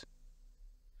swords.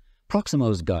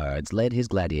 Proximo's guards led his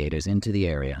gladiators into the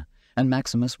area, and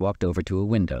Maximus walked over to a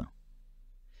window.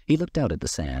 He looked out at the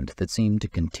sand that seemed to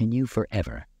continue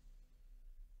forever.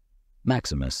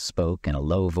 Maximus spoke in a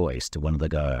low voice to one of the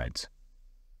guards.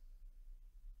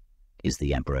 "Is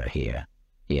the Emperor here?"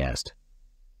 he asked.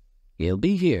 "He'll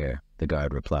be here," the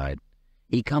guard replied.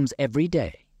 "He comes every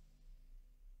day."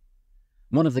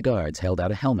 One of the guards held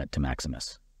out a helmet to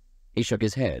Maximus. He shook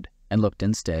his head and looked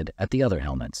instead at the other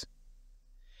helmets.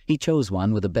 He chose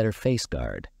one with a better face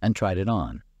guard and tried it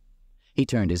on. He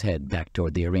turned his head back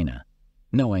toward the arena,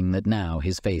 knowing that now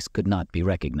his face could not be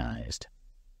recognized.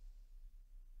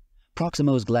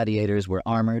 Proximo's gladiators were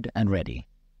armored and ready.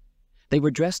 They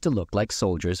were dressed to look like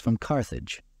soldiers from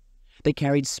Carthage. They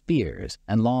carried spears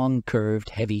and long, curved,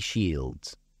 heavy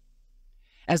shields.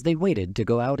 As they waited to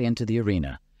go out into the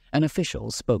arena, an official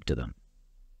spoke to them.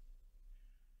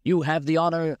 "You have the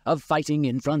honor of fighting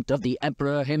in front of the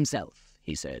Emperor himself,"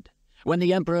 he said. "When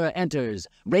the Emperor enters,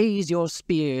 raise your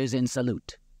spears in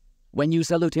salute. When you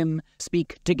salute him,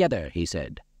 speak together," he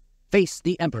said. "Face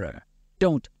the Emperor.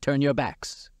 Don't turn your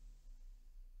backs."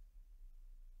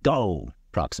 "Go,"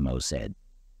 Proximo said.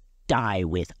 "Die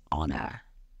with honor."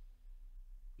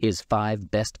 His 5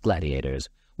 best gladiators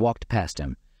walked past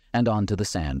him and onto the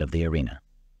sand of the arena.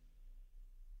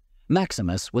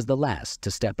 Maximus was the last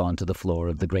to step onto the floor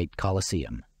of the great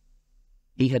Colosseum.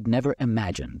 He had never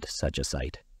imagined such a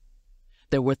sight.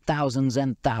 There were thousands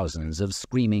and thousands of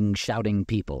screaming, shouting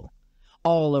people,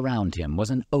 All around him was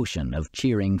an ocean of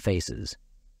cheering faces.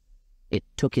 It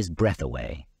took his breath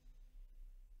away.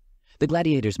 The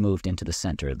gladiators moved into the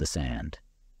center of the sand.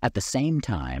 At the same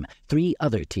time, 3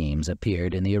 other teams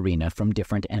appeared in the arena from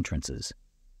different entrances.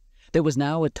 There was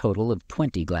now a total of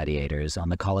 20 gladiators on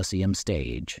the Colosseum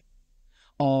stage.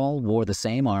 All wore the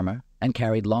same armor and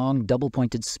carried long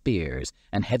double-pointed spears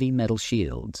and heavy metal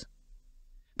shields.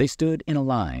 They stood in a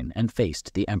line and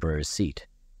faced the emperor's seat.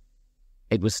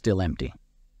 It was still empty.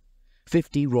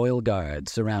 50 royal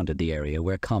guards surrounded the area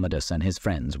where Commodus and his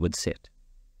friends would sit.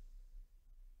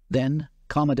 Then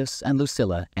Commodus and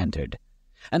Lucilla entered,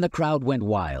 and the crowd went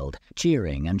wild,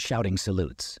 cheering and shouting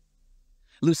salutes.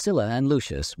 Lucilla and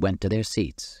Lucius went to their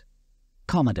seats.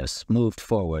 Commodus moved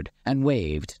forward and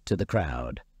waved to the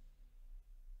crowd.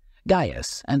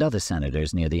 Gaius and other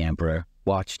senators near the emperor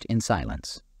watched in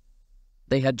silence.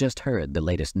 They had just heard the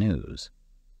latest news.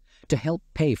 To help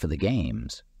pay for the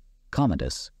games,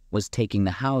 Commodus was taking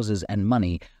the houses and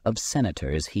money of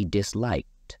senators he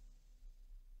disliked.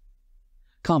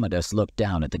 Commodus looked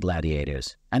down at the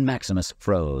gladiators, and Maximus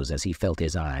froze as he felt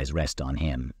his eyes rest on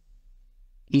him.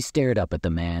 He stared up at the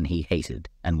man he hated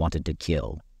and wanted to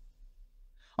kill.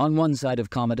 On one side of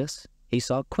Commodus, he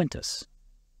saw Quintus.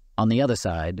 On the other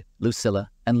side, Lucilla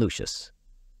and Lucius.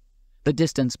 The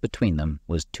distance between them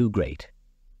was too great.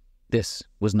 This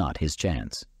was not his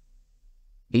chance.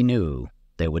 He knew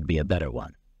there would be a better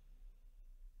one.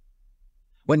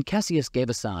 When Cassius gave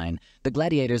a sign, the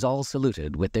gladiators all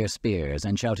saluted with their spears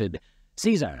and shouted,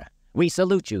 "Caesar, we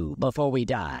salute you before we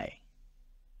die."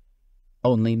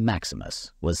 Only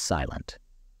Maximus was silent.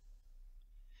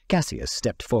 Cassius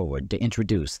stepped forward to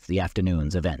introduce the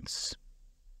afternoon's events.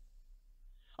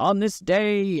 On this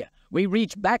day, we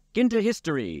reach back into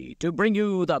history to bring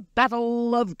you the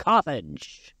Battle of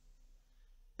Carthage.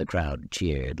 The crowd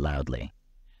cheered loudly.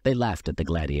 They laughed at the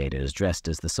gladiators dressed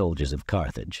as the soldiers of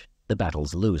Carthage, the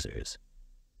battle's losers.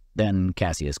 Then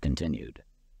Cassius continued.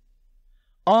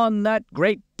 On that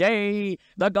great day,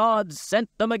 the gods sent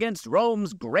them against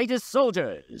Rome's greatest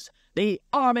soldiers, the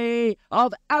army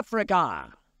of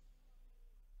Africa.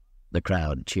 The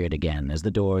crowd cheered again as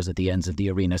the doors at the ends of the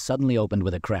arena suddenly opened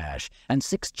with a crash, and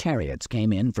 6 chariots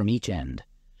came in from each end.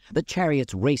 The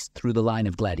chariots raced through the line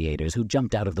of gladiators who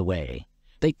jumped out of the way.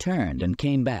 They turned and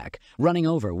came back, running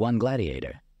over one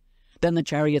gladiator. Then the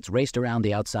chariots raced around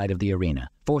the outside of the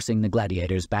arena, forcing the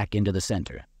gladiators back into the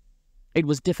center. It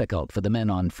was difficult for the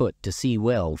men on foot to see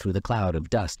well through the cloud of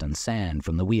dust and sand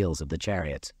from the wheels of the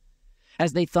chariots.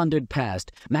 As they thundered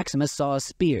past, Maximus saw a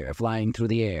spear flying through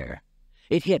the air.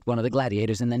 It hit one of the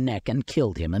gladiators in the neck and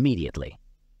killed him immediately.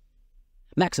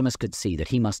 Maximus could see that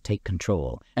he must take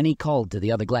control, and he called to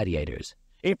the other gladiators.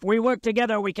 If we work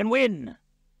together, we can win.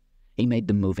 He made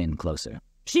them move in closer.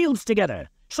 Shields together,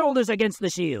 shoulders against the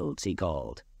shields, he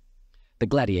called. The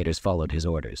gladiators followed his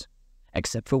orders,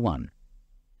 except for one.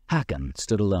 Hakon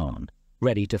stood alone,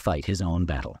 ready to fight his own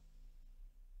battle.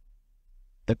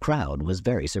 The crowd was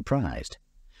very surprised.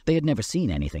 They had never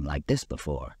seen anything like this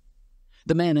before.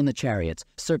 The men in the chariots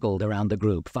circled around the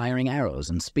group, firing arrows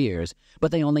and spears,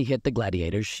 but they only hit the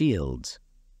gladiators' shields.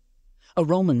 A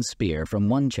Roman spear from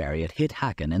one chariot hit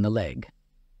Hakon in the leg.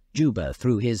 Juba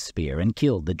threw his spear and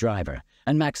killed the driver,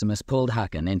 and Maximus pulled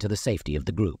Hakon into the safety of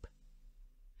the group.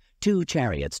 2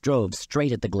 chariots drove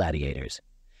straight at the gladiators.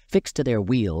 Fixed to their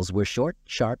wheels were short,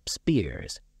 sharp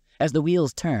spears. As the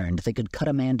wheels turned, they could cut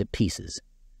a man to pieces.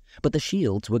 But the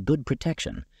shields were good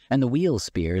protection, and the wheel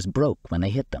spears broke when they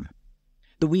hit them.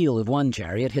 The wheel of one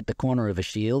chariot hit the corner of a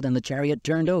shield, and the chariot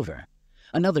turned over.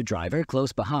 Another driver,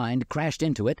 close behind, crashed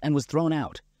into it and was thrown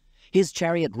out. His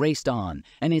chariot raced on,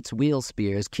 and its wheel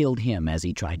spears killed him as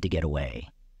he tried to get away.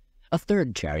 A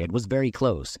third chariot was very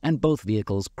close, and both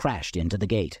vehicles crashed into the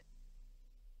gate.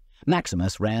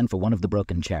 Maximus ran for one of the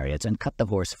broken chariots and cut the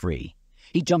horse free.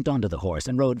 He jumped onto the horse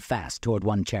and rode fast toward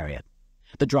one chariot.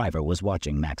 The driver was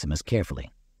watching Maximus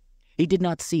carefully. He did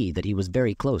not see that he was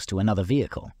very close to another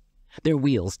vehicle. Their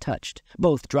wheels touched.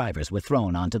 Both drivers were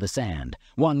thrown onto the sand.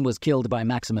 One was killed by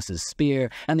Maximus's spear,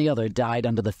 and the other died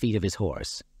under the feet of his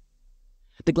horse.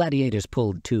 The gladiators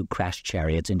pulled 2 crashed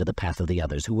chariots into the path of the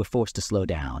others, who were forced to slow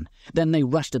down. Then they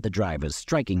rushed at the drivers,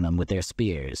 striking them with their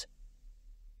spears.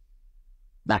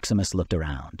 Maximus looked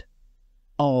around.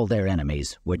 All their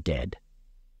enemies were dead.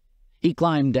 He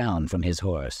climbed down from his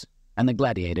horse, and the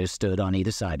gladiators stood on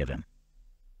either side of him.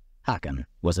 Hakon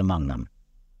was among them.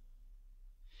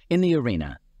 In the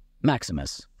arena,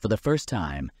 Maximus, for the first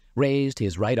time, raised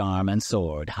his right arm and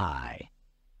sword high.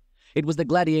 It was the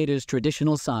gladiators'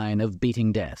 traditional sign of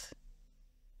beating death.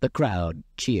 The crowd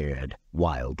cheered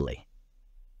wildly.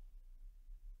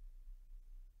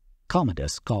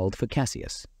 Commodus called for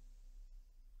Cassius.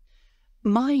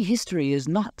 "My history is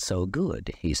not so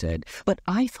good," he said, "but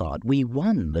I thought we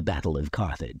won the Battle of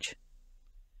Carthage."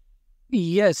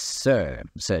 "Yes, sir,"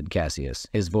 said Cassius,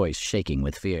 his voice shaking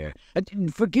with fear.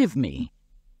 "Forgive me."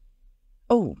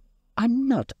 "Oh, I'm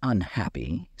not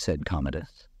unhappy," said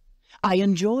Commodus. "I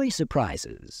enjoy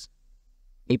surprises."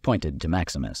 He pointed to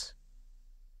Maximus.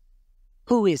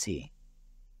 "Who is he?"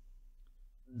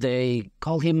 "They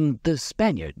call him the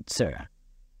Spaniard, sir."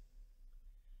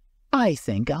 "I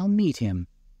think I'll meet him,"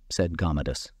 said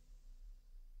Commodus.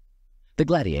 The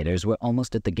gladiators were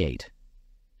almost at the gate.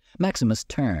 Maximus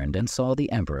turned and saw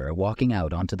the emperor walking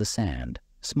out onto the sand,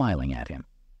 smiling at him.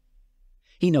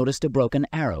 He noticed a broken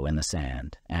arrow in the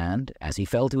sand, and, as he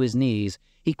fell to his knees,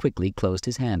 he quickly closed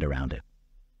his hand around it.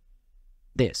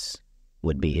 This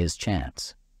would be his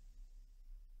chance.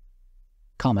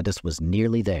 Commodus was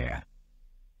nearly there,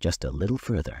 just a little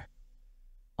further,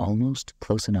 almost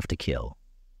close enough to kill.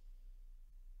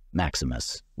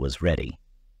 Maximus was ready.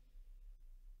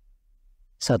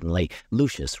 Suddenly,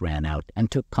 Lucius ran out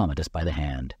and took Commodus by the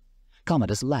hand.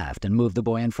 Commodus laughed and moved the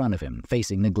boy in front of him,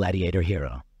 facing the gladiator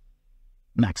hero.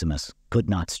 Maximus could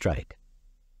not strike.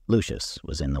 Lucius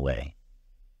was in the way.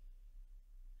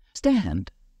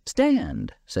 "Stand,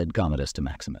 stand," said Commodus to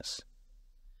Maximus.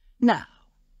 "Now,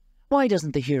 why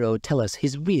doesn't the hero tell us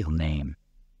his real name?"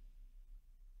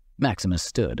 Maximus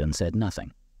stood and said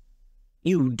nothing.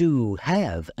 "You do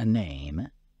have a name?"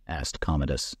 asked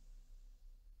Commodus.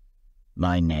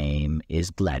 "My name is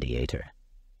Gladiator,"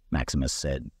 Maximus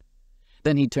said.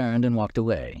 Then he turned and walked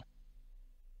away.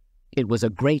 It was a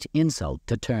great insult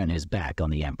to turn his back on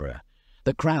the emperor.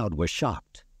 The crowd were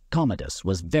shocked. Commodus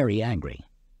was very angry.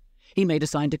 He made a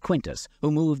sign to Quintus, who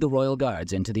moved the royal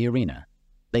guards into the arena.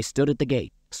 They stood at the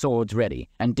gate, swords ready,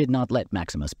 and did not let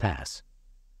Maximus pass.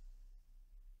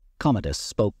 Commodus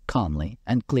spoke calmly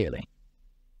and clearly.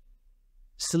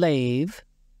 "Slave,"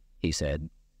 he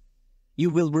said, "you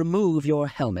will remove your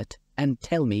helmet and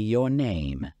tell me your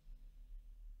name."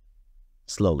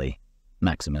 Slowly,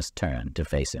 Maximus turned to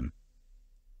face him.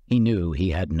 He knew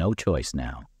he had no choice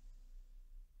now.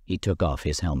 He took off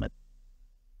his helmet.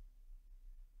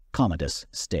 Commodus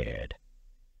stared.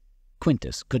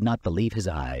 Quintus could not believe his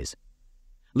eyes.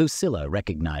 Lucilla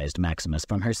recognized Maximus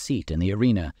from her seat in the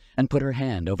arena and put her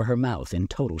hand over her mouth in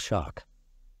total shock.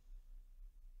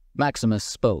 Maximus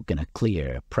spoke in a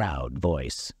clear, proud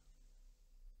voice.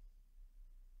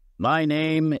 "My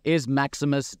name is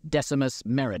Maximus Decimus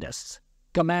Meritus,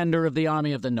 commander of the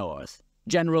Army of the North,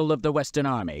 general of the Western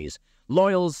armies,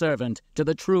 loyal servant to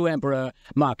the true emperor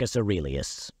Marcus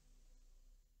Aurelius."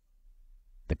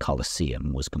 The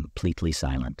Colosseum was completely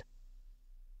silent.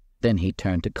 Then he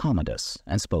turned to Commodus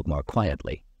and spoke more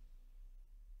quietly.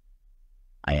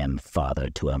 "I am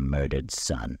father to a murdered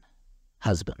son,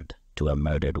 husband to a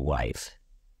murdered wife,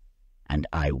 and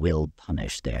I will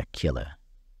punish their killer,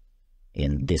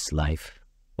 in this life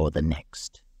or the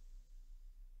next."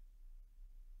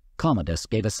 Commodus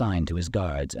gave a sign to his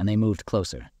guards, and they moved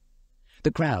closer.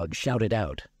 The crowd shouted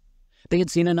out. They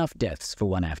had seen enough deaths for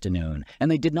one afternoon,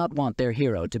 and they did not want their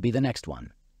hero to be the next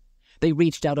one. They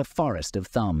reached out a forest of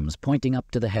thumbs, pointing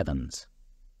up to the heavens.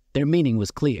 Their meaning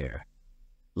was clear.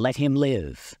 Let him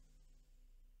live.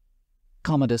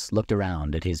 Commodus looked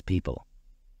around at his people,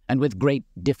 and with great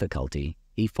difficulty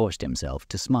he forced himself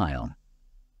to smile.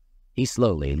 He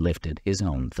slowly lifted his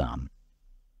own thumb.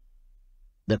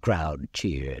 The crowd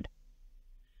cheered.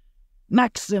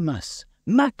 "Maximus!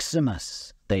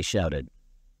 Maximus!" they shouted.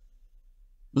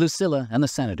 Lucilla and the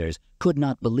senators could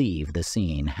not believe the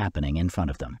scene happening in front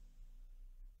of them.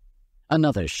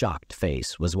 Another shocked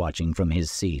face was watching from his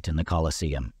seat in the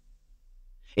Colosseum.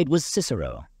 It was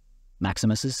Cicero,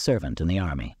 Maximus's servant in the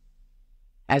army.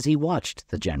 As he watched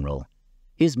the general,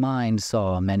 his mind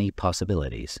saw many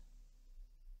possibilities.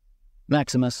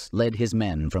 Maximus led his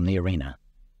men from the arena.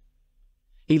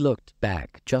 He looked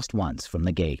back just once from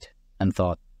the gate and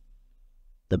thought,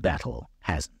 the battle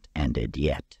hasn't ended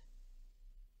yet.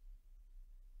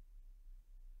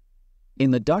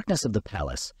 In the darkness of the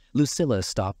palace, Lucilla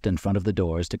stopped in front of the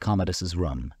doors to Commodus's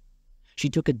room. She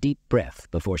took a deep breath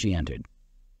before she entered.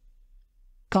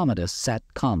 Commodus sat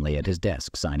calmly at his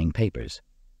desk signing papers.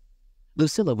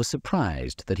 Lucilla was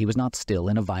surprised that he was not still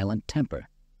in a violent temper.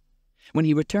 When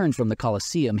he returned from the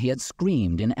Colosseum, he had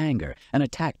screamed in anger and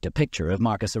attacked a picture of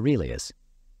Marcus Aurelius.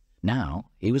 Now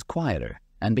he was quieter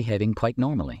and behaving quite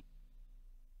normally.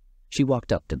 She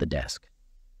walked up to the desk.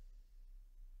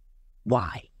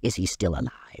 "Why is he still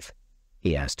alive?"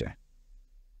 he asked her.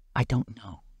 "I don't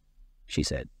know," she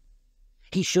said.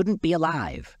 "He shouldn't be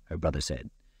alive," her brother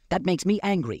said. "That makes me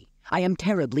angry. I am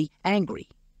terribly angry."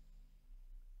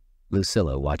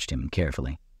 Lucilla watched him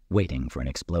carefully, waiting for an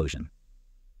explosion.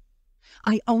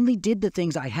 "I only did the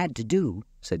things I had to do,"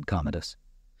 said Commodus.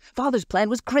 "Father's plan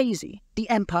was crazy. The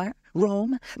Empire,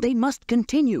 Rome, they must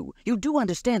continue. You do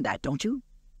understand that, don't you?"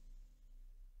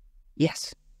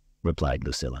 "Yes," replied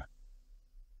Lucilla.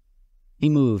 He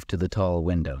moved to the tall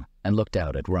window and looked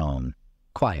out at Rome,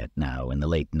 quiet now in the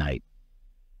late night.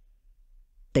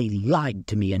 "They lied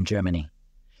to me in Germany.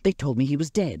 They told me he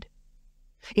was dead.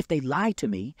 If they lie to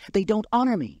me, they don't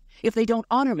honor me. If they don't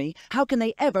honor me, how can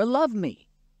they ever love me?"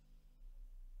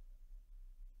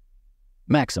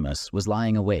 Maximus was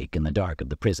lying awake in the dark of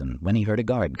the prison when he heard a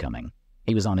guard coming.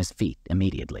 He was on his feet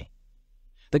immediately.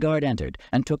 The guard entered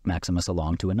and took Maximus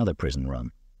along to another prison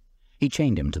room. He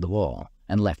chained him to the wall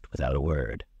and left without a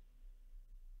word.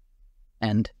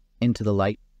 And into the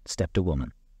light stepped a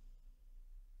woman.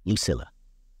 Lucilla.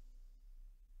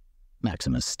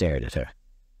 Maximus stared at her.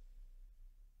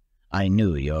 "I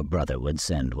knew your brother would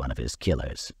send one of his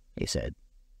killers," he said.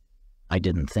 "I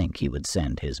didn't think he would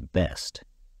send his best."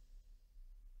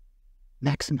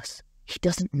 "Maximus, he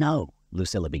doesn't know,"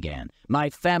 Lucilla began.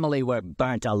 "My family were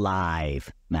burnt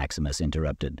alive," Maximus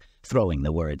interrupted, throwing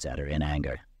the words at her in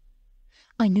anger.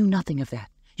 "I knew nothing of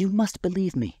that. You must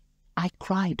believe me. I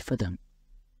cried for them."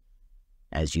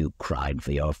 "As you cried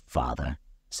for your father,"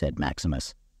 said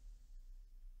Maximus.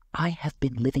 "I have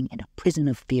been living in a prison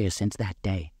of fear since that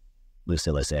day,"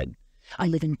 Lucilla said. "I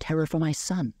live in terror for my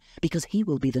son, because he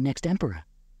will be the next emperor."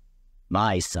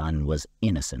 "My son was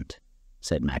innocent,"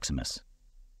 said Maximus.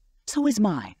 "So is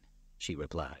mine," she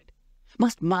replied.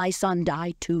 "Must my son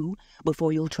die too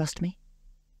before you'll trust me?"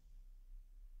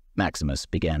 Maximus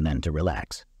began then to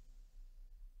relax.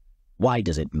 "Why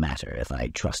does it matter if I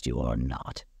trust you or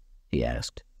not?" he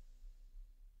asked.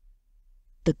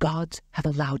 "The gods have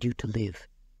allowed you to live.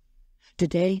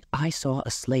 Today I saw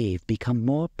a slave become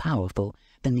more powerful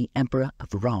than the Emperor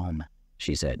of Rome,"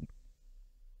 she said.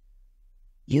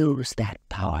 "Use that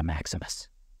power, Maximus.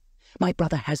 My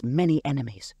brother has many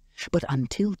enemies, but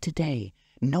until today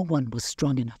no one was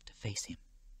strong enough to face him.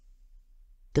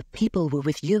 The people were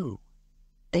with you.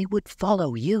 They would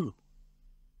follow you."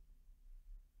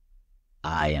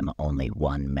 "I am only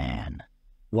one man.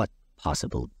 What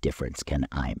possible difference can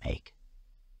I make?"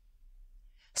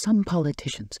 "Some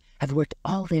politicians have worked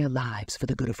all their lives for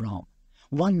the good of Rome,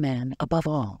 one man above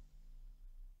all.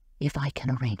 If I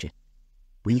can arrange it,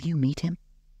 will you meet him?"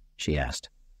 she asked.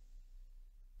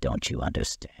 "Don't you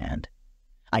understand?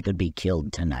 I could be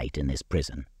killed tonight in this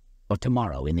prison, or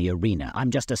tomorrow in the arena.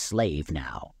 I'm just a slave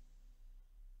now."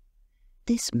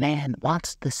 "This man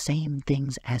wants the same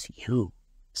things as you,"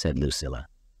 said Lucilla.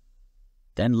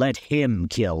 "Then let him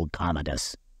kill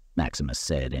Commodus," Maximus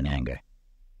said in anger.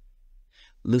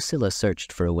 Lucilla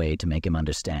searched for a way to make him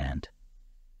understand.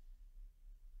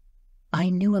 "I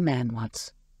knew a man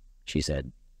once," she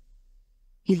said.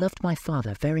 "He loved my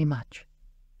father very much,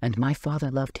 and my father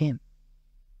loved him.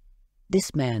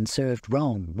 This man served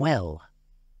Rome well."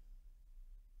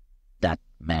 "That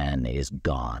man is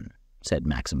gone," said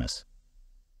Maximus.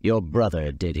 "Your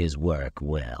brother did his work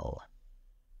well."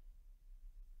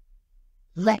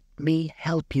 "Let me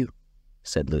help you,"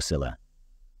 said Lucilla.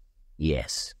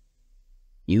 "Yes,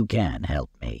 you can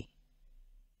help me."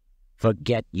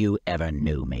 "Forget you ever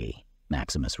knew me,"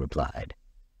 Maximus replied,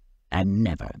 "and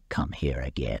never come here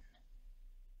again."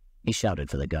 He shouted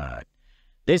for the guard.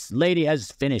 "This lady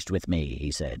has finished with me,"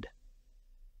 he said.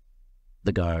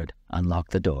 The guard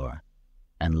unlocked the door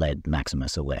and led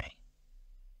Maximus away.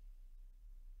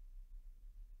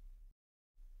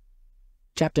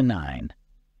 Chapter 9.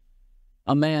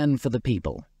 A Man for the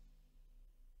People.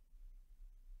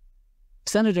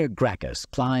 Senator Gracchus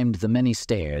climbed the many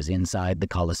stairs inside the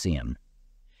Colosseum.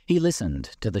 He listened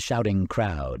to the shouting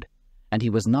crowd, and he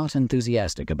was not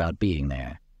enthusiastic about being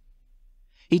there.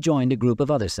 He joined a group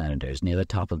of other senators near the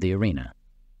top of the arena.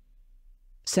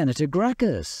 "Senator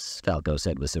Gracchus," Falco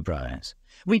said with surprise,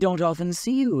 "we don't often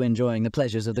see you enjoying the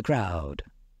pleasures of the crowd."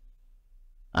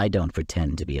 "I don't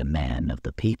pretend to be a man of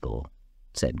the people,"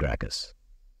 said Gracchus,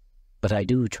 "but I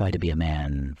do try to be a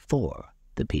man for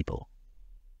the people."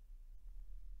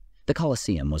 The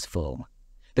Colosseum was full.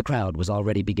 The crowd was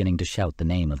already beginning to shout the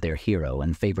name of their hero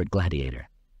and favorite gladiator.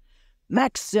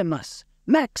 "Maximus!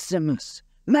 Maximus!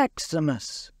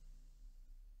 Maximus!"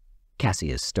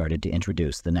 Cassius started to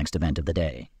introduce the next event of the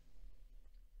day.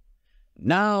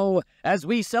 "Now, as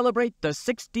we celebrate the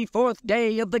 64th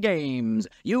day of the Games,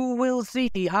 you will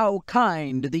see how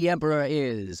kind the Emperor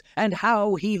is, and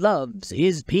how he loves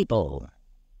his people."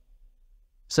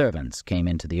 Servants came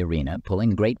into the arena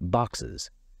pulling great boxes.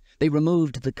 They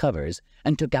removed the covers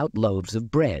and took out loaves of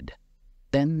bread.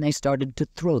 Then they started to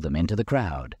throw them into the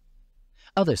crowd.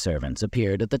 Other servants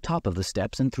appeared at the top of the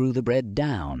steps and threw the bread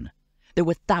down. There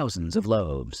were thousands of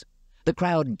loaves. The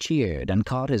crowd cheered and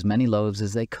caught as many loaves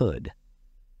as they could.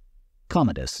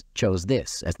 Commodus chose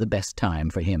this as the best time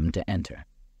for him to enter.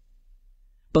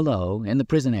 Below, in the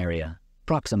prison area,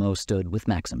 Proximo stood with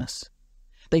Maximus.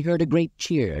 They heard a great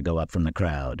cheer go up from the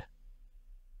crowd.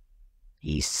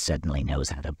 "He certainly knows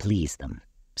how to please them,"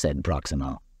 said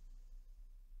Proximo.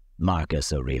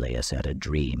 "Marcus Aurelius had a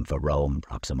dream for Rome,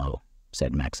 Proximo,"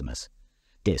 said Maximus.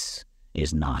 "This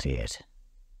is not it."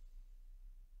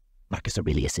 "Marcus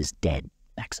Aurelius is dead,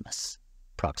 Maximus,"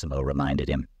 Proximo reminded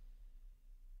him.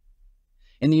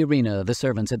 In the arena, the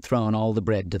servants had thrown all the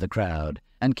bread to the crowd,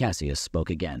 and Cassius spoke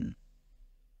again.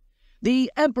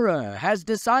 The Emperor has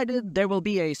decided there will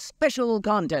be a special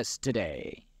contest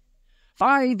today.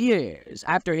 5 years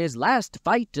after his last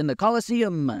fight in the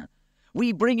Colosseum,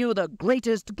 we bring you the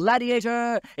greatest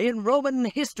gladiator in Roman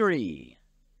history.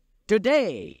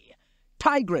 Today,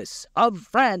 Tigress of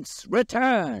France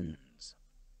returns.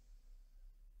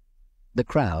 The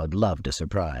crowd loved a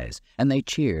surprise, and they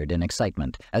cheered in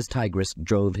excitement as Tigress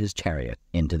drove his chariot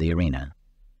into the arena.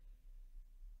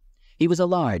 He was a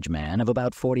large man of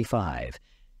about 45,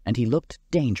 and he looked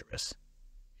dangerous.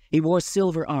 He wore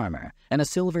silver armor and a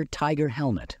silver tiger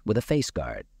helmet with a face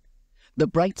guard. The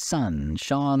bright sun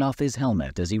shone off his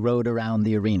helmet as he rode around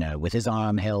the arena with his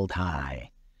arm held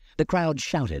high. The crowd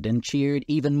shouted and cheered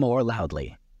even more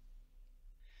loudly.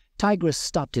 Tigress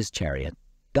stopped his chariot,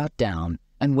 got down,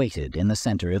 and waited in the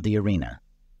center of the arena.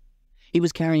 He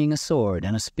was carrying a sword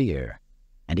and a spear,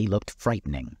 and he looked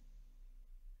frightening.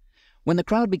 When the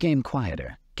crowd became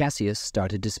quieter, Cassius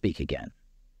started to speak again.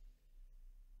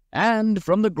 And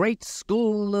from the great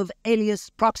school of Aelius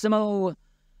Proximo,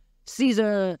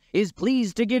 Caesar is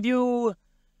pleased to give you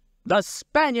the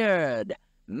Spaniard,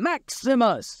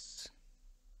 Maximus.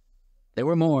 There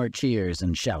were more cheers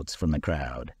and shouts from the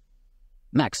crowd.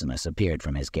 Maximus appeared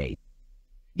from his gate.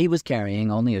 He was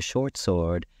carrying only a short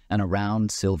sword and a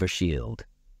round silver shield.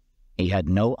 He had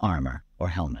no armor or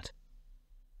helmet.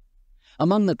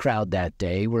 Among the crowd that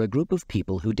day were a group of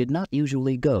people who did not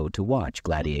usually go to watch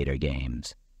gladiator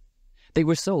games. They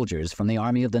were soldiers from the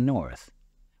army of the north,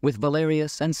 with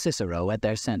Valerius and Cicero at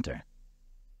their center.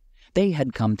 They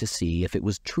had come to see if it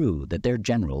was true that their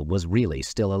general was really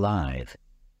still alive.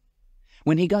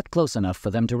 When he got close enough for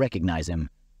them to recognize him,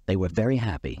 they were very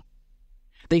happy.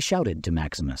 They shouted to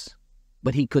Maximus,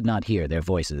 but he could not hear their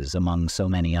voices among so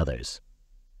many others.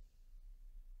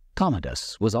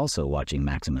 Commodus was also watching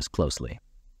Maximus closely.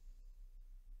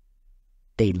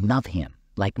 "They love him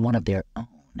like one of their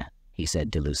own," he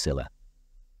said to Lucilla.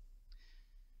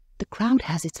 "The crowd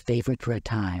has its favorite for a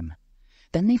time.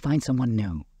 Then they find someone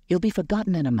new. He'll be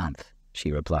forgotten in a month,"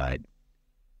 she replied.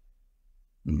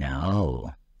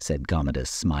 "No," said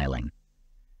Commodus, smiling.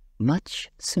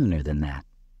 "Much sooner than that.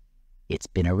 It's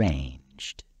been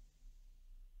arranged."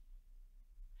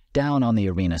 Down on the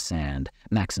arena sand,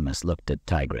 Maximus looked at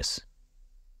Tigress.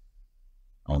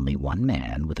 "Only one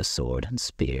man with a sword and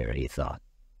spear," he thought.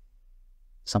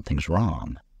 "Something's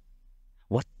wrong.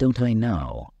 What don't I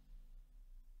know?"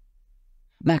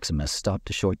 Maximus stopped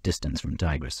a short distance from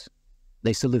Tigress.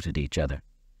 They saluted each other,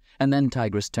 and then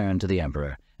Tigress turned to the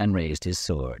Emperor and raised his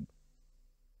sword.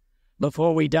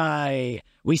 "Before we die,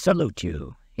 we salute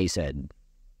you," he said.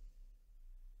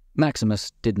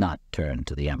 Maximus did not turn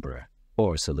to the Emperor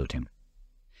or salute him.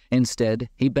 Instead,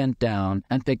 he bent down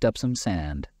and picked up some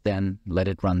sand, then let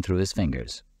it run through his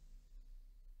fingers.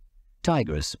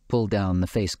 Tigress pulled down the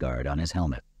face guard on his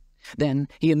helmet. Then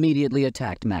he immediately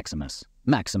attacked Maximus.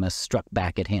 Maximus struck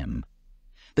back at him.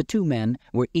 The two men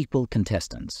were equal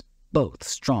contestants, both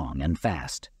strong and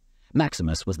fast.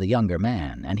 Maximus was the younger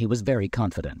man, and he was very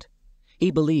confident.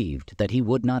 He believed that he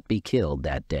would not be killed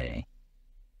that day.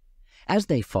 As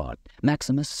they fought,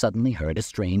 Maximus suddenly heard a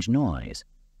strange noise.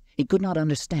 He could not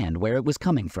understand where it was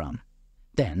coming from.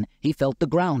 Then he felt the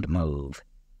ground move.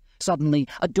 Suddenly,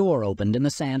 a door opened in the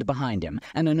sand behind him,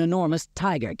 and an enormous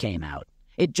tiger came out.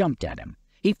 It jumped at him.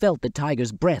 He felt the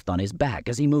tiger's breath on his back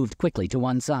as he moved quickly to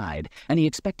one side, and he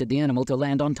expected the animal to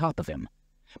land on top of him.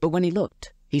 But when he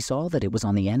looked, he saw that it was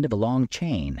on the end of a long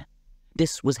chain.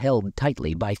 This was held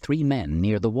tightly by 3 men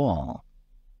near the wall.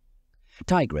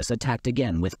 Tigress attacked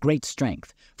again with great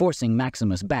strength, forcing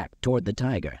Maximus back toward the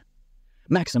tiger.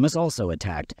 Maximus also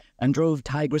attacked and drove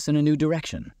Tigress in a new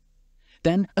direction.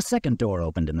 Then a second door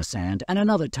opened in the sand, and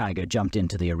another tiger jumped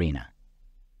into the arena.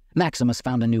 Maximus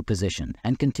found a new position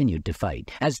and continued to fight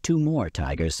as 2 more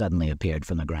tigers suddenly appeared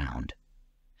from the ground.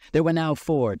 There were now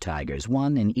 4 tigers,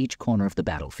 1 in each corner of the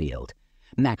battlefield.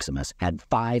 Maximus had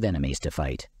 5 enemies to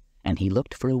fight, and he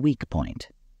looked for a weak point.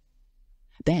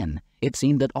 Then it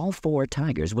seemed that all 4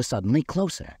 tigers were suddenly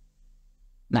closer.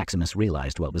 Maximus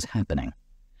realized what was happening.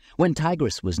 When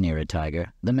Tigress was near a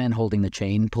tiger, the men holding the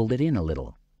chain pulled it in a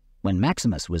little. When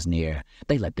Maximus was near,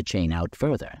 they let the chain out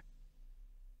further.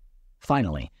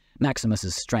 Finally,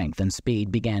 Maximus's strength and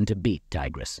speed began to beat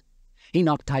Tigress. He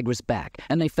knocked Tigress back,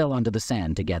 and they fell onto the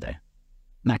sand together.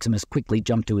 Maximus quickly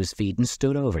jumped to his feet and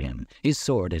stood over him, his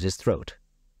sword at his throat.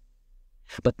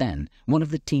 But then one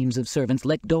of the teams of servants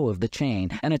let go of the chain,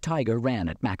 and a tiger ran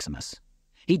at Maximus.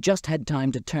 He just had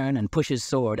time to turn and push his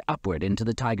sword upward into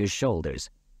the tiger's shoulders.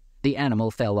 The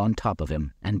animal fell on top of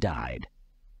him and died.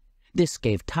 This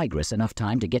gave Tigress enough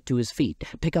time to get to his feet,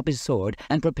 pick up his sword,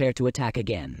 and prepare to attack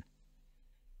again.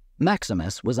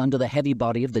 Maximus was under the heavy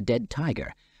body of the dead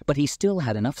tiger, but he still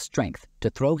had enough strength to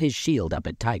throw his shield up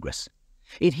at Tigress.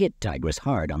 It hit Tigress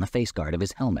hard on the face guard of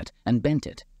his helmet and bent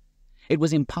it. It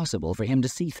was impossible for him to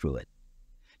see through it.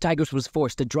 Tigress was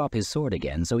forced to drop his sword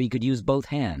again so he could use both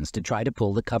hands to try to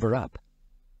pull the cover up.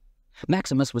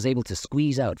 Maximus was able to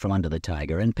squeeze out from under the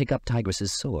tiger and pick up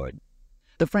Tigress's sword.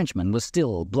 The Frenchman was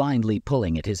still blindly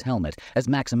pulling at his helmet as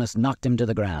Maximus knocked him to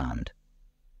the ground.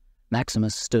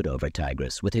 Maximus stood over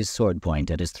Tigress with his sword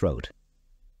point at his throat.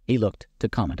 He looked to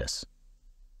Commodus.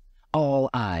 All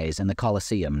eyes in the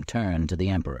Colosseum turned to the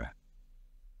emperor.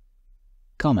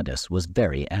 Commodus was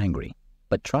very angry,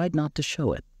 but tried not to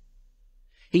show it.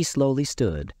 He slowly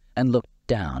stood and looked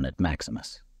down at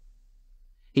Maximus.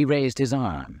 He raised his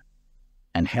arm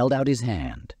and held out his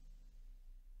hand.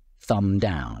 Thumb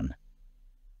down.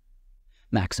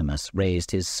 Maximus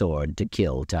raised his sword to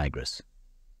kill Tigress,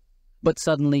 but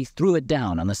suddenly threw it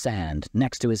down on the sand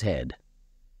next to his head.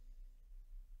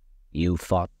 "You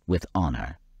fought with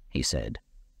honor," he said.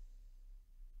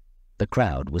 The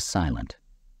crowd was silent.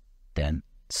 Then,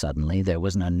 suddenly, there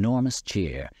was an enormous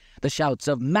cheer. The shouts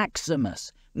of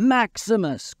 "Maximus!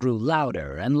 Maximus!" grew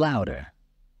louder and louder.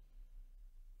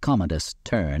 Commodus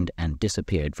turned and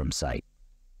disappeared from sight.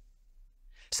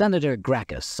 Senator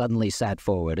Gracchus suddenly sat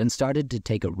forward and started to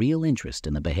take a real interest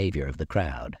in the behavior of the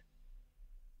crowd.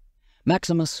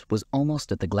 Maximus was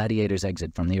almost at the Gladiators'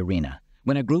 exit from the arena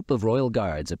when a group of royal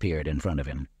guards appeared in front of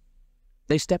him.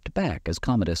 They stepped back as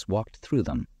Commodus walked through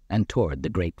them and toward the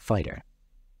great fighter.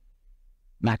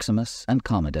 Maximus and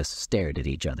Commodus stared at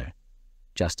each other,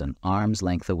 just an arm's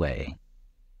length away.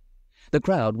 The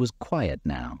crowd was quiet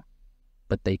now,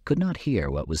 but they could not hear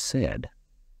what was said.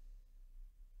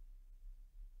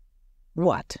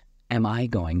 "What am I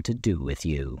going to do with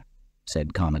you?"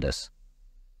 said Commodus.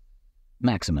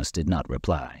 Maximus did not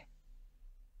reply.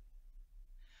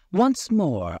 "Once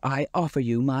more I offer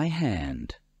you my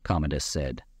hand," Commodus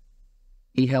said.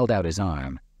 He held out his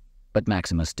arm, but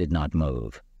Maximus did not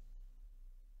move.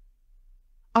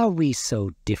 "Are we so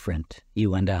different,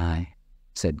 you and I?"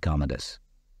 said Commodus.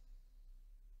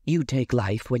 "You take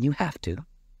life when you have to,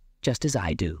 just as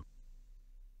I do."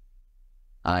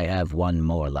 "I have one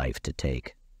more life to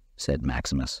take," said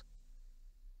Maximus.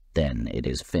 "Then it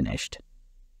is finished."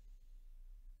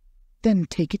 "Then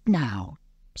take it now,"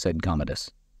 said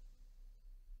Commodus.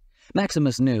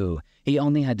 Maximus knew he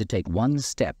only had to take one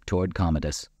step toward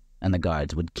Commodus, and the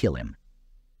guards would kill him.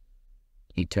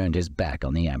 He turned his back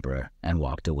on the emperor and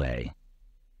walked away.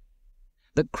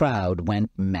 The crowd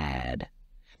went mad.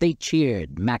 They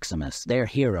cheered Maximus, their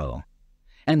hero.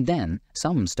 And then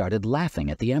some started laughing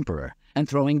at the emperor and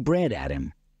throwing bread at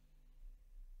him.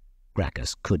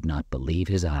 Gracchus could not believe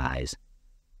his eyes.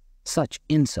 Such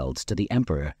insults to the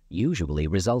emperor usually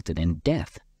resulted in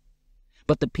death.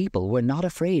 But the people were not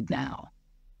afraid now.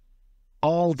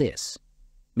 All this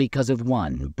because of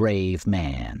one brave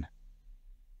man.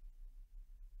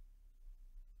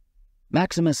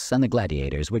 Maximus and the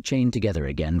gladiators were chained together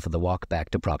again for the walk back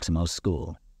to Proximo's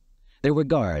school. There were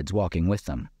guards walking with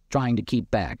them, trying to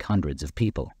keep back hundreds of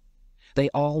people. They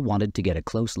all wanted to get a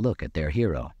close look at their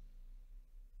hero.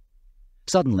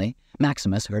 Suddenly,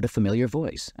 Maximus heard a familiar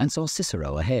voice and saw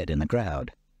Cicero ahead in the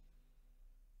crowd.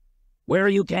 "Where are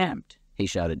you camped?" he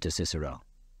shouted to Cicero.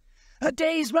 "A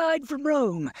day's ride from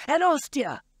Rome, at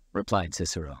Ostia," replied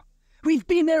Cicero. "We've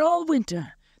been there all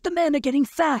winter. The men are getting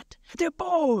fat. They're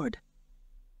bored."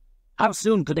 "How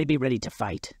soon could they be ready to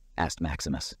fight?" asked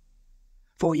Maximus.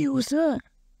 "For you, sir,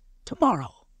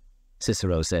 tomorrow,"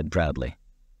 Cicero said proudly.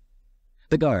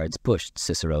 The guards pushed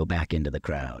Cicero back into the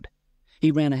crowd.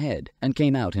 He ran ahead and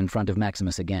came out in front of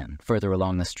Maximus again, further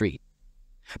along the street.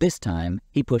 This time,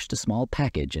 he pushed a small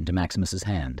package into Maximus's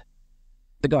hand.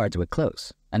 The guards were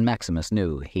close, and Maximus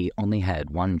knew he only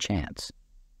had one chance.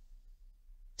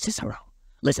 "Cicero,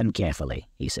 listen carefully,"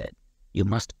 he said. "You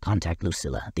must contact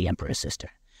Lucilla, the emperor's sister.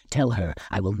 Tell her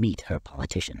I will meet her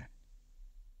politician."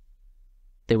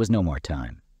 There was no more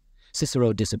time.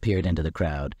 Cicero disappeared into the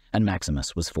crowd, and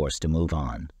Maximus was forced to move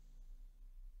on.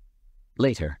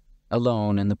 Later,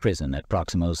 alone in the prison at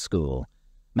Proximo's school,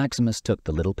 Maximus took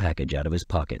the little package out of his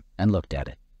pocket and looked at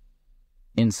it.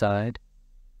 Inside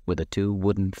were the 2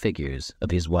 wooden figures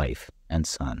of his wife and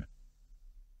son.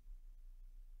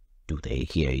 "Do they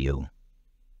hear you?"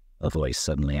 a voice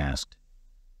suddenly asked.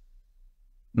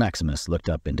 Maximus looked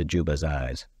up into Juba's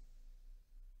eyes.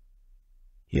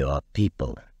 "Your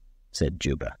people," said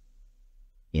Juba,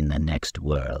 "in the next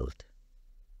world."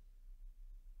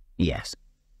 "Yes,"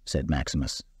 said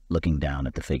Maximus, looking down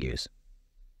at the figures.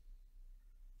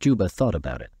 Juba thought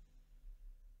about it.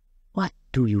 "What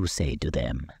do you say to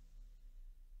them?"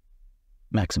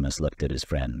 Maximus looked at his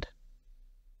friend.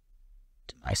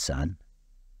 "To my son,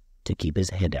 to keep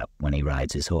his head up when he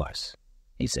rides his horse,"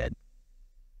 he said.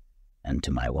 "And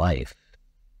to my wife."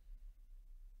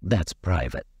 "That's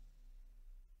private."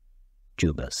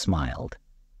 Juba smiled.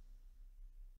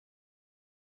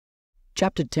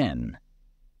 Chapter 10.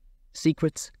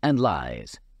 Secrets and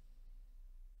Lies.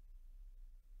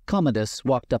 Commodus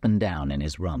walked up and down in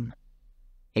his room.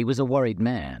 He was a worried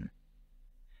man.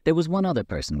 There was one other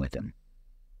person with him,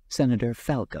 Senator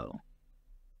Falco.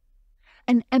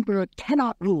 "An emperor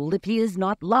cannot rule if he is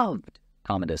not loved,"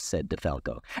 Commodus said to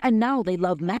Falco. "And now they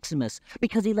love Maximus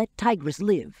because he let Tigris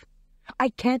live. I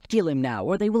can't kill him now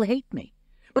or they will hate me.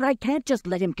 But I can't just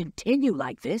let him continue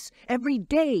like this. Every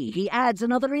day he adds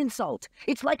another insult.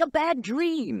 It's like a bad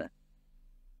dream."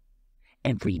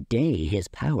 "Every day his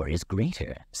power is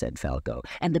greater," said Falco,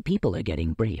 "and the people are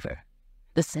getting braver.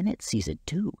 The Senate sees it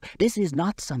too. This is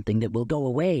not something that will go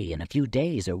away in a few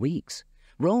days or weeks.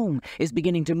 Rome is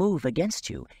beginning to move against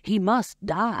you. He must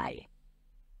die."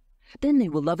 "Then they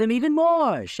will love him even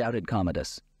more," shouted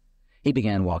Commodus. He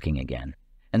began walking again,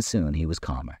 and soon he was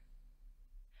calmer.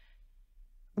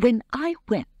 "When I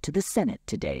went to the Senate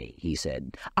today," he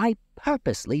said, "I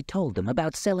purposely told them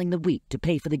about selling the wheat to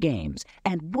pay for the games.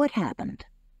 And what happened?"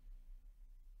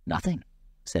 "Nothing,"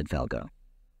 said Falco.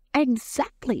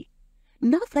 "Exactly.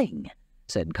 Nothing,"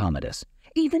 said Commodus.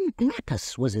 "Even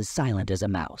Gracchus was as silent as a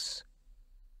mouse."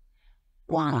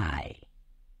 "Why?"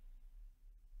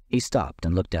 He stopped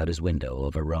and looked out his window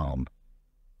over Rome.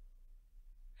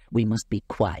 "We must be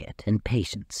quiet and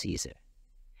patient, Caesar.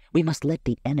 We must let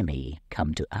the enemy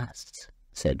come to us,"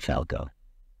 said Falco.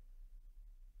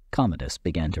 Commodus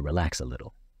began to relax a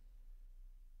little.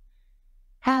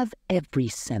 "Have every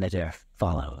senator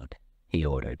followed," he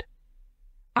ordered.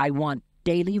 "I want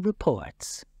daily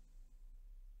reports."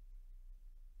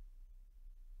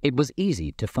 It was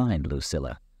easy to find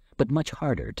Lucilla, but much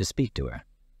harder to speak to her.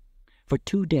 For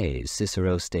 2 days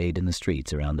Cicero stayed in the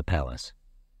streets around the palace.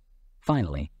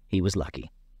 Finally, he was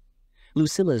lucky.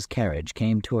 Lucilla's carriage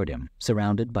came toward him,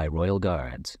 surrounded by royal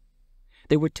guards.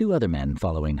 There were 2 other men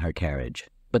following her carriage,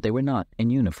 but they were not in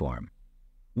uniform.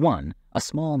 One, a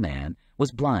small man,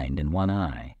 was blind in one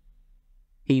eye.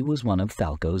 He was one of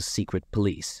Falco's secret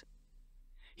police.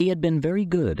 He had been very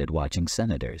good at watching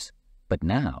senators, but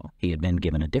now he had been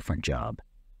given a different job.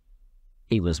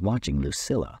 He was watching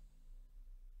Lucilla.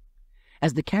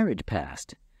 As the carriage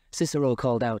passed, Cicero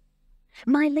called out,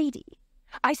 "My lady,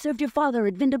 I served your father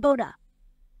at Vindobona."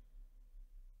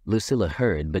 Lucilla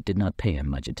heard but did not pay him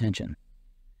much attention.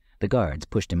 The guards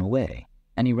pushed him away,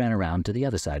 and he ran around to the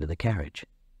other side of the carriage.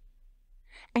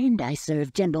 "And I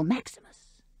served General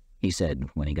Maximus," he said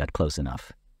when he got close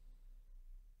enough.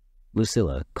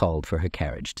 Lucilla called for her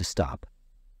carriage to stop.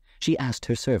 She asked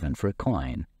her servant for a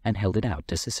coin and held it out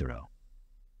to Cicero.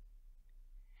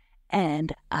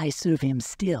 "And I serve him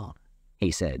still," he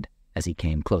said as he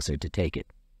came closer to take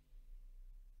it.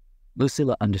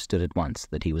 Lucilla understood at once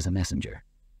that he was a messenger.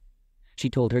 She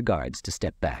told her guards to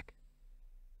step back.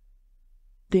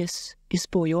 "This is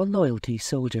for your loyalty,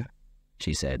 soldier,"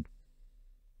 she said.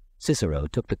 Cicero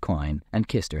took the coin and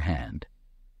kissed her hand.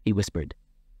 He whispered,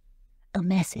 "A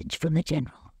message from the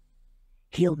general.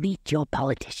 He'll meet your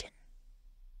politician."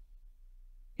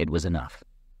 It was enough.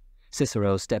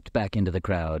 Cicero stepped back into the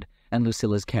crowd, and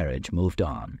Lucilla's carriage moved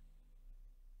on.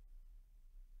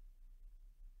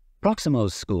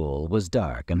 Proximo's school was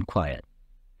dark and quiet.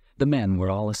 The men were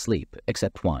all asleep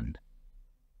except one.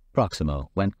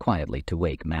 Proximo went quietly to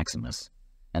wake Maximus,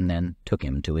 and then took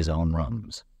him to his own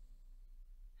rooms.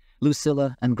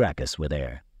 Lucilla and Gracchus were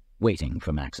there, waiting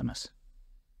for Maximus.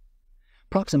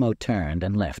 Proximo turned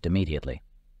and left immediately.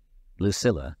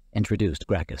 Lucilla introduced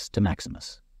Gracchus to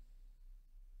Maximus.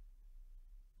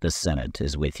 "The Senate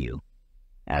is with you?"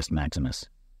 asked Maximus.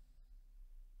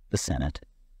 "The Senate?"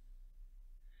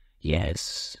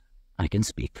 "Yes, I can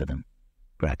speak for them,"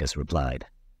 Gracchus replied.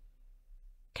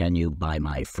 "Can you buy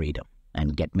my freedom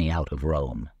and get me out of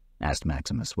Rome?" asked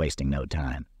Maximus, wasting no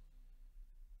time.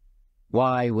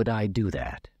 "Why would I do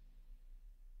that?"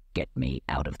 "Get me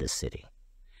out of the city.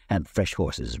 Have fresh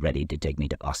horses ready to take me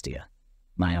to Ostia.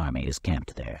 My army is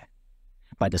camped there.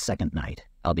 By the second night,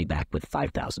 I'll be back with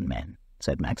 5,000 men,"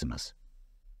 said Maximus.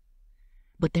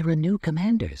 "But there are new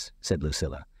commanders," said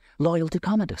Lucilla, "loyal to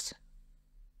Commodus."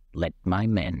 "Let my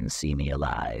men see me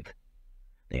alive.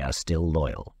 They are still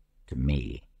loyal to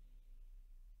me."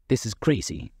 "This is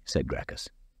crazy," said Gracchus.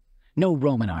 "No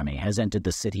Roman army has entered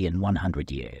the city in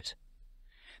 100 years.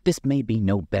 This may be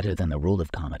no better than the rule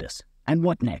of Commodus. And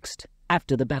what next?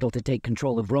 After the battle to take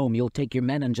control of Rome, you'll take your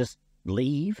men and just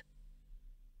leave?"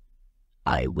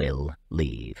 "I will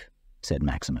leave," said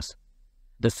Maximus.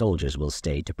 "The soldiers will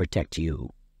stay to protect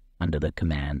you, under the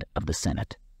command of the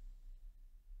Senate."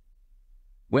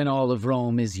 "When all of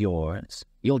Rome is yours,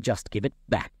 you'll just give it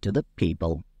back to the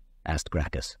people?" asked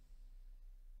Gracchus.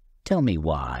 "Tell me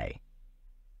why."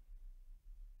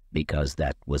 "Because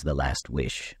that was the last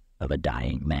wish of a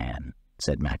dying man,"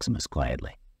 said Maximus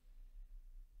quietly.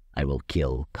 "I will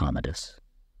kill Commodus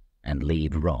and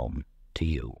leave Rome to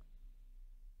you."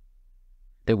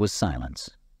 There was silence.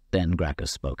 Then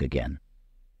Gracchus spoke again.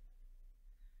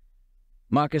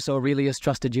 "Marcus Aurelius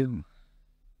trusted you.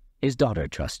 His daughter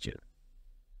trusts you.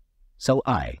 So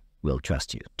I will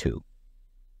trust you, too.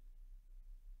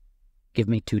 Give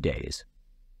me 2 days."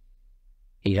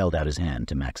 He held out his hand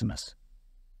to Maximus.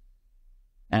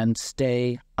 "And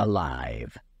stay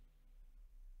alive."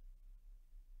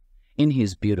 In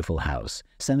his beautiful house,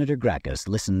 Senator Gracchus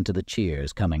listened to the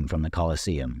cheers coming from the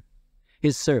Colosseum.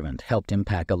 His servant helped him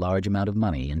pack a large amount of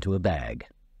money into a bag.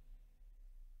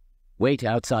 "Wait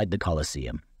outside the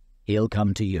Colosseum. He'll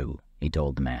come to you," he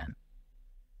told the man.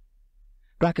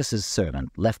 Gracchus's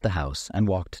servant left the house and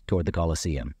walked toward the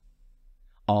Colosseum.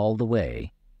 All the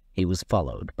way, he was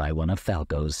followed by one of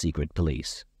Falco's secret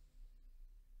police.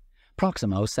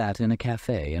 Proximo sat in a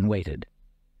cafe and waited.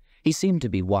 He seemed to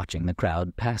be watching the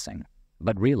crowd passing,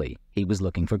 but really he was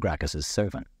looking for Gracchus's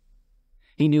servant.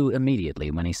 He knew immediately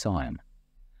when he saw him,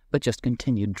 but just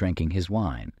continued drinking his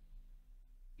wine.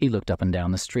 He looked up and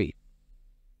down the street.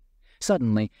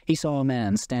 Suddenly, he saw a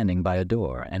man standing by a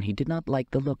door, and he did not like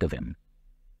the look of him.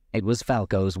 It was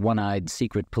Falco's one-eyed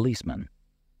secret policeman.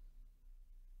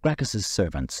 Gracchus's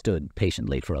servant stood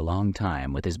patiently for a long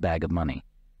time with his bag of money,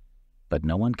 but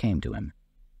no one came to him.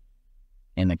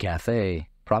 In the cafe,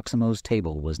 Proximo's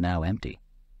table was now empty.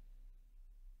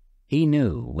 He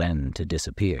knew when to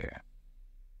disappear.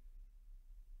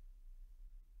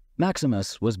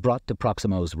 Maximus was brought to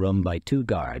Proximo's room by 2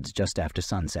 guards just after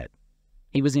sunset.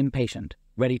 He was impatient,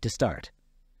 ready to start.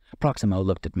 Proximo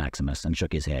looked at Maximus and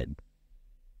shook his head.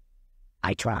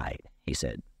 "I tried," he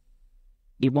said.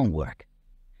 "It won't work.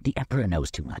 The Emperor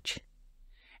knows too much.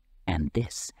 And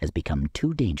this has become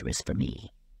too dangerous for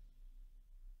me."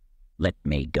 "Let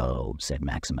me go," said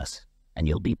Maximus, "and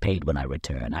you'll be paid when I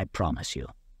return, I promise you."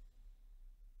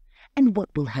 "And what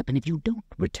will happen if you don't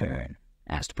return?"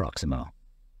 asked Proximo.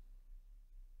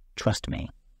 "Trust me,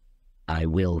 I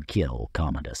will kill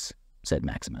Commodus," said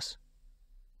Maximus.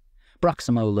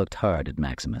 Proximo looked hard at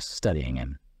Maximus, studying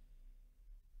him.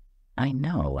 "I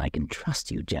know I can trust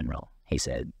you, General," he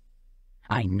said.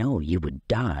 "I know you would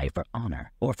die for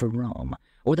honor, or for Rome,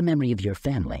 or the memory of your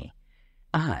family.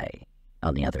 I,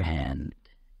 on the other hand,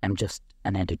 am just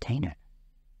an entertainer."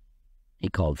 He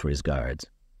called for his guards.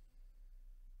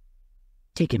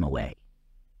 "Take him away."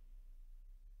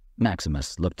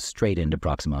 Maximus looked straight into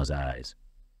Proximo's eyes.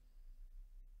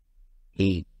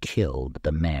 "He killed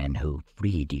the man who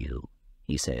freed you,"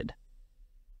 he said.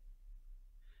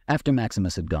 After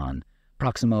Maximus had gone,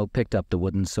 Proximo picked up the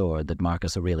wooden sword that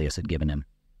Marcus Aurelius had given him,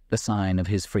 the sign of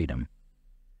his freedom,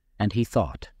 and he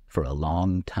thought for a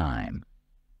long time.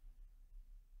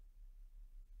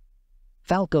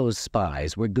 Falco's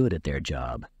spies were good at their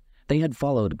job. They had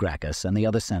followed Gracchus and the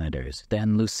other senators,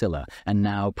 then Lucilla, and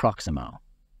now Proximo.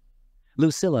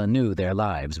 Lucilla knew their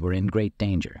lives were in great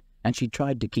danger, and she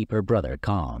tried to keep her brother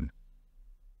calm.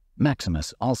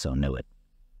 Maximus also knew it.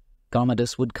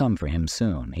 Commodus would come for him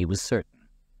soon, he was certain.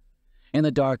 In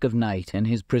the dark of night in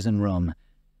his prison room,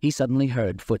 he suddenly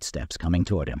heard footsteps coming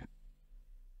toward him.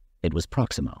 It was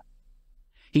Proximo.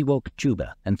 He woke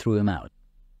Juba and threw him out.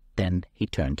 Then he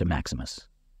turned to Maximus.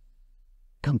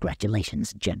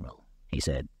 "Congratulations, General," he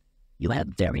said. "You have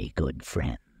very good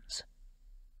friends."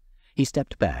 He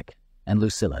stepped back, and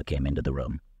Lucilla came into the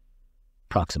room.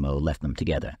 Proximo left them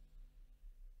together.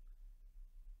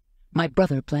 "My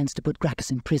brother plans to put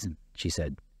Gracchus in prison," she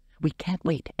said. "We can't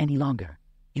wait any longer.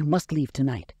 You must leave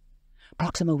tonight.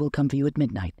 Proximo will come for you at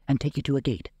midnight and take you to a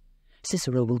gate.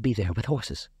 Cicero will be there with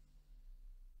horses."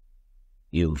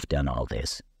 You've done all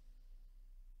this.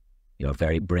 You're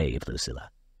very brave, Lucilla.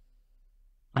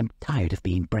 I'm tired of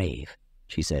being brave,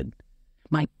 she said.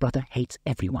 My brother hates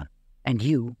everyone, and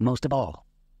you most of all.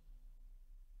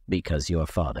 Because your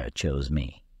father chose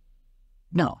me.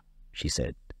 No, she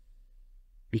said.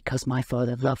 Because my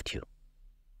father loved you.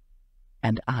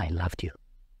 And I loved you.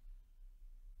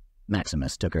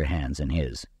 Maximus took her hands in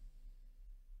his.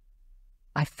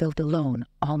 I felt alone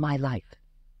all my life,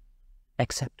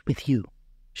 except with you,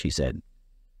 she said.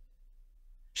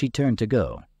 She turned to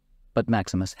go, but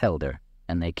Maximus held her,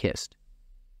 and they kissed.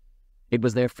 It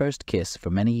was their first kiss for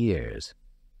many years,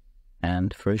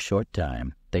 and for a short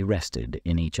time they rested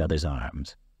in each other's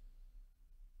arms.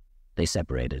 They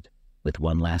separated with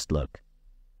one last look,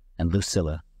 and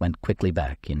Lucilla went quickly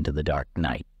back into the dark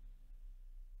night.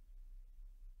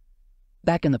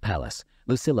 Back in the palace,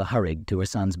 Lucilla hurried to her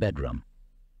son's bedroom.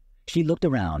 She looked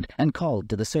around and called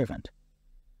to the servant.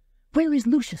 "Where is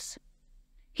Lucius?"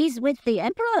 "He's with the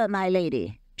Emperor, my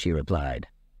lady," she replied.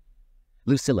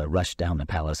 Lucilla rushed down the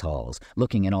palace halls,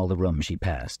 looking in all the rooms she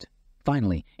passed.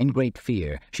 Finally, in great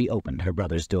fear, she opened her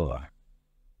brother's door.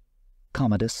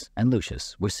 Commodus and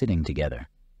Lucius were sitting together,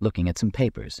 looking at some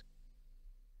papers.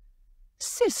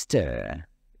 "Sister,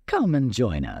 come and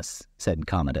join us," said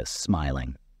Commodus,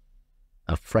 smiling.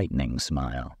 A frightening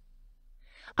smile.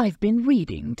 "I've been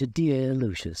reading to dear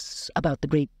Lucius about the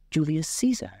great Julius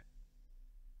Caesar."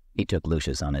 He took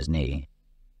Lucius on his knee.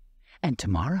 "And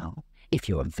tomorrow, if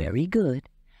you're very good,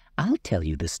 I'll tell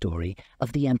you the story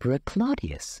of the Emperor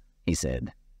Claudius," he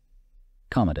said.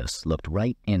 Commodus looked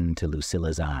right into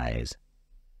Lucilla's eyes.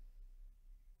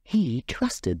 "He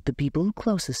trusted the people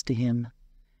closest to him,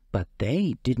 but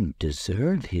they didn't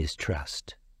deserve his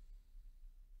trust."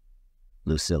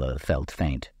 Lucilla felt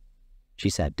faint. She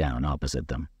sat down opposite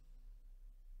them.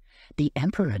 "The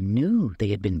Emperor knew they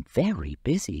had been very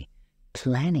busy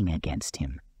planning against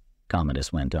him,"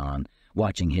 Commodus went on,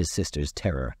 watching his sister's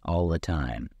terror all the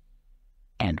time.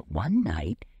 "And one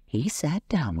night he sat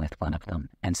down with one of them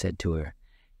and said to her,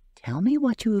 'Tell me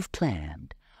what you have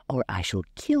planned, or I shall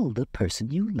kill the person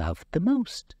you love the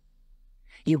most.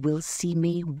 You will see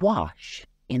me wash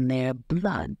in their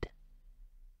blood.'"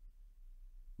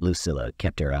 Lucilla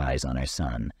kept her eyes on her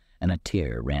son, and a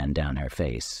tear ran down her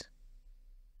face.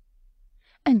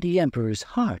 "And the Emperor's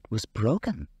heart was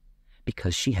broken,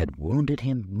 because she had wounded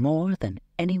him more than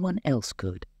anyone else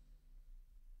could."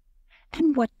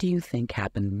 "And what do you think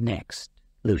happened next,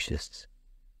 Lucius?"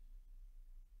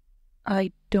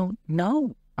 "I don't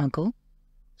know, Uncle,"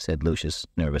 said Lucius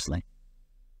nervously.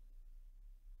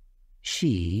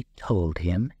 "She told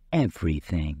him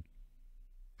everything,"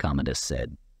 Commodus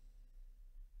said.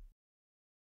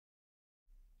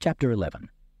 Chapter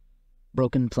 11.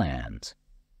 Broken Plans.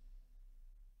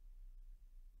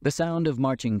 The sound of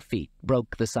marching feet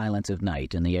broke the silence of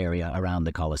night in the area around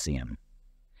the Colosseum.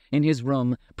 In his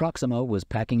room, Proximo was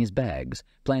packing his bags,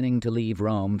 planning to leave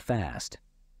Rome fast.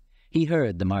 He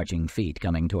heard the marching feet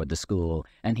coming toward the school,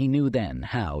 and he knew then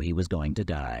how he was going to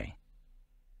die.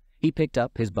 He picked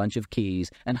up his bunch of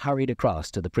keys and hurried across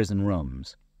to the prison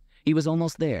rooms. He was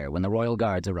almost there when the royal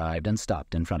guards arrived and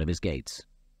stopped in front of his gates.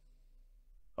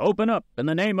 "Open up in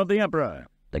the name of the Emperor,"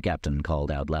 the captain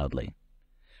called out loudly.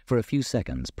 For a few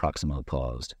seconds, Proximo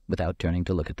paused, without turning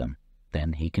to look at them.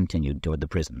 Then he continued toward the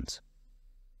prisons.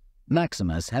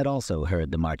 Maximus had also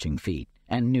heard the marching feet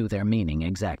and knew their meaning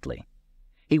exactly.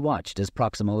 He watched as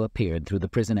Proximo appeared through the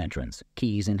prison entrance,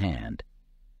 keys in hand.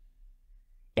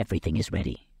 "Everything is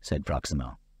ready," said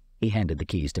Proximo. He handed the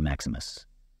keys to Maximus.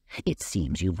 "It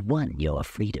seems you've won your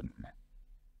freedom."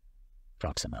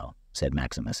 "Proximo," said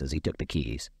Maximus as he took the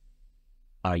keys,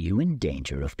 "are you in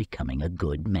danger of becoming a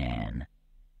good man?"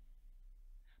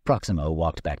 Proximo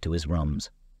walked back to his rooms.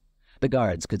 The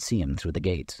guards could see him through the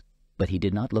gates, but he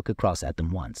did not look across at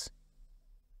them once.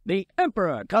 "The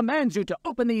Emperor commands you to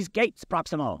open these gates,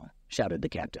 Proximo," shouted the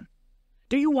captain.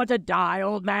 "Do you want to die,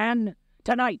 old man?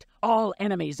 Tonight, all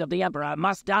enemies of the Emperor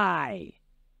must die."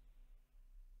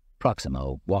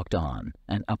 Proximo walked on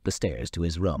and up the stairs to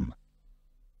his room.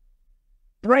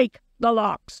 "Break the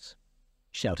locks,"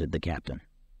 shouted the captain.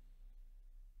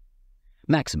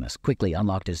 Maximus quickly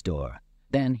unlocked his door.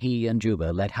 Then he and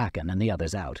Juba let Hakon and the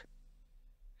others out.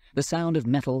 The sound of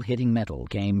metal hitting metal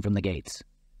came from the gates.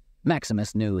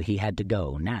 Maximus knew he had to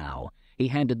go now. He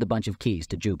handed the bunch of keys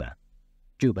to Juba.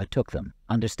 Juba took them,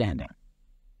 understanding.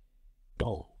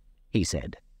 "Go," he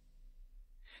said.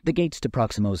 The gates to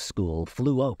Proximo's school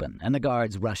flew open, and the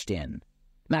guards rushed in.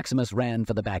 Maximus ran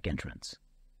for the back entrance.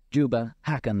 Juba,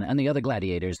 Hakon, and the other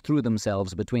gladiators threw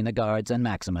themselves between the guards and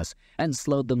Maximus and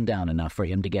slowed them down enough for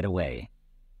him to get away.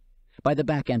 By the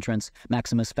back entrance,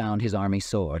 Maximus found his army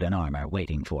sword and armor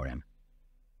waiting for him.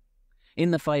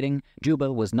 In the fighting,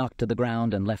 Juba was knocked to the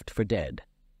ground and left for dead.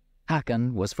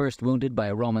 Hakon was first wounded by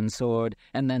a Roman sword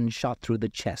and then shot through the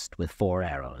chest with 4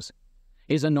 arrows.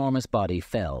 His enormous body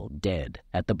fell dead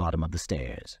at the bottom of the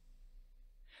stairs.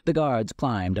 The guards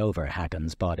climbed over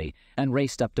Hakon's body and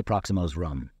raced up to Proximo's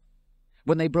room.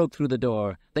 When they broke through the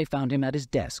door, they found him at his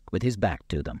desk with his back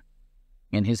to them.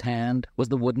 In his hand was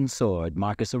the wooden sword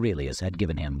Marcus Aurelius had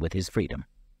given him with his freedom.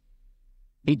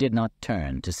 He did not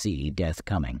turn to see death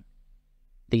coming.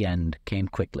 The end came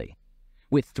quickly,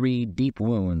 with 3 deep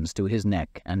wounds to his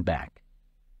neck and back.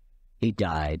 He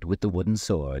died with the wooden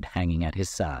sword hanging at his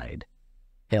side,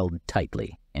 held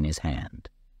tightly in his hand.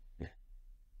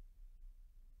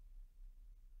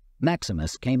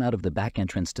 Maximus came out of the back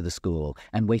entrance to the school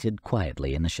and waited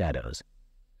quietly in the shadows.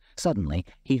 Suddenly,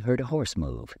 he heard a horse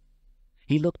move.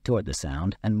 He looked toward the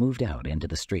sound and moved out into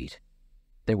the street.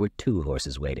 There were 2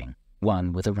 horses waiting,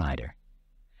 one with a rider.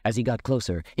 As he got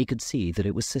closer, he could see that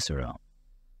it was Cicero.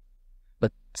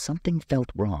 But something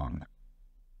felt wrong.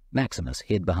 Maximus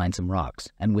hid behind some rocks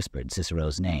and whispered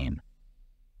Cicero's name.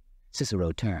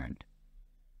 Cicero turned.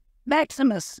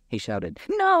 "Maximus!" he shouted.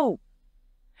 "No!"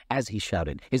 As he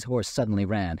shouted, his horse suddenly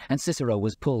ran, and Cicero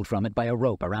was pulled from it by a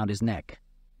rope around his neck.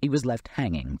 He was left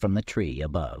hanging from the tree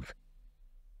above.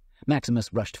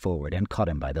 Maximus rushed forward and caught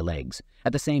him by the legs.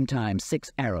 At the same time,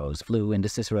 6 arrows flew into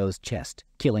Cicero's chest,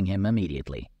 killing him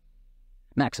immediately.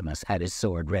 Maximus had his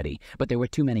sword ready, but there were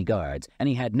too many guards, and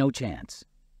he had no chance.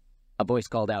 A voice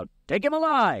called out, "Take him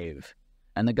alive!"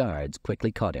 and the guards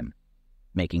quickly caught him,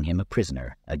 making him a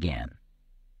prisoner again.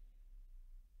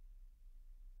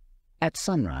 At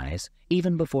sunrise,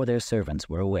 even before their servants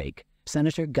were awake,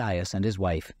 Senator Gaius and his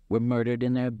wife were murdered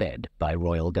in their bed by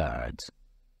royal guards.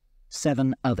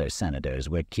 7 other senators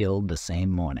were killed the same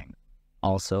morning,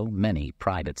 also many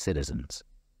private citizens.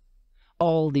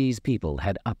 All these people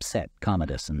had upset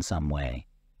Commodus in some way.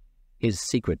 His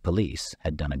secret police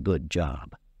had done a good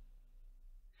job.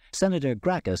 Senator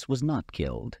Gracchus was not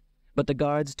killed, but the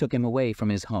guards took him away from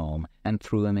his home and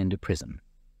threw him into prison.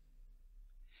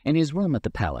 In his room at the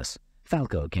palace,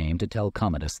 Falco came to tell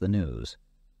Commodus the news.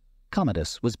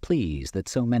 Commodus was pleased that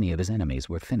so many of his enemies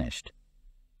were finished.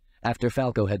 After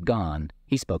Falco had gone,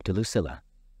 he spoke to Lucilla.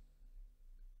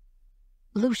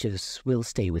 "Lucius will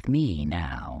stay with me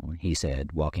now," he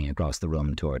said, walking across the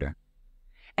room toward her.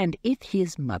 "And if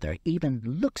his mother even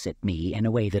looks at me in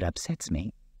a way that upsets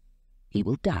me, he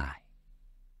will die.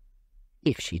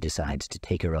 If she decides to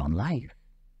take her own life,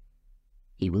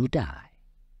 he will die."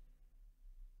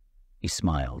 He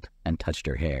smiled and touched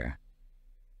her hair.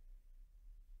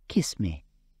 "Kiss me,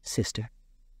 sister,"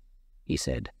 he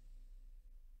said.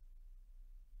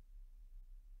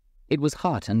 It was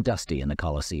hot and dusty in the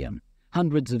Colosseum.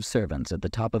 Hundreds of servants at the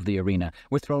top of the arena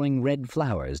were throwing red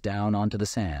flowers down onto the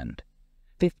sand.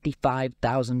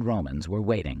 55,000 Romans were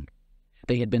waiting.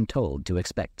 They had been told to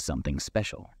expect something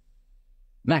special.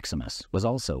 Maximus was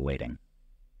also waiting.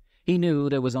 He knew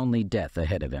there was only death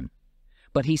ahead of him,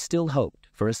 but he still hoped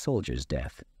for a soldier's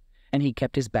death, and he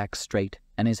kept his back straight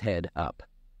and his head up.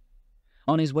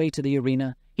 On his way to the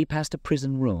arena, he passed a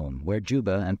prison room where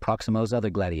Juba and Proximo's other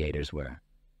gladiators were.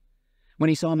 When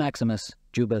he saw Maximus,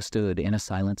 Juba stood in a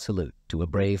silent salute to a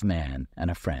brave man and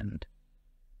a friend.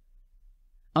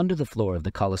 Under the floor of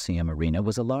the Colosseum arena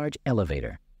was a large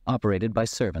elevator, operated by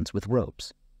servants with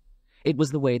ropes. It was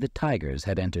the way the tigers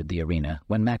had entered the arena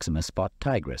when Maximus fought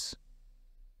Tigress.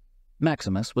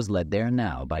 Maximus was led there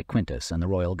now by Quintus and the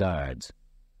royal guards.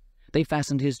 They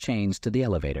fastened his chains to the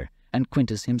elevator, and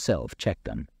Quintus himself checked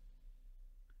them.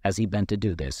 As he bent to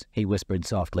do this, he whispered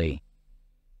softly,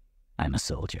 "I'm a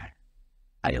soldier.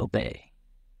 I obey."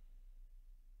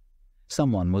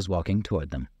 Someone was walking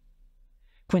toward them.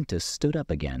 Quintus stood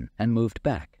up again and moved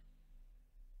back.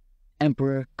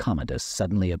 Emperor Commodus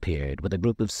suddenly appeared with a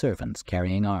group of servants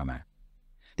carrying armor.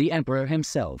 The emperor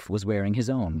himself was wearing his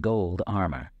own gold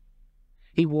armor.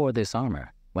 He wore this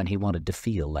armor when he wanted to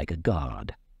feel like a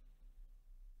god.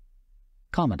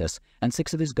 Commodus and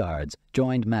 6 of his guards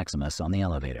joined Maximus on the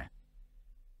elevator.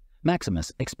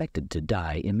 Maximus expected to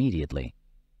die immediately,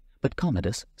 but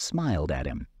Commodus smiled at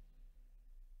him.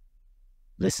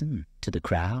 "Listen to the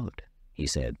crowd," he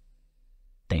said.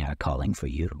 "They are calling for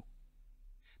you.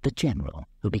 The general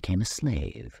who became a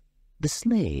slave, the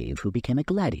slave who became a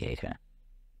gladiator,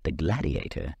 the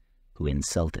gladiator who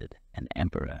insulted an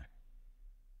emperor."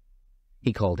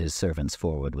 He called his servants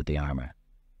forward with the armor.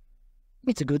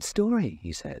 "It's a good story,"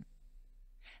 he said.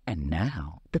 "And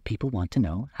now the people want to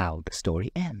know how the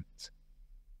story ends."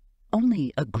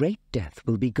 "Only a great death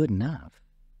will be good enough,"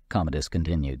 Commodus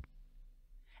continued.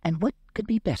 And what could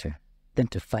be better than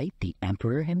to fight the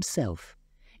Emperor himself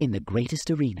in the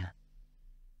greatest arena?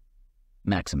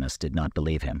 Maximus did not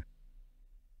believe him.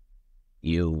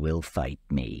 You will fight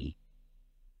me.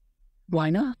 Why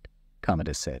not?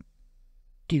 Commodus said.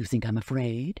 Do you think I'm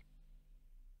afraid?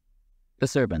 The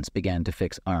servants began to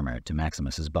fix armor to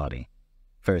Maximus's body,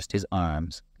 first his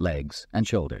arms, legs, and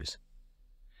shoulders.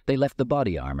 They left the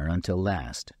body armor until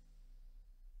last.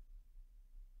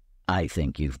 I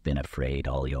think you've been afraid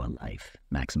all your life,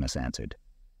 Maximus answered.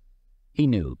 He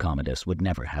knew Commodus would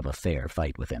never have a fair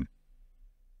fight with him.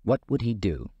 What would he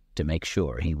do to make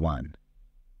sure he won?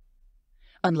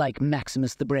 Unlike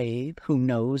Maximus the Brave, who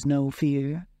knows no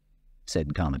fear,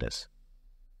 said Commodus.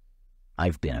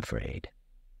 I've been afraid,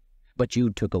 but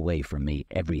you took away from me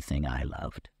everything I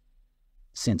loved.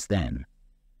 Since then,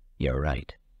 you're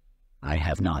right, I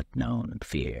have not known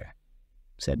fear,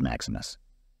 said Maximus.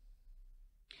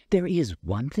 There is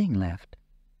one thing left.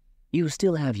 You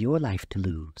still have your life to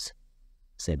lose,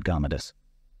 said Commodus.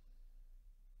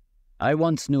 I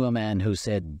once knew a man who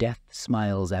said, "Death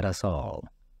smiles at us all.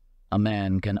 A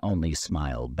man can only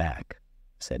smile back,"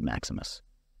 said Maximus.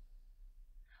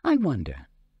 I wonder,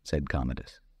 said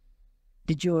Commodus,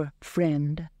 did your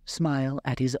friend smile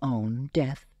at his own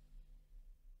death?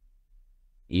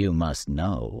 You must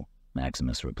know,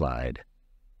 Maximus replied.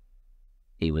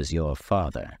 He was your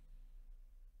father.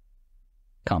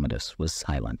 Commodus was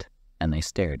silent, and they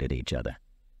stared at each other.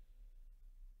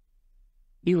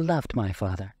 You loved my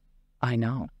father, I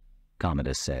know,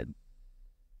 Commodus said.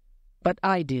 But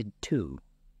I did too.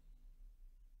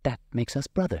 That makes us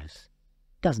brothers,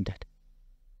 doesn't it?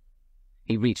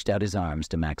 He reached out his arms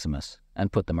to Maximus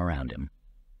and put them around him.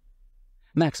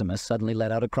 Maximus suddenly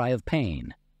let out a cry of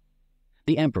pain.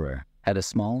 The Emperor had a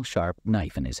small, sharp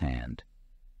knife in his hand.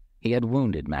 He had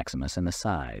wounded Maximus in the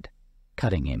side,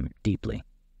 cutting him deeply.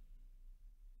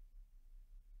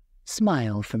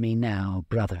 Smile for me now,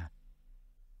 brother,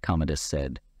 Commodus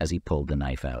said as he pulled the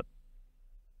knife out.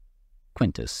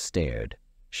 Quintus stared,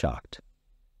 shocked.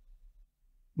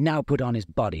 Now put on his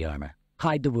body armor.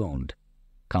 Hide the wound,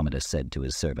 Commodus said to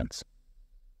his servants.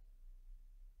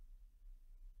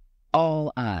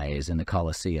 All eyes in the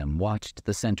Colosseum watched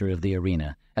the center of the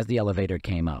arena as the elevator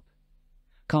came up.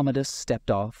 Commodus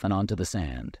stepped off and onto the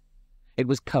sand. It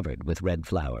was covered with red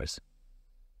flowers.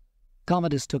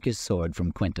 Commodus took his sword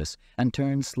from Quintus and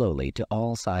turned slowly to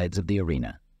all sides of the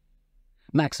arena.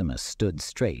 Maximus stood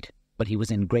straight, but he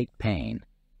was in great pain.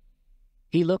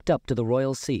 He looked up to the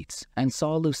royal seats and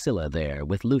saw Lucilla there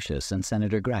with Lucius and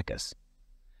Senator Gracchus.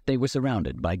 They were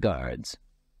surrounded by guards.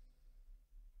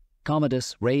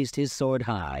 Commodus raised his sword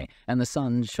high, and the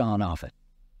sun shone off it.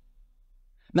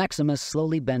 Maximus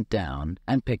slowly bent down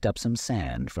and picked up some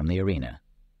sand from the arena.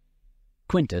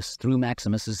 Quintus threw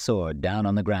Maximus's sword down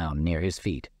on the ground near his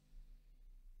feet.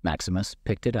 Maximus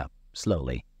picked it up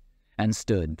slowly and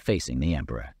stood facing the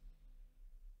Emperor.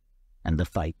 And the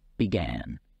fight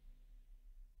began.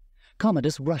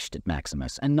 Commodus rushed at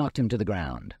Maximus and knocked him to the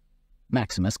ground.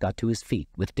 Maximus got to his feet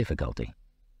with difficulty.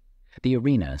 The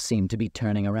arena seemed to be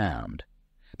turning around.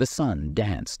 The sun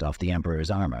danced off the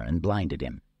Emperor's armor and blinded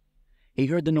him. He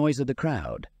heard the noise of the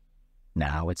crowd.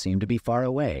 Now it seemed to be far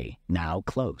away, now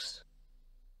close.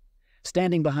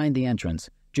 Standing behind the entrance,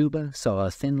 Juba saw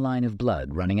a thin line of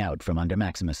blood running out from under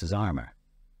Maximus's armor.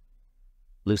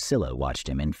 Lucilla watched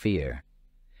him in fear.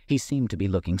 He seemed to be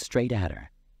looking straight at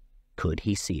her. Could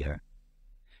he see her?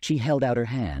 She held out her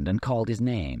hand and called his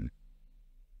name.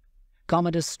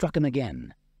 Commodus struck him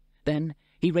again. Then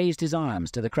he raised his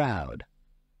arms to the crowd.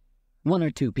 One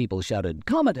or two people shouted,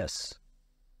 "Commodus!"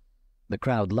 The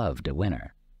crowd loved a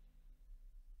winner.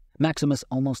 Maximus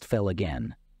almost fell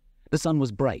again. The sun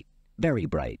was bright, very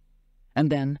bright.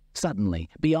 And then, suddenly,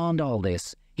 beyond all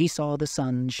this, he saw the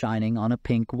sun shining on a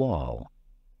pink wall.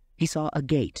 He saw a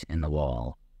gate in the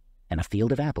wall, and a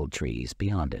field of apple trees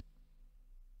beyond it.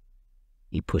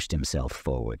 He pushed himself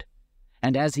forward,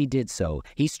 and as he did so,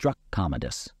 he struck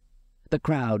Commodus. The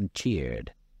crowd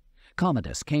cheered.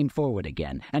 Commodus came forward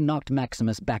again and knocked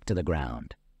Maximus back to the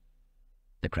ground.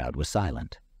 The crowd was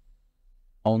silent.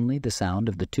 Only the sound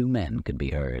of the two men could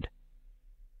be heard.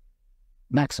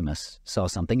 Maximus saw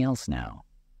something else now.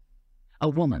 A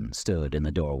woman stood in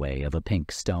the doorway of a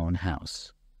pink stone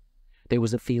house. There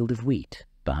was a field of wheat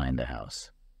behind the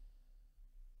house.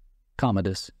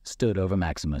 Commodus stood over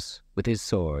Maximus with his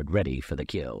sword ready for the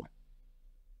kill.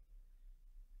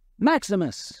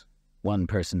 "Maximus!" one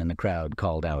person in the crowd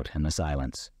called out in the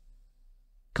silence.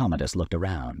 Commodus looked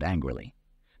around angrily.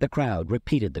 The crowd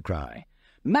repeated the cry,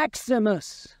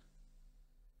 "Maximus!"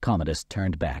 Commodus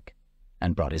turned back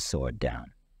and brought his sword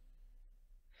down.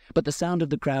 But the sound of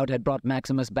the crowd had brought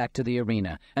Maximus back to the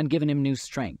arena and given him new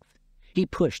strength. He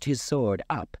pushed his sword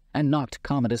up and knocked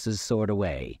Commodus's sword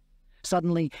away.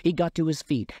 Suddenly, he got to his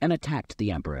feet and attacked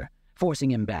the Emperor,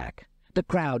 forcing him back. The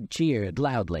crowd cheered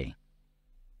loudly.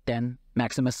 Then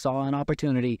Maximus saw an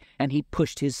opportunity, and he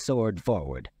pushed his sword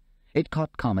forward. It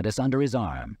caught Commodus under his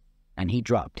arm, and he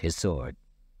dropped his sword.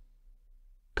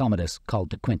 Commodus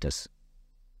called to Quintus,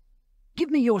 "Give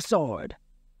me your sword!"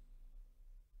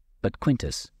 But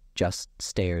Quintus just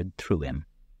stared through him.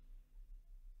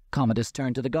 Commodus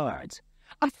turned to the guards.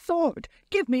 "A sword!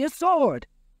 Give me a sword!"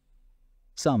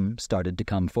 Some started to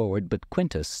come forward, but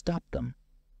Quintus stopped them.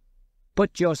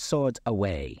 "Put your swords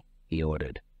away," he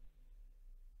ordered.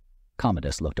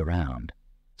 Commodus looked around,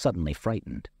 suddenly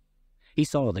frightened. He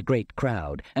saw the great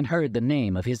crowd and heard the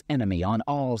name of his enemy on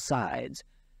all sides.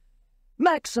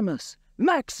 "Maximus!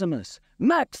 Maximus!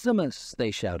 Maximus!" they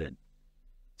shouted.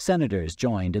 Senators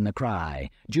joined in the cry.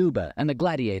 Juba and the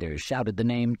gladiators shouted the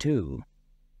name too.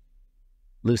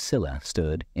 Lucilla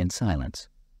stood in silence,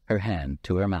 her hand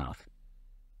to her mouth.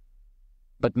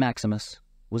 But Maximus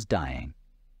was dying.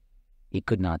 He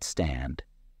could not stand.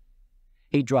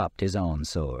 He dropped his own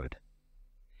sword.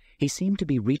 He seemed to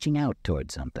be reaching out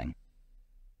toward something.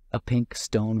 A pink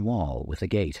stone wall with a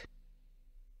gate.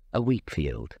 A wheat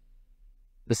field.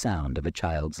 The sound of a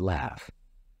child's laugh.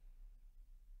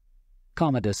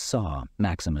 Commodus saw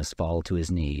Maximus fall to his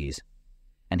knees,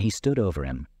 and he stood over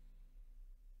him.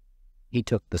 He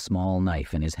took the small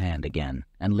knife in his hand again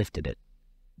and lifted it,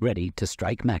 ready to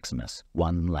strike Maximus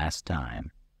one last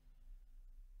time.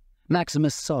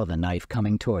 Maximus saw the knife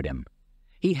coming toward him.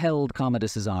 He held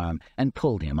Commodus's arm and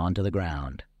pulled him onto the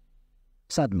ground.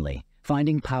 Suddenly,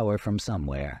 finding power from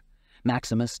somewhere,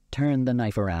 Maximus turned the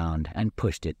knife around and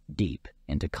pushed it deep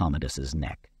into Commodus's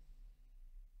neck.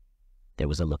 There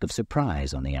was a look of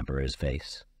surprise on the Emperor's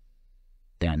face.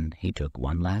 Then he took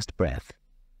one last breath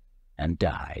and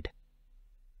died.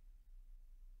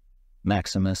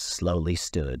 Maximus slowly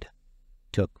stood,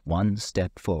 took one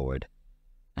step forward,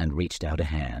 and reached out a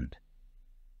hand.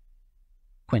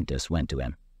 Quintus went to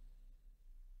him.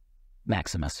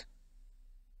 "Maximus."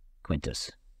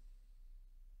 "Quintus."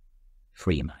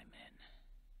 "Free my men,"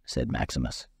 said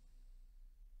Maximus.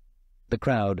 The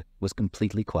crowd was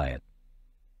completely quiet.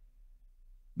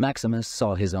 Maximus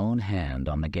saw his own hand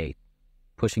on the gate,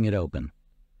 pushing it open.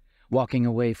 Walking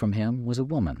away from him was a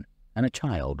woman and a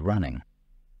child running.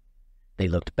 They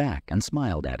looked back and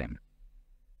smiled at him.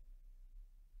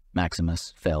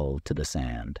 Maximus fell to the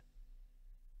sand.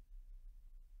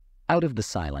 Out of the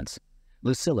silence,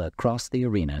 Lucilla crossed the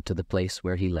arena to the place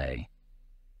where he lay.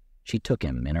 She took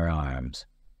him in her arms.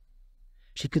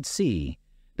 She could see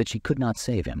that she could not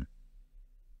save him,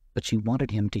 but she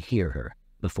wanted him to hear her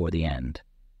before the end.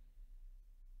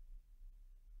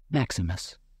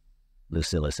 "Maximus,"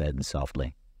 Lucilla said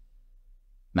softly.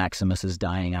 Maximus's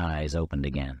dying eyes opened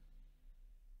again.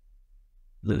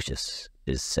 "Lucius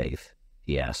is safe?"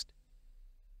 he asked.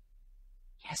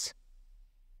 "Yes."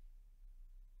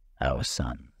 "Our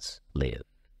sons live."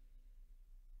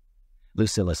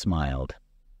 Lucilla smiled.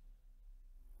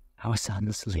 "Our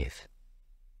sons live,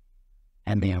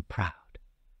 and they are proud."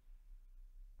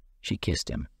 She kissed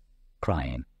him,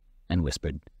 crying, and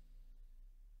whispered,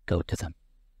 "Go to them.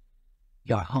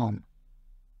 You're home."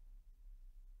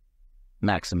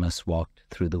 Maximus walked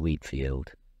through the wheat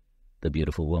field. The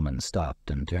beautiful woman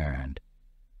stopped and turned.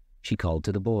 She called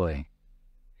to the boy.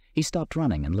 He stopped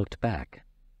running and looked back.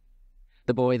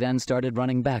 The boy then started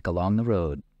running back along the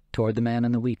road, toward the man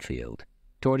in the wheat field,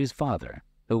 toward his father,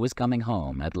 who was coming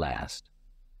home at last.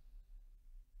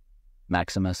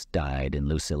 Maximus died in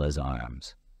Lucilla's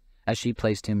arms, as she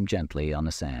placed him gently on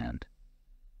the sand.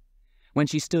 When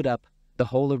she stood up, the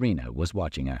whole arena was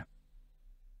watching her.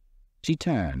 She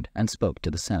turned and spoke to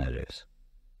the senators.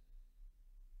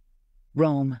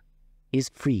 "Rome is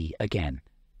free again,"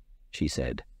 she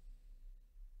said.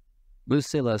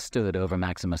 Lucilla stood over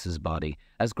Maximus's body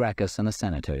as Gracchus and the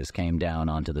senators came down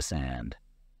onto the sand.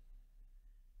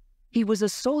 "He was a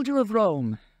soldier of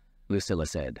Rome," Lucilla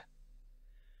said.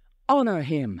 "Honor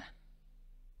him."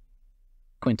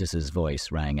 Quintus's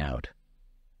voice rang out.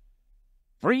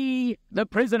 "Free the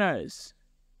prisoners!"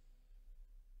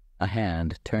 A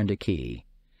hand turned a key,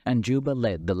 and Juba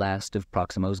led the last of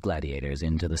Proximo's gladiators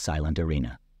into the silent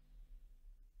arena.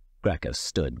 Gracchus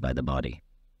stood by the body.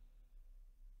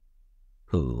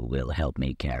 "Who will help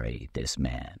me carry this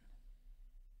man?"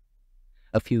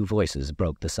 A few voices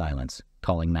broke the silence,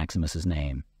 calling Maximus's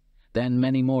name. Then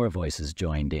many more voices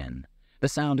joined in. The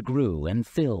sound grew and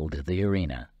filled the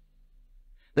arena.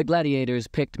 The gladiators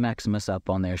picked Maximus up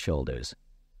on their shoulders.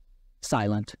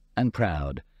 Silent and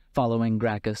proud, Following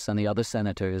Gracchus and the other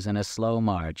senators in a slow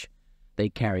march, they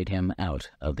carried him out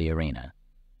of the arena.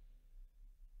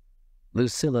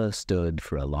 Lucilla stood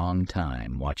for a long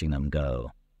time watching them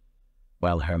go,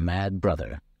 while her mad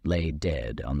brother lay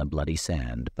dead on the bloody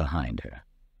sand behind her.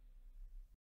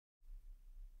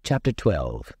 Chapter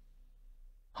 12.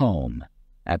 Home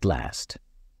at last.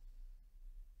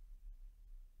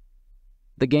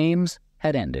 The games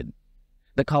had ended.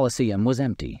 The Colosseum was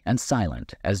empty and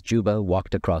silent as Juba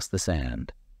walked across the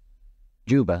sand.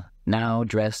 Juba, now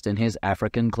dressed in his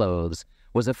African clothes,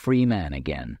 was a free man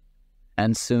again,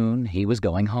 and soon he was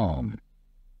going home.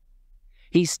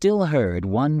 He still heard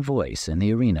one voice in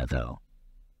the arena, though.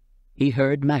 He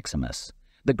heard Maximus,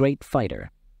 the great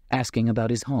fighter, asking about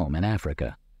his home in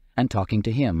Africa, and talking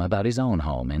to him about his own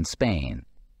home in Spain.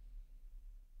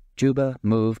 Juba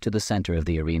moved to the center of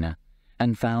the arena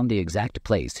and found the exact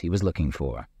place he was looking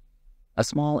for, a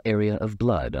small area of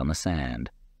blood on the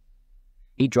sand.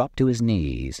 He dropped to his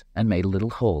knees and made a little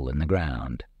hole in the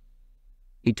ground.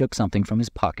 He took something from his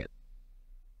pocket,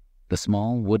 the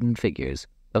small wooden figures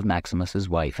of Maximus's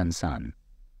wife and son.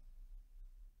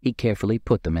 He carefully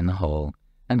put them in the hole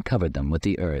and covered them with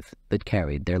the earth that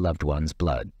carried their loved one's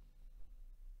blood.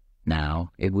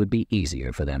 Now it would be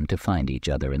easier for them to find each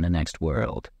other in the next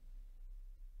world.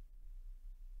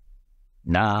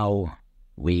 "Now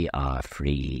we are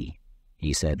free,"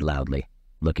 he said loudly,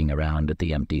 looking around at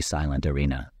the empty, silent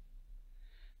arena.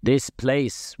 "This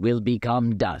place will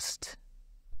become dust,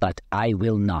 but I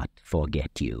will not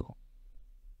forget you."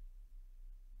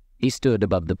 He stood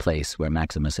above the place where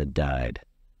Maximus had died.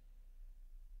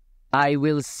 "I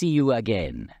will see you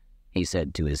again," he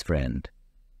said to his friend.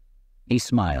 He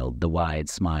smiled the wide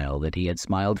smile that he had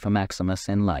smiled for Maximus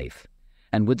in life,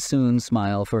 and would soon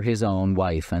smile for his own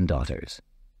wife and daughters.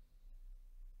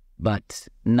 But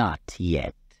not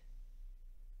yet.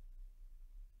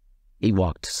 He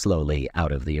walked slowly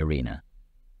out of the arena,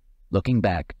 looking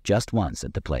back just once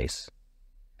at the place,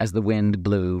 as the wind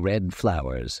blew red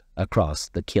flowers across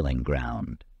the killing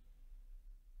ground.